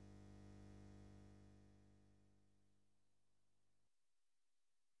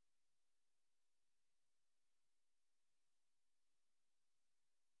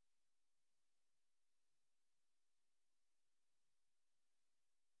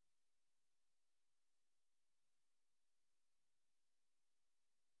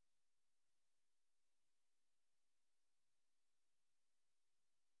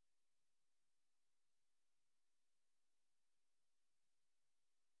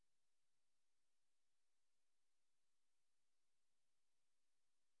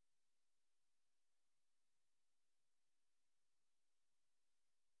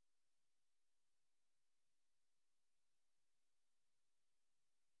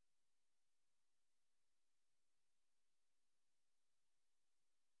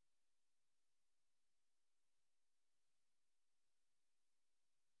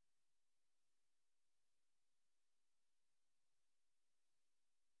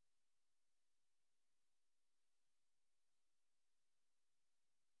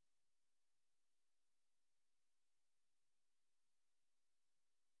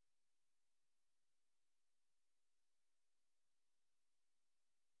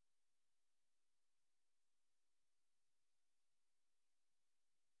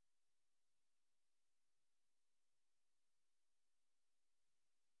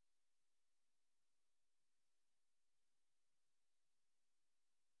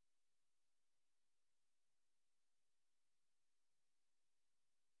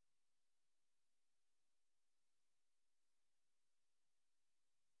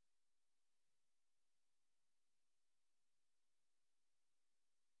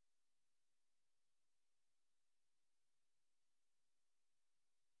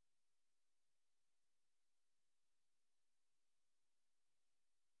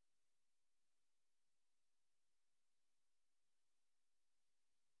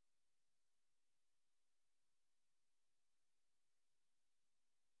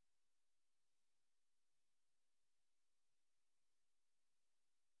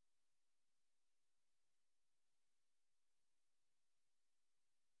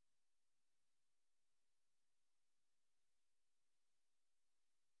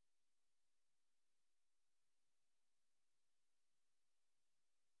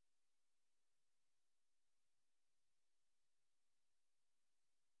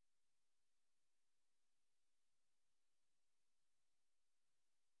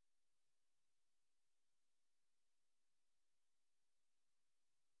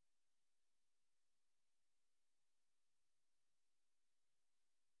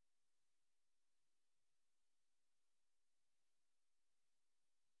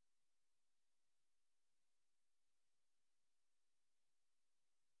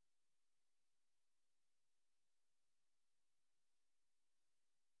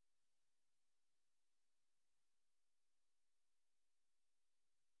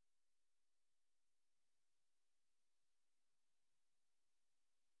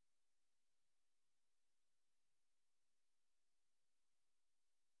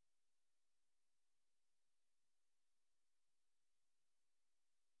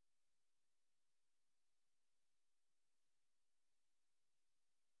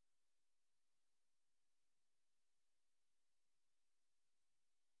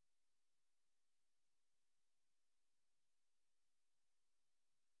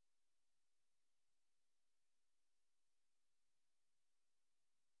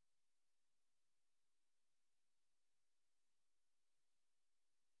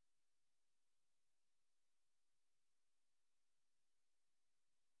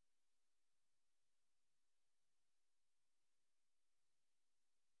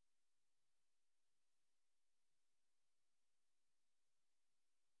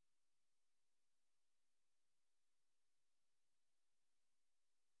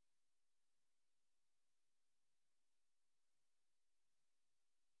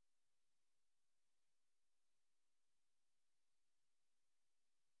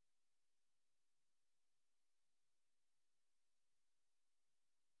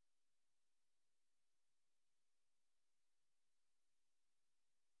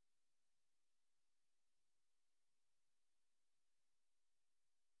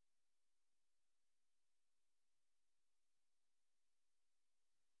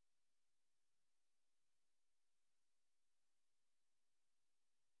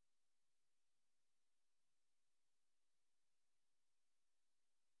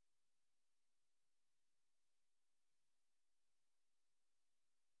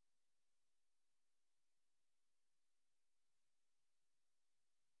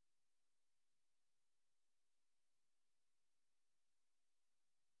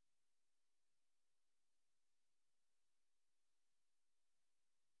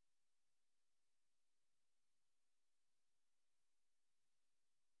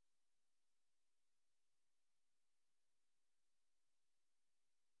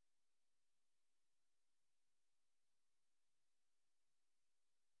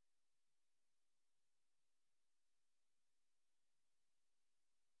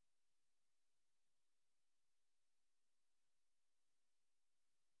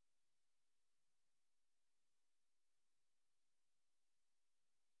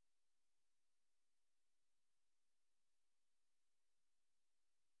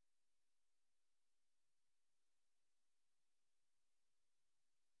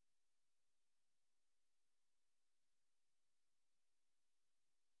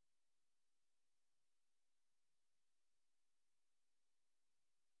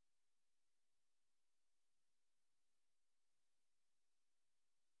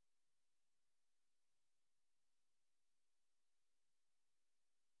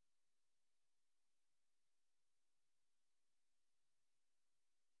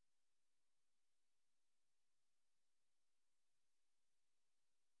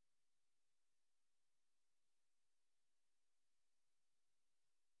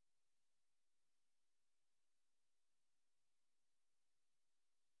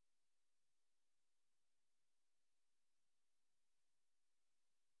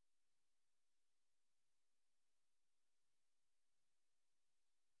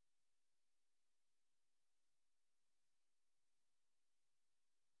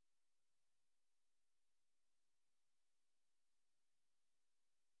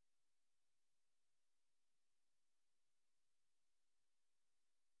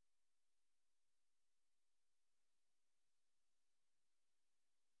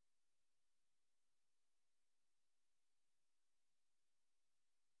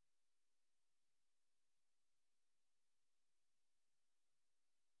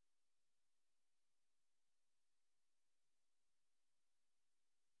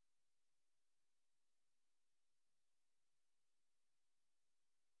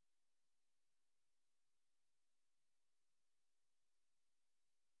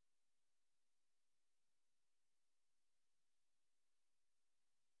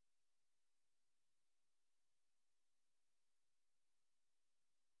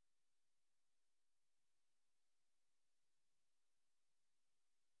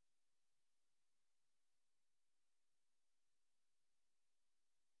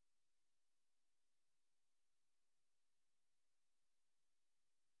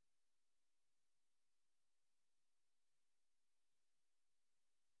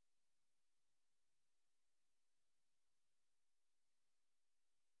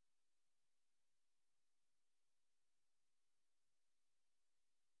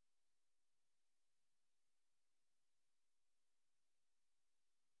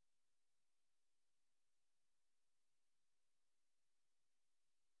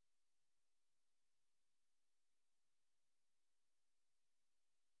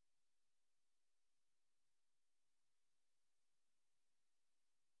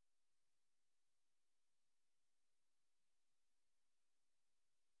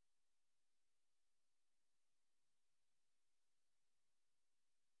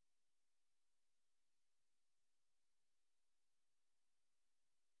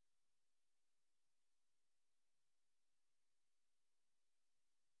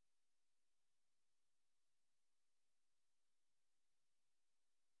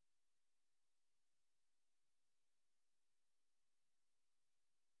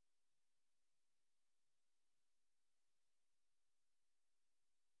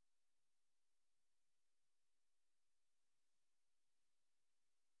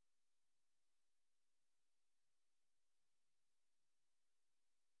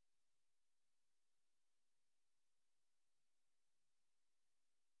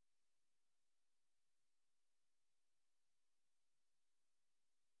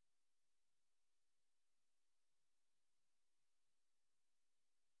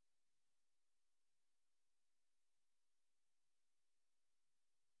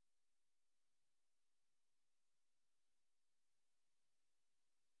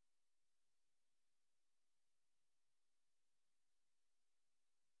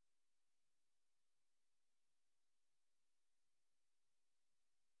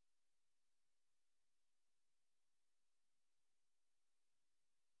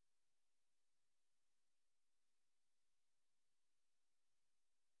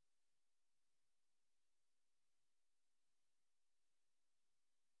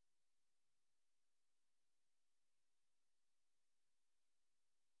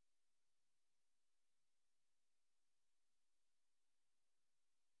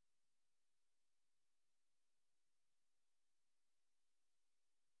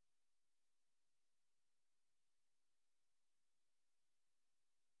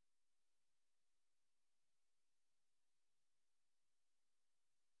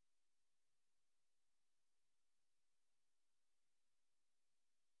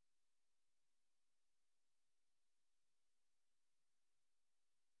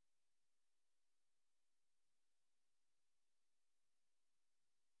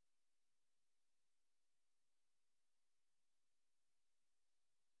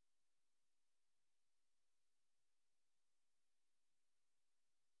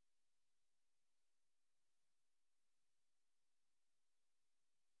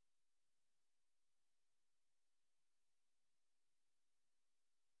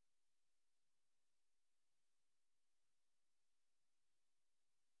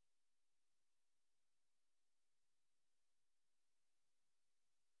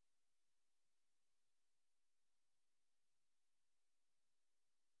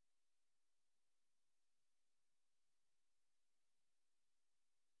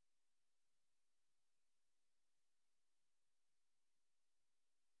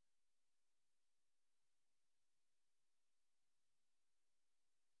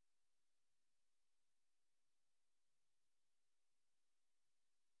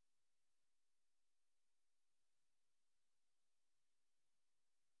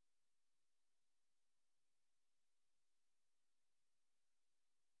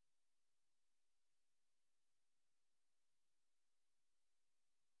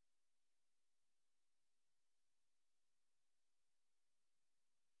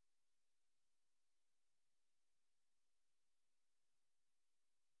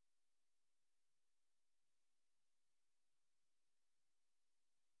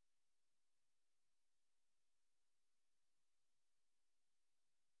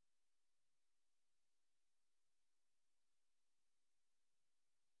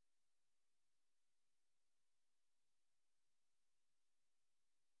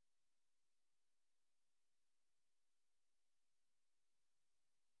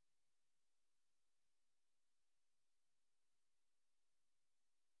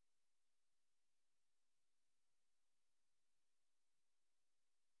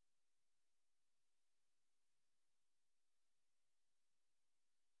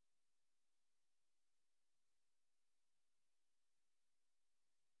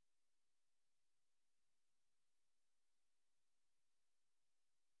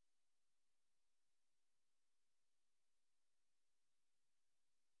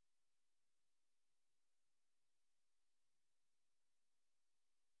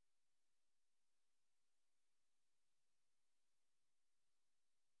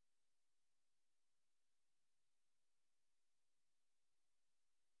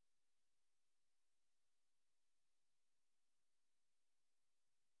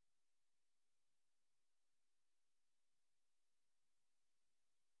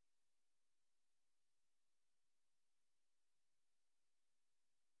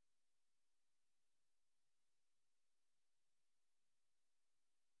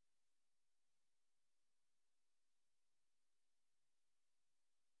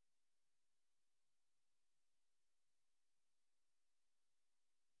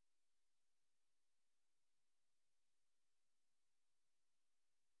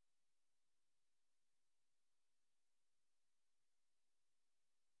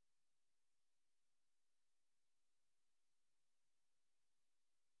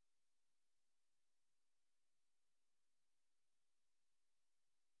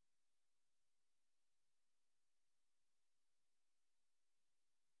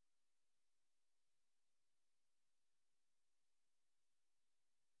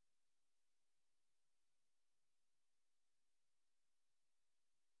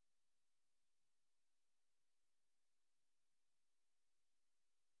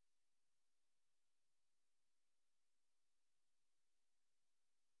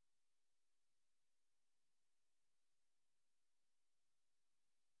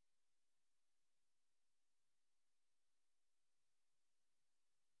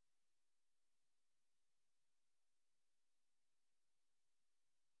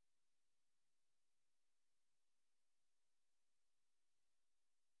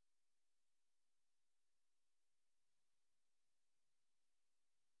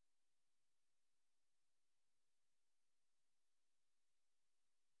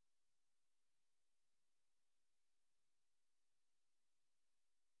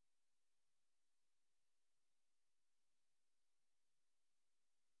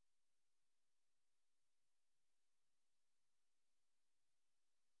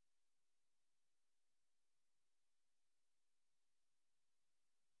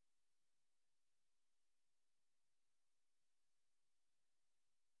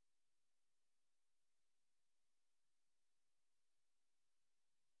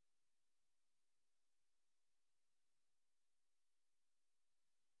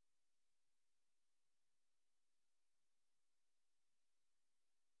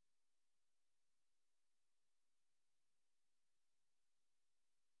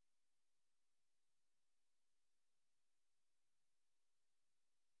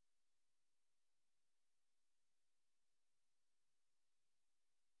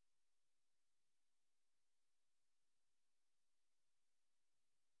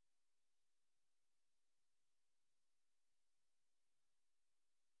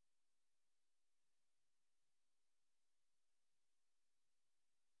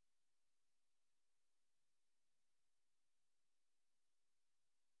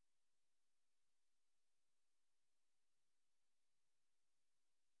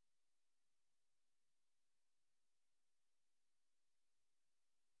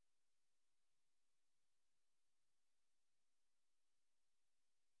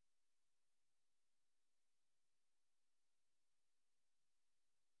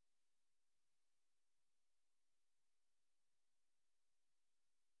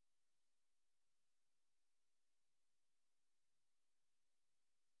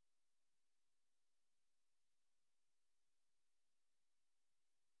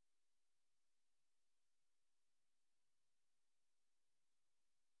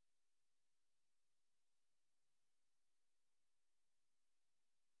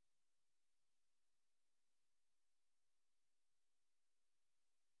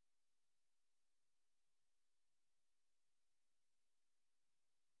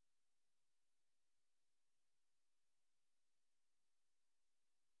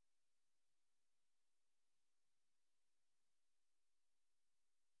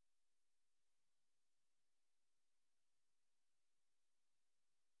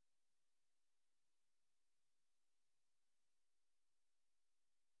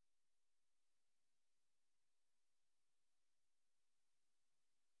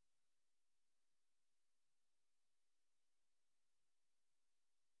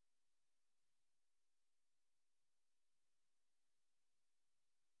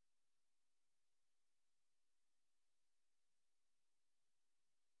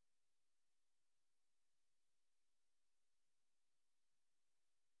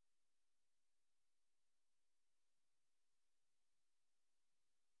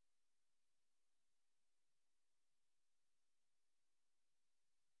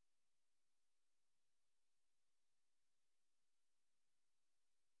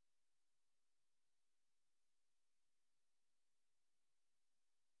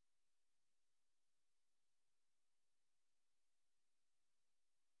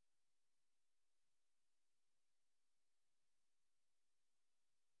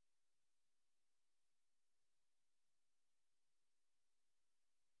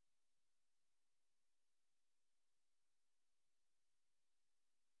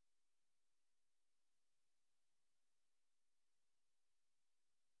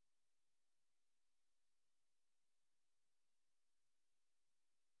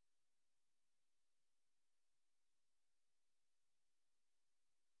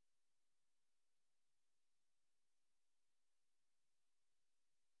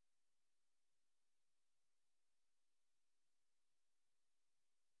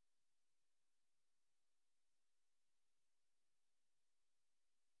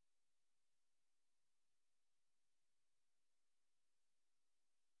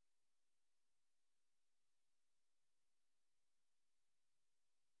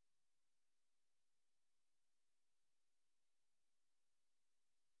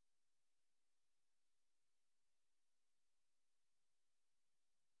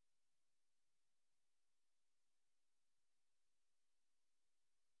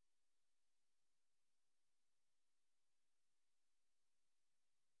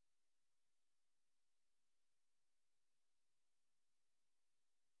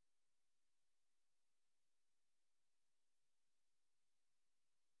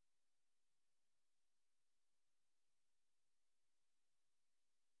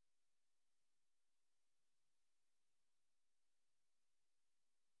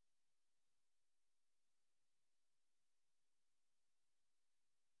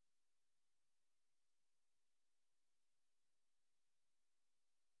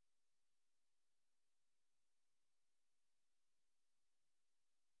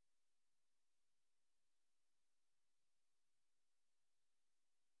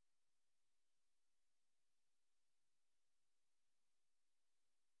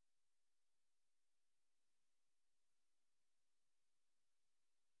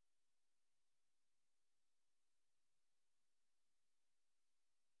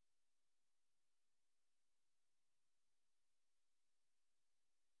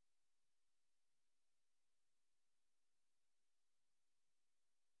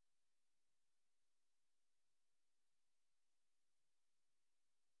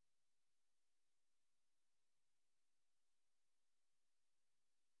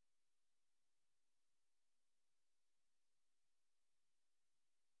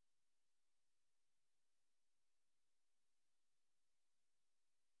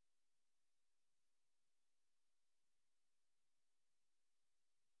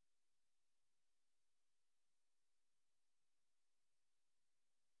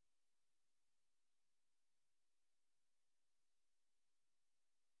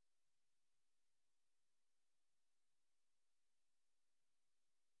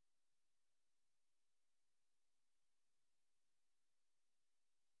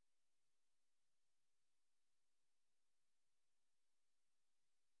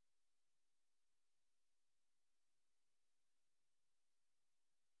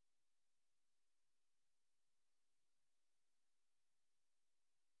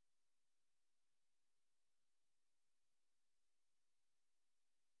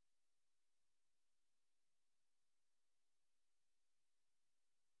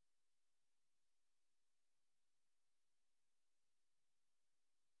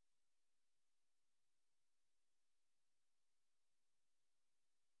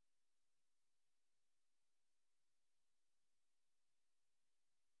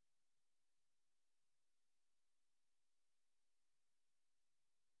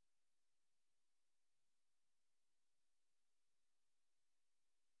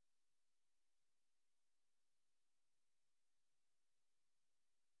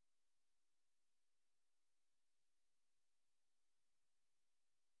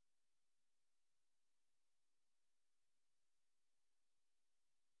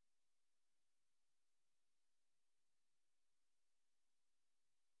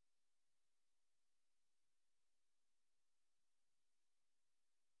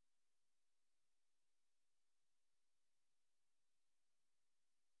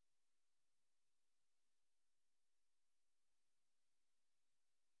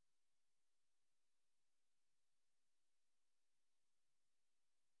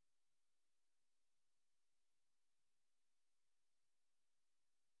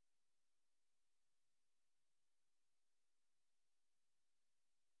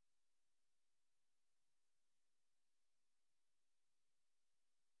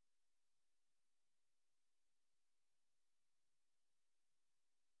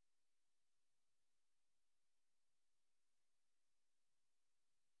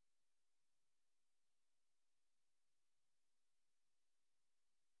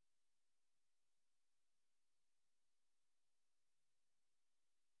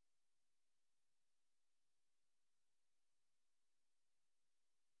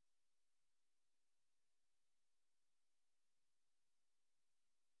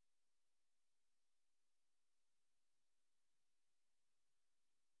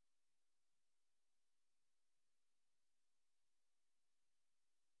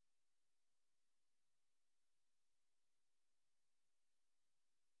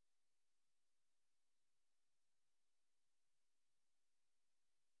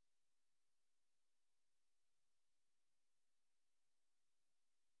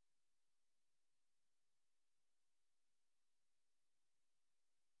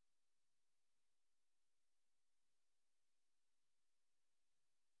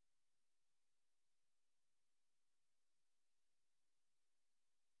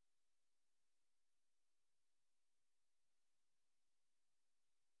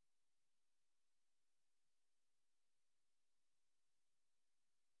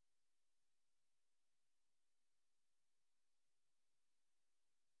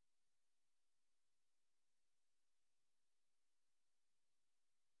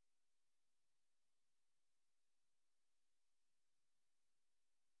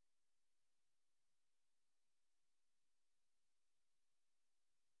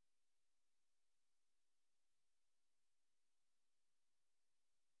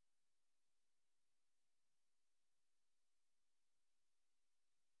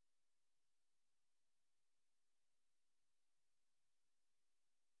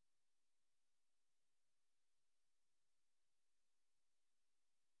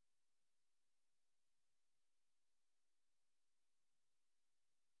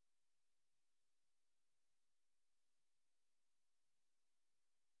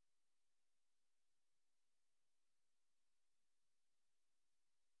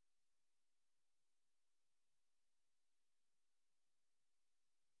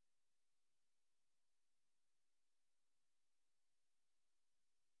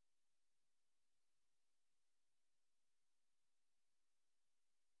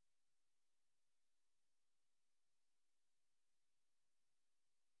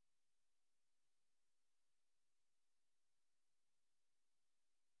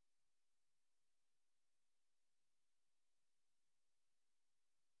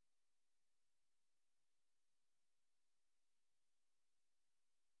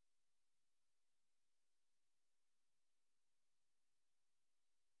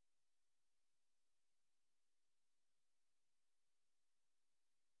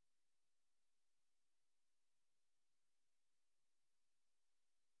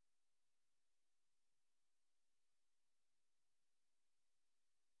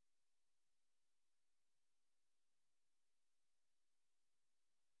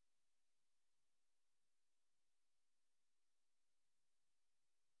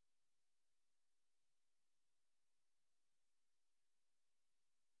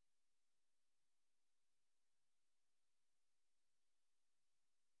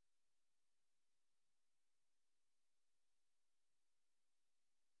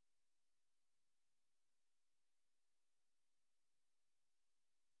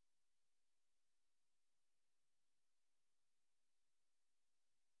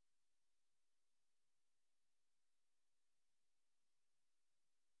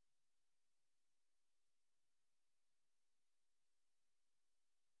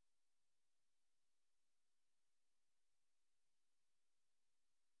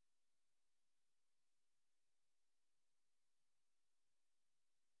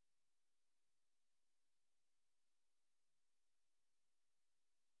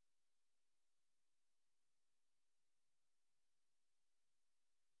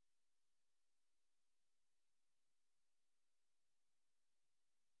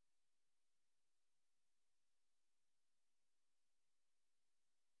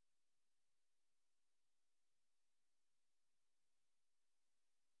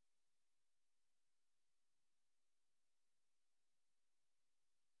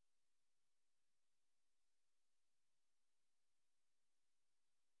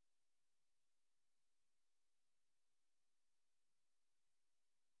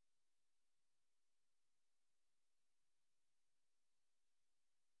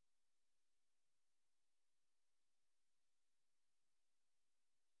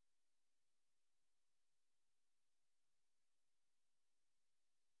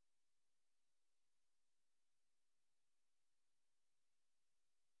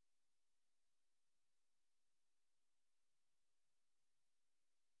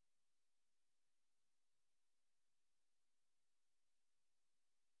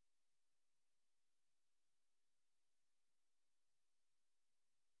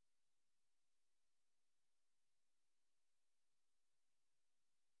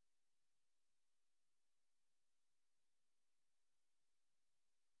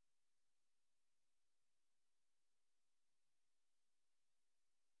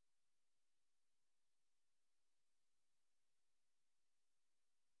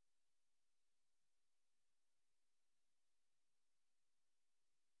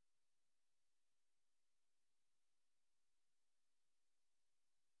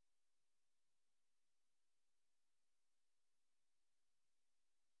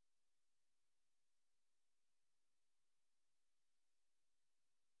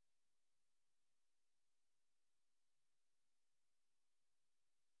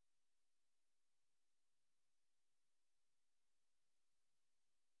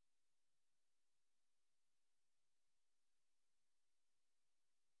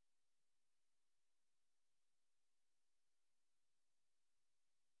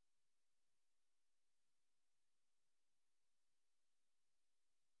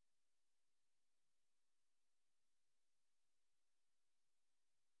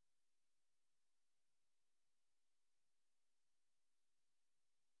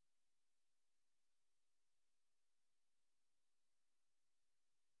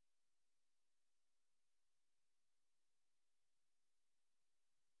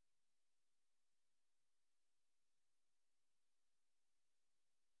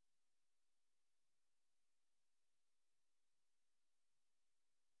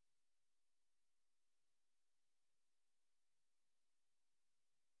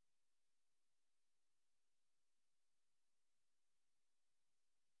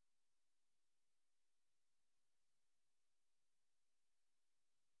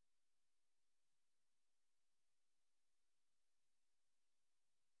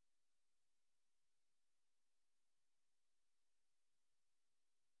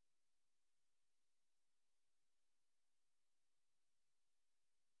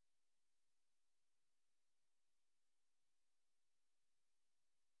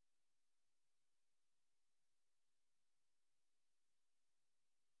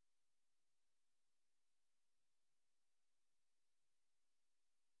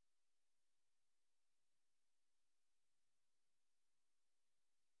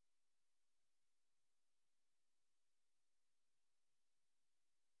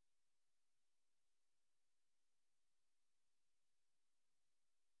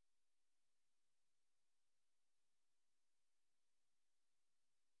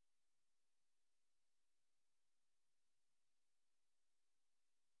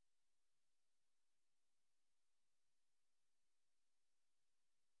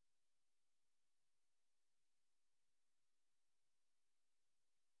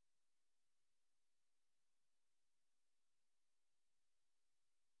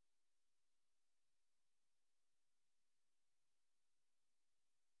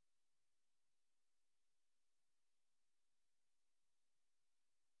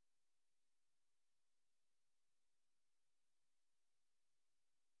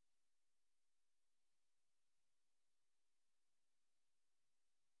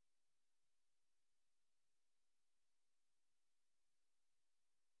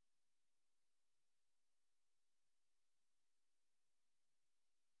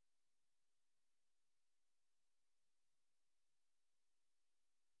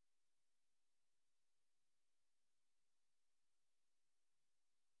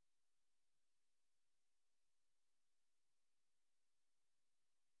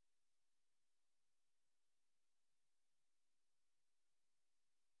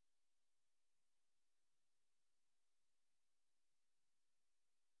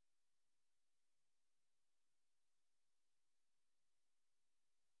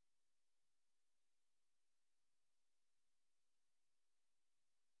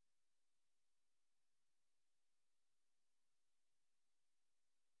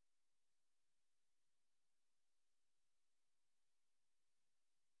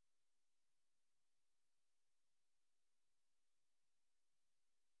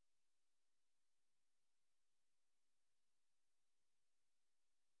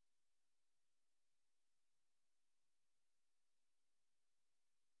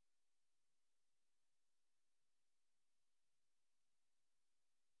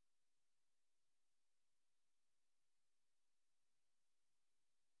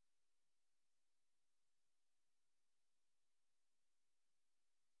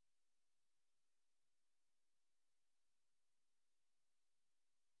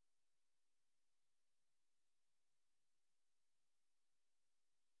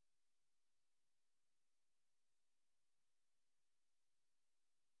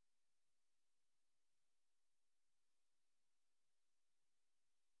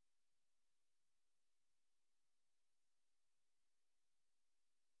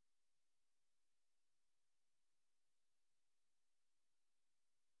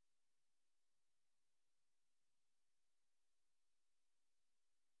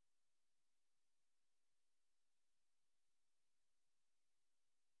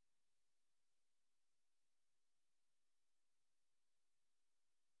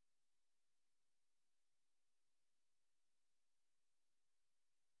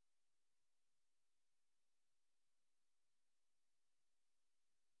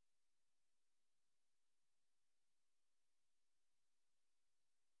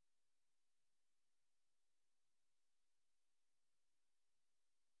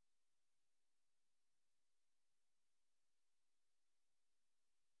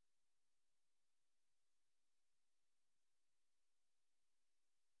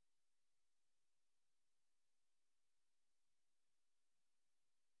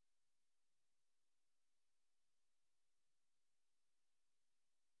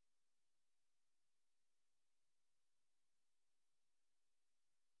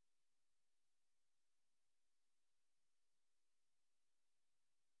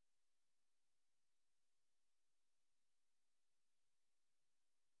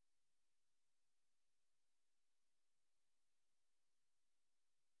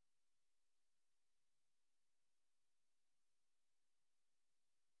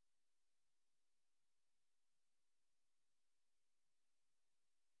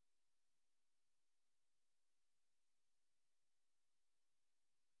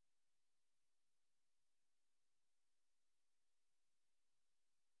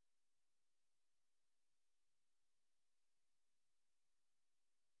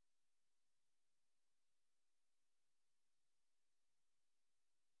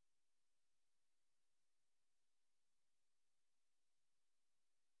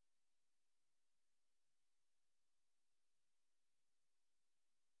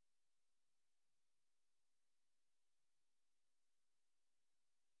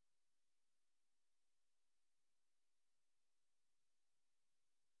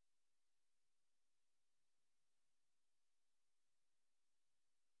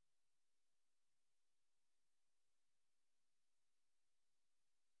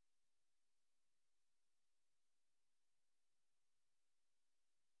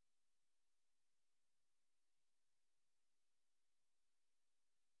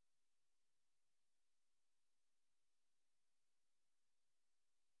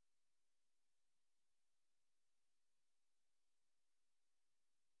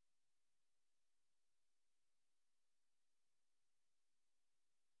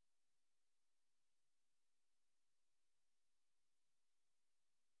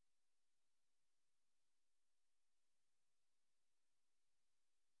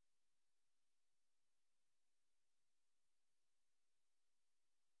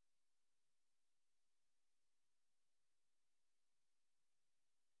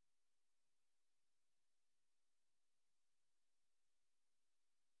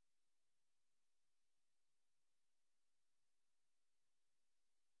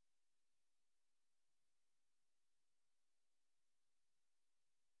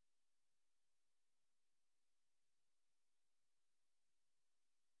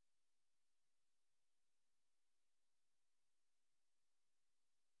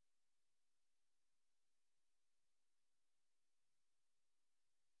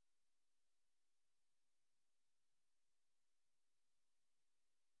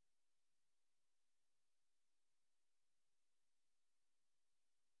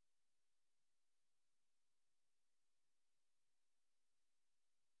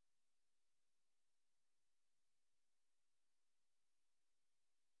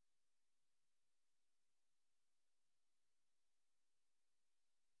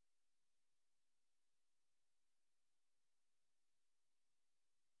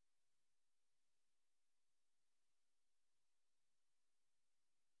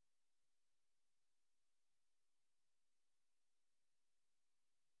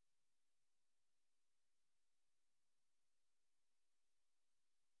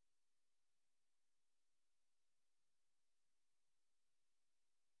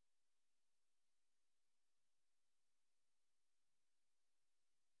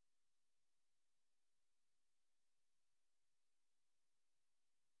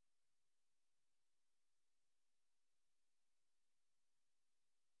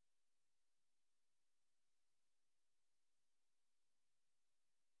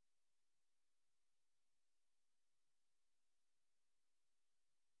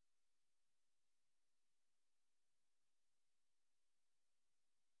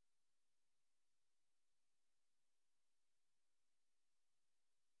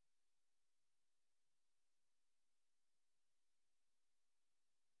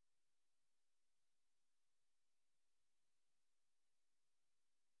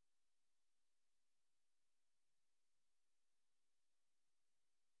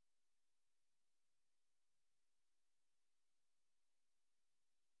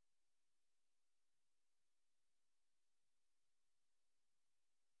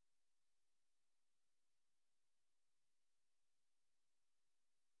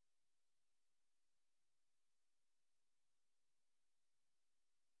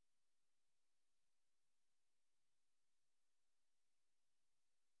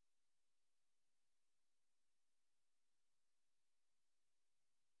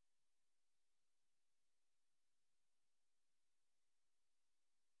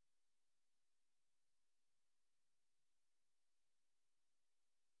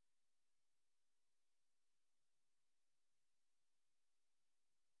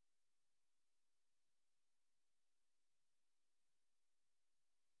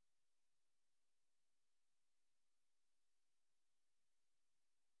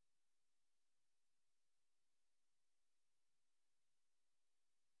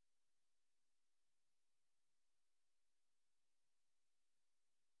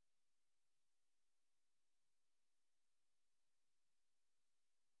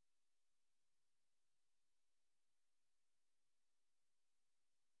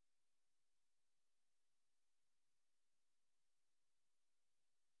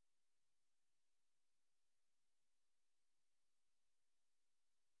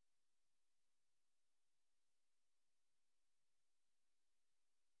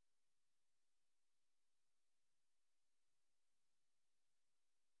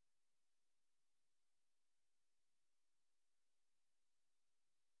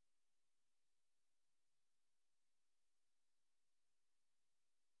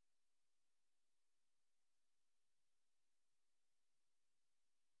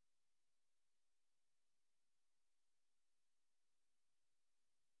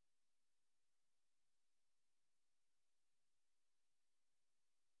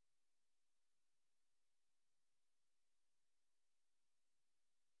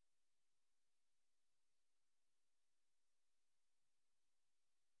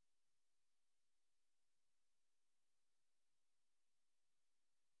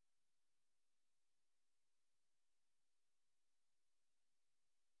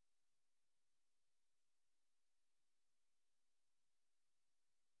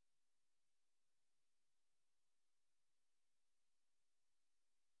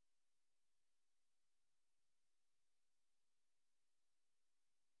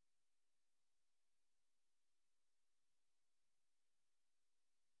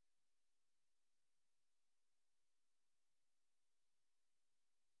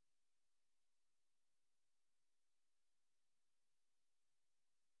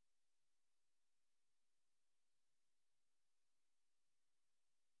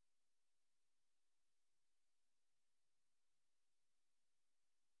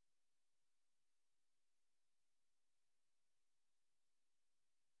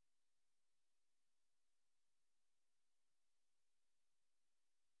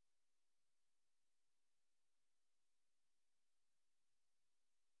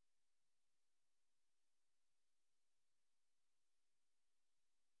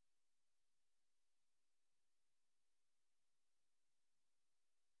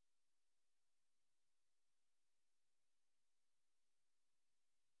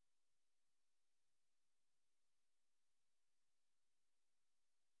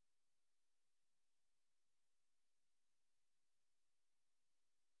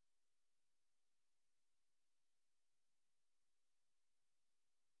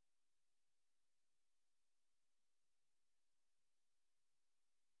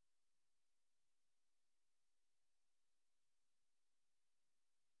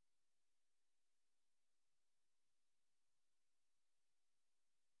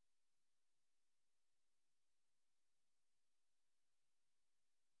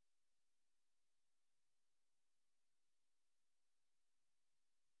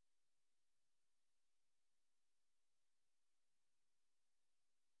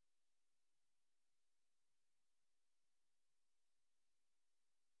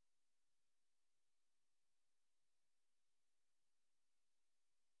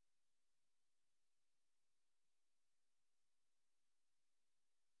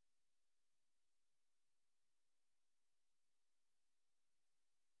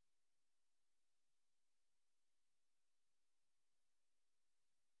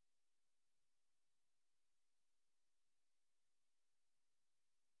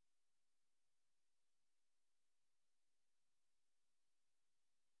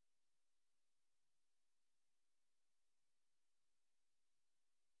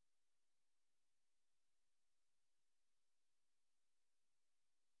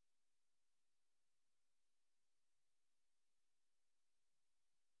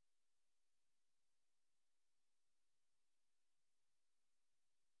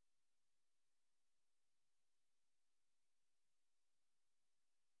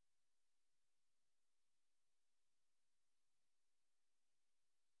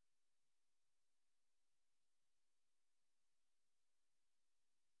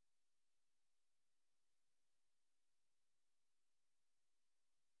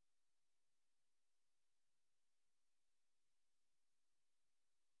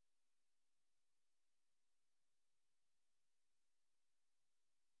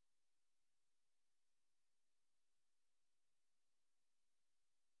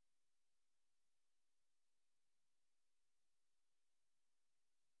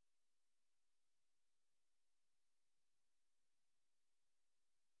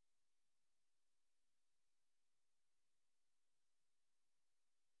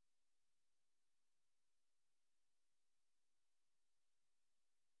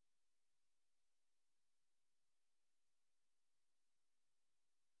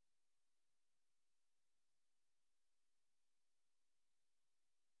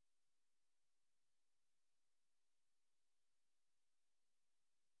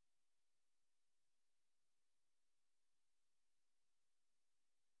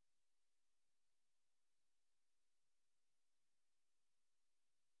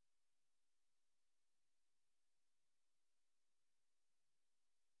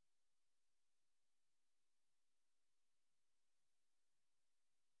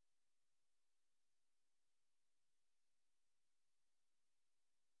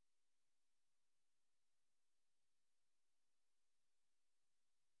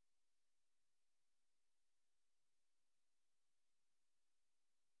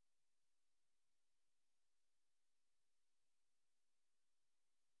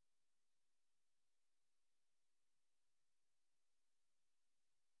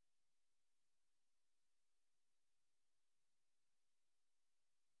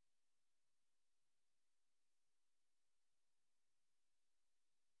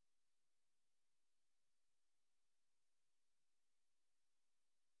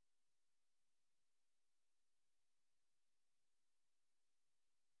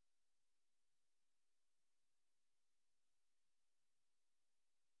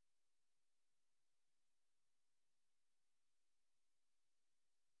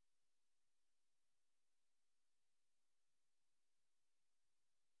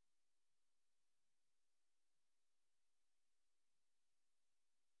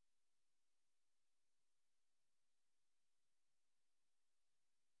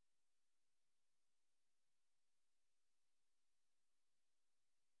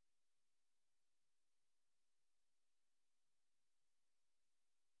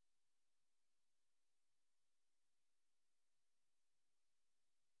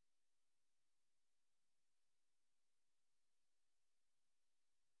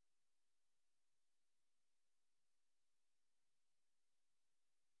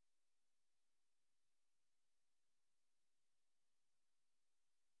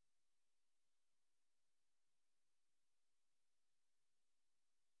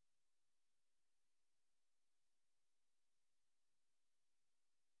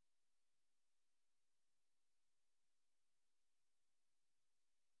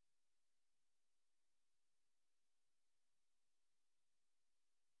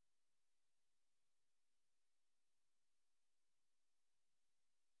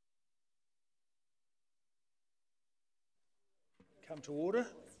 come to order.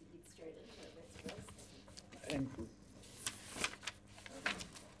 And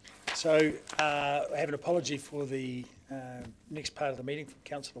so I have an apology for the next part of the meeting from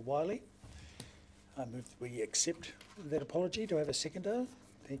Councillor Wiley. I move that we accept that apology. Do I have a seconder?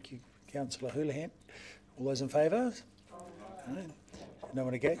 Thank you, Councillor Houlihan. All those in favour? No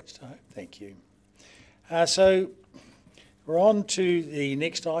one against? Thank you. So we're on to the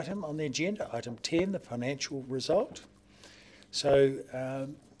next item on the agenda, item 10, the financial result. So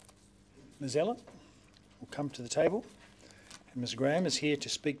Ms. Allen will come to the table, and Ms. Graham is here to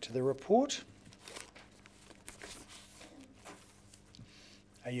speak to the report.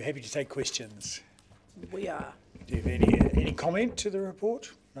 Are you happy to take questions? We are. Do you have any comment to the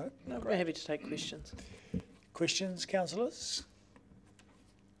report? No? No, we're happy to take questions. Questions, councillors?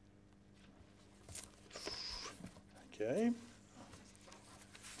 Okay.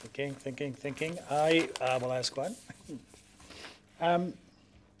 Thinking. I will ask one. On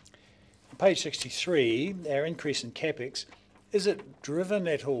page 63, our increase in CapEx, is it driven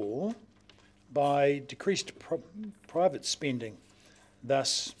at all by decreased private spending,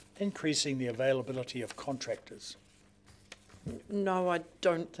 thus increasing the availability of contractors? No, I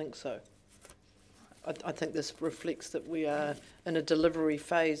don't think so. I think this reflects that we are in a delivery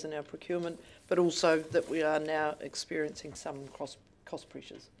phase in our procurement, but also that we are now experiencing some cost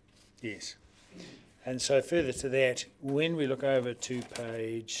pressures. Yes. And so further to that, when we look over to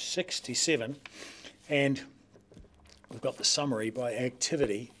page 67, and we've got the summary by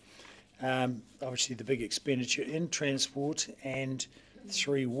activity, obviously the big expenditure in transport and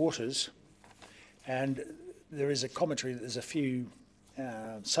 3 waters, and there is a commentary that there's a few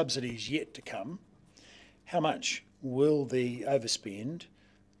subsidies yet to come. How much will the overspend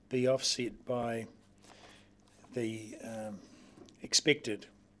be offset by the expected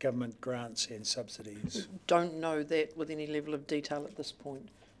government grants and subsidies? Don't know that with any level of detail at this point,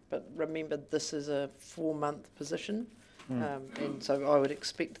 but remember this is a 4-month position, and so I would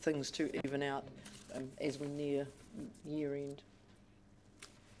expect things to even out as we near year end.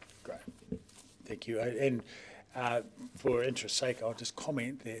 Great, thank you. And for interest's sake, I'll just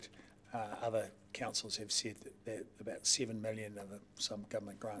comment that other councils have said that about 7 million of some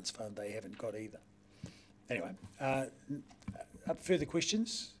government grants fund they haven't got either. Anyway, further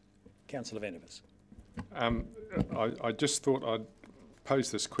questions? Councillor Vandervis. I just thought I'd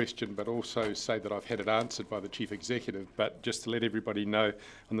pose this question, but also say that I've had it answered by the Chief Executive. But just to let everybody know,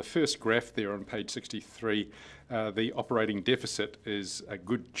 on the first graph there on page 63, the operating deficit is a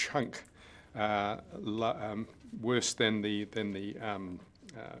good chunk worse than the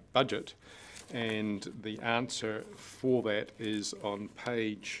budget. And the answer for that is on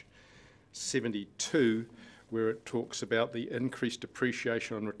page 72, where it talks about the increased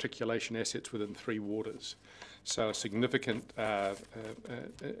depreciation on reticulation assets within 3 waters. So a significant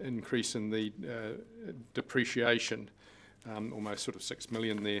increase in the depreciation, almost sort of 6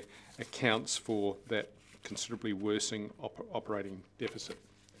 million there, accounts for that considerably worsening operating deficit.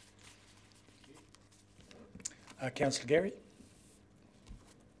 Councillor Gary.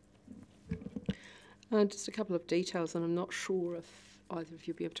 Just a couple of details, and I'm not sure if either of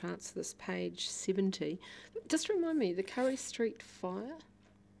you will be able to answer this. Page 70. Just remind me, the Curry Street fire?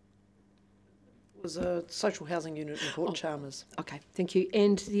 Was a social housing unit in Port Chalmers. Okay, thank you.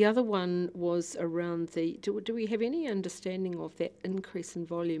 And the other one was around the... Do we have any understanding of that increase in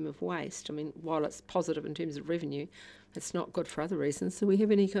volume of waste? I mean, while it's positive in terms of revenue, it's not good for other reasons. So we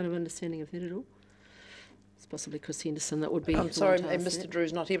have any kind of understanding of that at all? It's possibly Chris Henderson that would be... I'm sorry, and Mr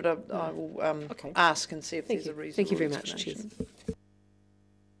Drew's not here, but I will ask and see if there's a reason. Thank you very much. Cheers.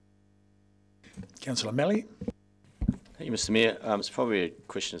 Councillor Malley. Thank you, Mr Mayor. It's probably a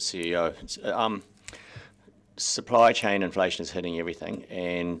question of CEO. Supply chain inflation is hitting everything,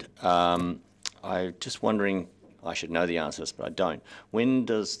 and I'm just wondering, I should know the answer to this, but I don't. When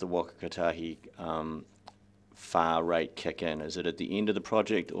does the Waka Kotahi FAR rate kick in? Is it at the end of the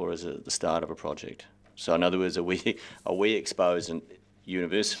project, or is it at the start of a project? So in other words, are we exposed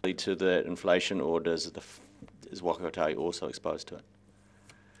universally to the inflation, or is Waka Kotahi also exposed to it?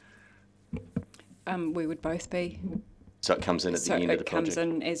 We would both be. So it comes in at the end of the project? So it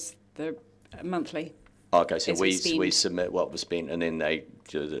comes in as the monthly. Okay, so we submit what was spent, and then they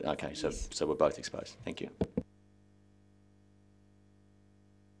do the... Okay, so, yes. So we're both exposed. Thank you.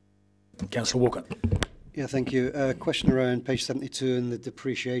 Councillor Walker. Yeah, thank you. Question around page 72 and the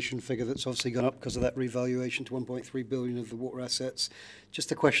depreciation figure that's obviously gone up because of that revaluation to 1.3 billion of the water assets.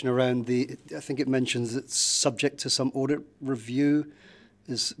 Just a question around the... I think it mentions it's subject to some audit review.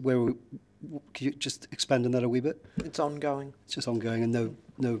 Is where... Could you just expand on that a wee bit? It's ongoing. It's just ongoing, and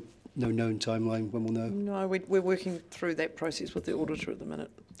no no known timeline when we'll know? No, we're working through that process with the auditor at the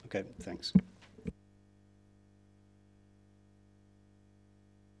minute. Okay, thanks.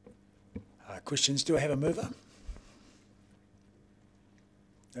 Questions? Do I have a mover?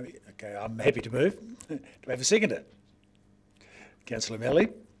 Okay, I'm happy to move. Do I have a seconder? Councillor Melly.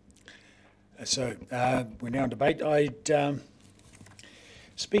 So we're now in debate.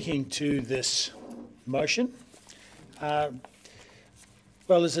 Speaking to this motion, well,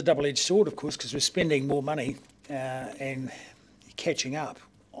 there's a double-edged sword, of course, because we're spending more money and catching up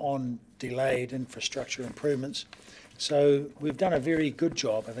on delayed infrastructure improvements. So we've done a very good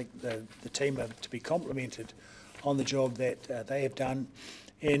job. I think the team are to be complimented on the job that they have done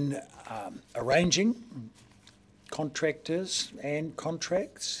in arranging contractors and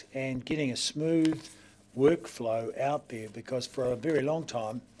contracts and getting a smooth workflow out there, because for a very long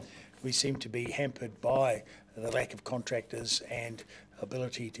time we seem to be hampered by the lack of contractors and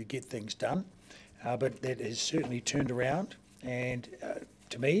ability to get things done. But that has certainly turned around, and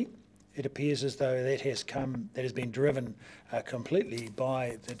to me it appears as though that has been driven completely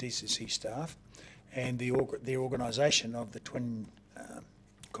by the DCC staff and the organisation of the twin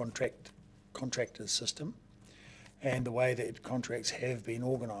contractors system and the way that contracts have been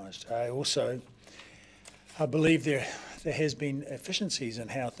organised. I believe there has been efficiencies in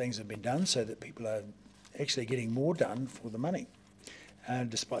how things have been done, so that people are actually getting more done for the money,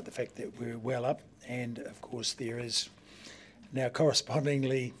 despite the fact that we're well up. And of course there is now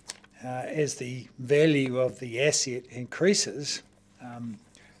correspondingly, as the value of the asset increases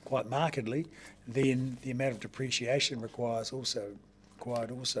quite markedly, then the amount of depreciation required also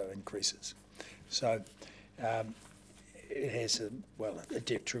increases. So it has a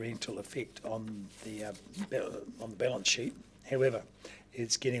detrimental effect on the balance sheet. However,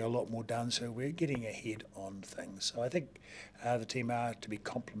 it's getting a lot more done, so we're getting ahead on things. So I think the team are to be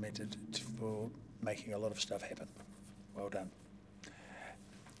complimented for making a lot of stuff happen. Well done.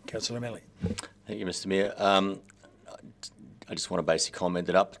 Councillor Melly. Thank you, Mr. Mayor. I just want to basically comment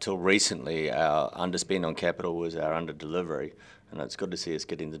that up until recently, our underspend on capital was our under-delivery, and it's good to see us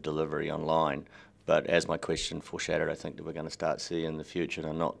getting the delivery online. But as my question foreshadowed, I think that we're going to start seeing in the future, in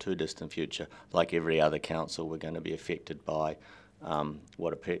a not too distant future, like every other council, we're going to be affected by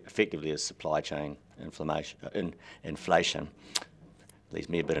what effectively is supply chain inflation. Leaves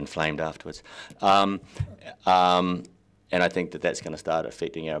me a bit inflamed afterwards. And I think that that's going to start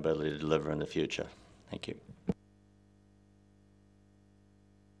affecting our ability to deliver in the future. Thank you.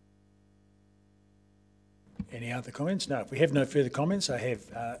 Any other comments? No, if we have no further comments, I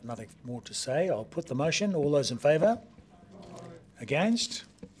have nothing more to say. I'll put the motion. All those in favour? Against?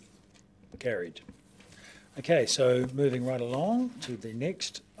 Carried. Okay, so moving right along to the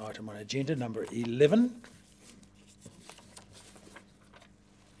next item on agenda, number 11.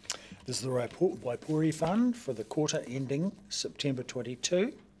 This is the Waipori Fund for the quarter ending September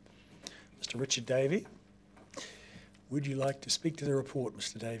 22. Mr. Richard Davey, would you like to speak to the report,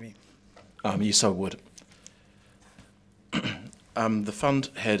 Mr. Davey? Yes, I would. The fund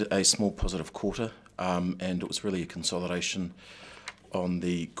had a small positive quarter, and it was really a consolidation on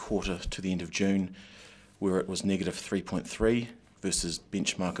the quarter to the end of June, where it was negative 3.3 versus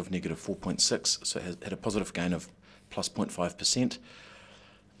benchmark of negative 4.6, so it had a positive gain of plus 0.5%.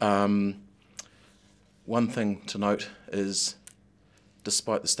 One thing to note is,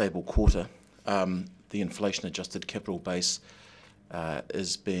 despite the stable quarter, the inflation-adjusted capital base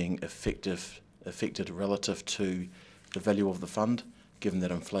is being affected relative to the value of the fund, given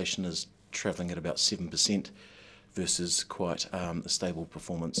that inflation is travelling at about 7% versus quite a stable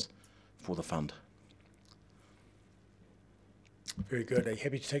performance for the fund. Very good. Are you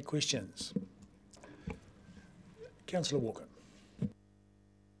happy to take questions? Councillor Walker.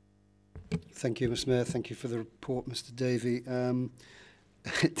 Thank you, Mr. Mayor. Thank you for the report, Mr. Davey.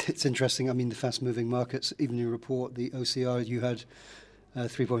 It's interesting. I mean, the fast-moving markets, even in your report, the OCR, you had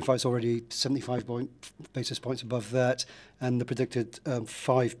 3.5 is already 75 basis points above that, and the predicted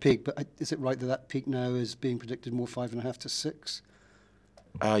 5 peak. But is it right that that peak now is being predicted more 5.5 to 6?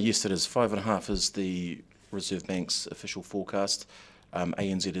 Yes, it is. 5.5 is the Reserve Bank's official forecast.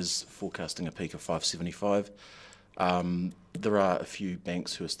 ANZ is forecasting a peak of 5.75. There are a few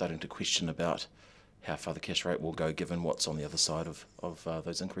banks who are starting to question about how far the cash rate will go, given what's on the other side of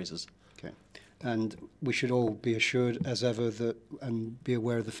those increases. Okay. And we should all be assured, as ever, that and be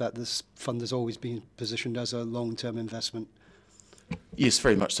aware of the fact this fund has always been positioned as a long-term investment. Yes,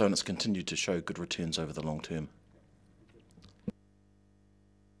 very much so, and it's continued to show good returns over the long term.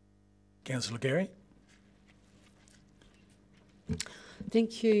 Councillor Gary.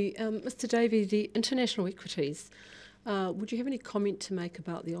 Thank you. Mr. Davey, the international equities, Would you have any comment to make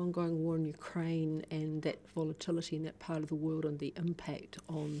about the ongoing war in Ukraine and that volatility in that part of the world and the impact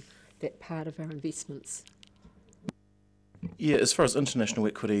on that part of our investments? Yeah, as far as international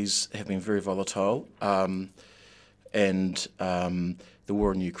equities have been very volatile, and the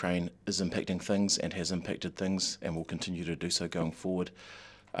war in Ukraine is impacting things and has impacted things and will continue to do so going forward.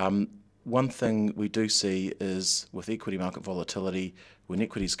 One thing we do see is with equity market volatility, when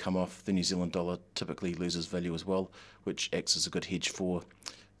equities come off, the New Zealand dollar typically loses value as well, which acts as a good hedge for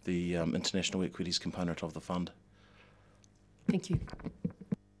the international equities component of the fund. Thank you.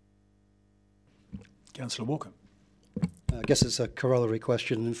 Councillor Walker. I guess it's a corollary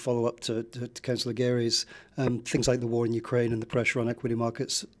question and follow-up to Councillor Gary's. Things like the war in Ukraine and the pressure on equity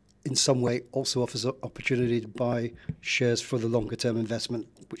markets in some way also offers an opportunity to buy shares for the longer-term investment,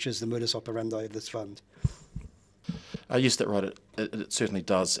 which is the modus operandi of this fund. Yes, that's right. It certainly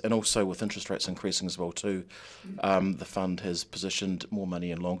does. And also with interest rates increasing as well too, the fund has positioned more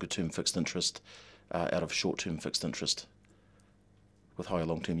money in longer-term fixed interest out of short-term fixed interest with higher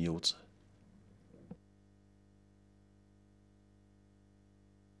long-term yields.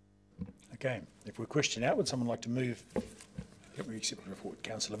 Okay, if we're questioned out, would someone like to move that we accept the report?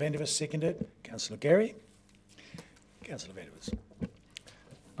 Councillor Vandervis, seconded. Councillor Gary. Councillor Vandervis.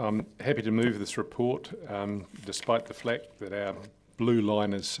 I'm happy to move this report, despite the fact that our blue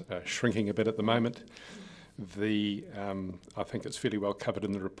line is shrinking a bit at the moment. I think it's fairly well covered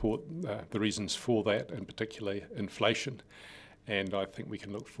in the report, the reasons for that, and particularly inflation. And I think we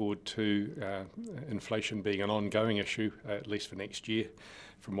can look forward to inflation being an ongoing issue, at least for next year,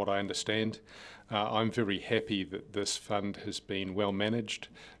 from what I understand. I'm very happy that this fund has been well managed,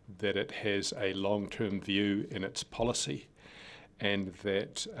 that it has a long-term view in its policy, and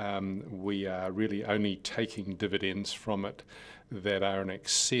that we are really only taking dividends from it that are in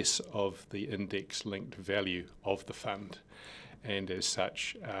excess of the index-linked value of the fund. And as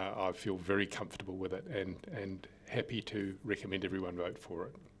such, I feel very comfortable with it and happy to recommend everyone vote for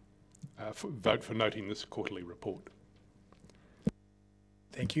it. Vote for noting this quarterly report.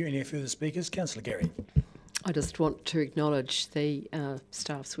 Thank you. Any further speakers? Councillor Gary. I just want to acknowledge the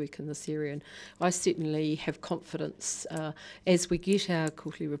staff's work in this area, and I certainly have confidence as we get our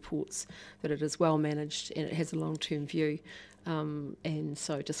quarterly reports that it is well managed and it has a long-term view, and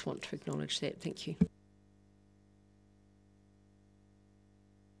so just want to acknowledge that. Thank you.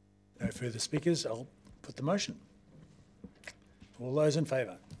 No further speakers. I'll put the motion. All those in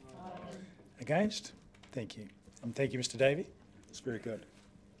favour? Against? Thank you. And thank you, Mr. Davey. That's very good.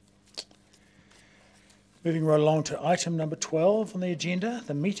 Moving right along to item number 12 on the agenda,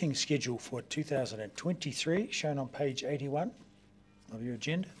 the meeting schedule for 2023, shown on page 81 of your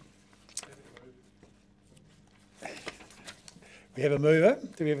agenda. We have a mover.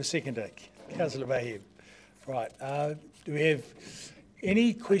 Do we have a seconder? Councillor Mayhem. Right. Do we have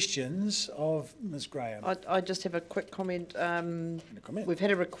any questions of Ms Graham? I just have a quick comment. We've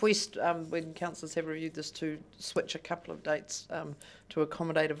had a request when councillors have reviewed this to switch a couple of dates to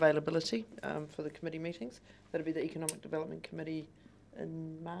accommodate availability for the committee meetings. That'll be the Economic Development Committee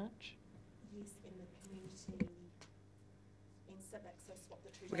in March. Yes, and the community and civic, so swap the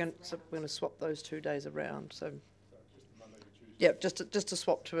two. We're going to swap those 2 days around. So yeah, just to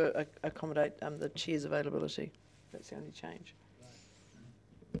swap to accommodate the chair's availability. That's the only change.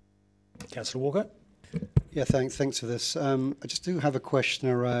 Councillor Walker. Yeah, thanks for this. I just do have a question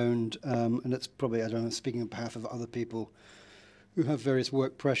around, and it's probably, I don't know, speaking on behalf of other people who have various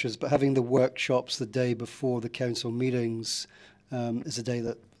work pressures, but having the workshops the day before the council meetings is a day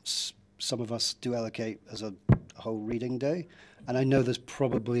that some of us do allocate as a whole reading day. And I know there's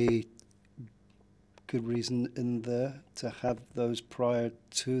probably good reason in there to have those prior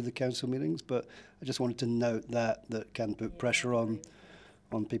to the council meetings, but I just wanted to note that can put pressure on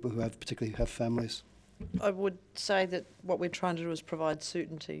people who particularly have families. I would say that what we're trying to do is provide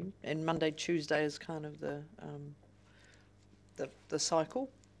certainty, and Monday, Tuesday is kind of the cycle.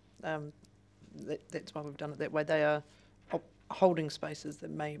 That's why we've done it that way. They are holding spaces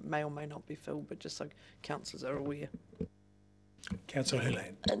that may or may not be filled, but just so councillors are aware. Councillor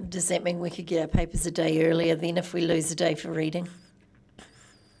Hurley. Does that mean we could get our papers a day earlier then if we lose a day for reading?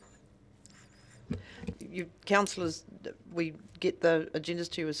 You councillors, we get the agendas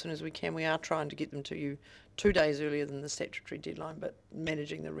to you as soon as we can. We are trying to get them to you 2 days earlier than the statutory deadline, but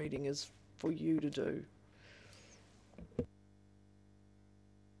managing the reading is for you to do.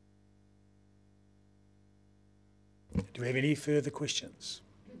 Do we have any further questions?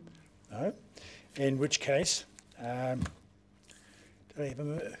 No? In which case, do I have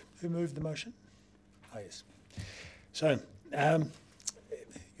who moved the motion? Oh, yes. So,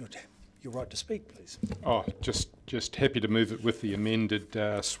 your right to speak, please. Oh, just happy to move it with the amended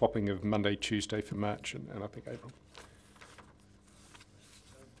swapping of Monday, Tuesday for March and I think April.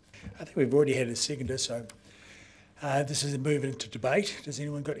 I think we've already had a seconder, so this is a move into debate. Does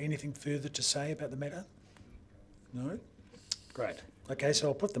anyone got anything further to say about the matter? No? Great. Okay, so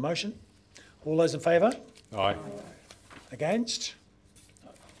I'll put the motion. All those in favour? Aye. Against?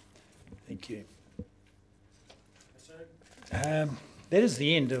 Thank you. That is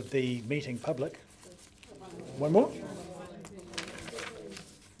the end of the meeting public. One more?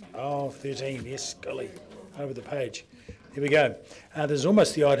 Oh, 13, yes, golly, over the page. Here we go. This is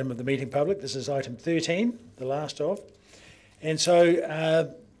almost the item of the meeting public. This is item 13, the last of. And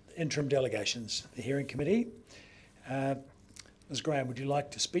so, interim delegations, the hearing committee. Ms Graham, would you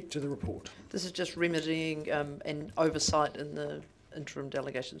like to speak to the report? This is just remedying and oversight in the interim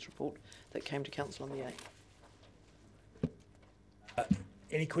delegations report that came to Council on the 8th.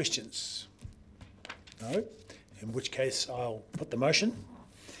 Any questions? No? In which case I'll put the motion.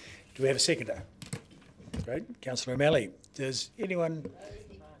 Do we have a seconder? Great. Councillor O'Malley. Does anyone...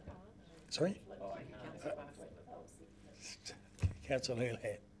 Sorry? Councillor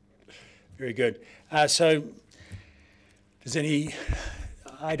Hillhead. Very good. So, does any...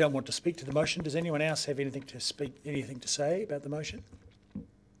 I don't want to speak to the motion. Does anyone else have anything to say about the motion?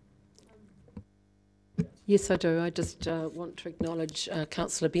 Yes, I do. I just want to acknowledge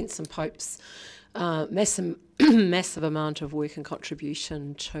Councillor Benson Pope's massive amount of work and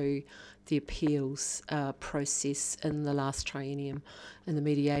contribution to the appeals process in the last triennium and the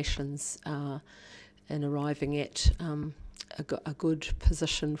mediations and arriving at a good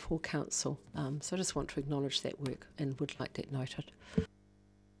position for council. So I just want to acknowledge that work and would like that noted.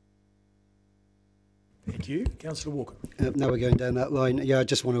 Thank you. Councillor Walker. Now we're going down that line. Yeah, I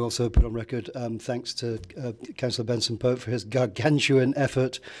just want to also put on record thanks to Councillor Benson Pope for his gargantuan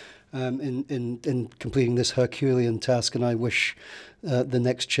effort in completing this Herculean task, and I wish the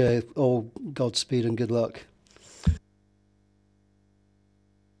next chair all Godspeed and good luck.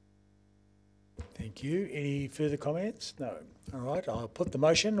 Thank you. Any further comments? No. All right, I'll put the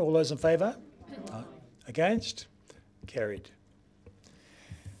motion. All those in favour? Against? Carried.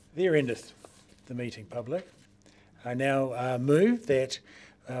 There endeth the meeting public. I now move that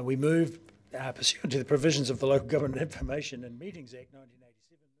we move pursuant to the provisions of the Local Government Information and Meetings Act 19...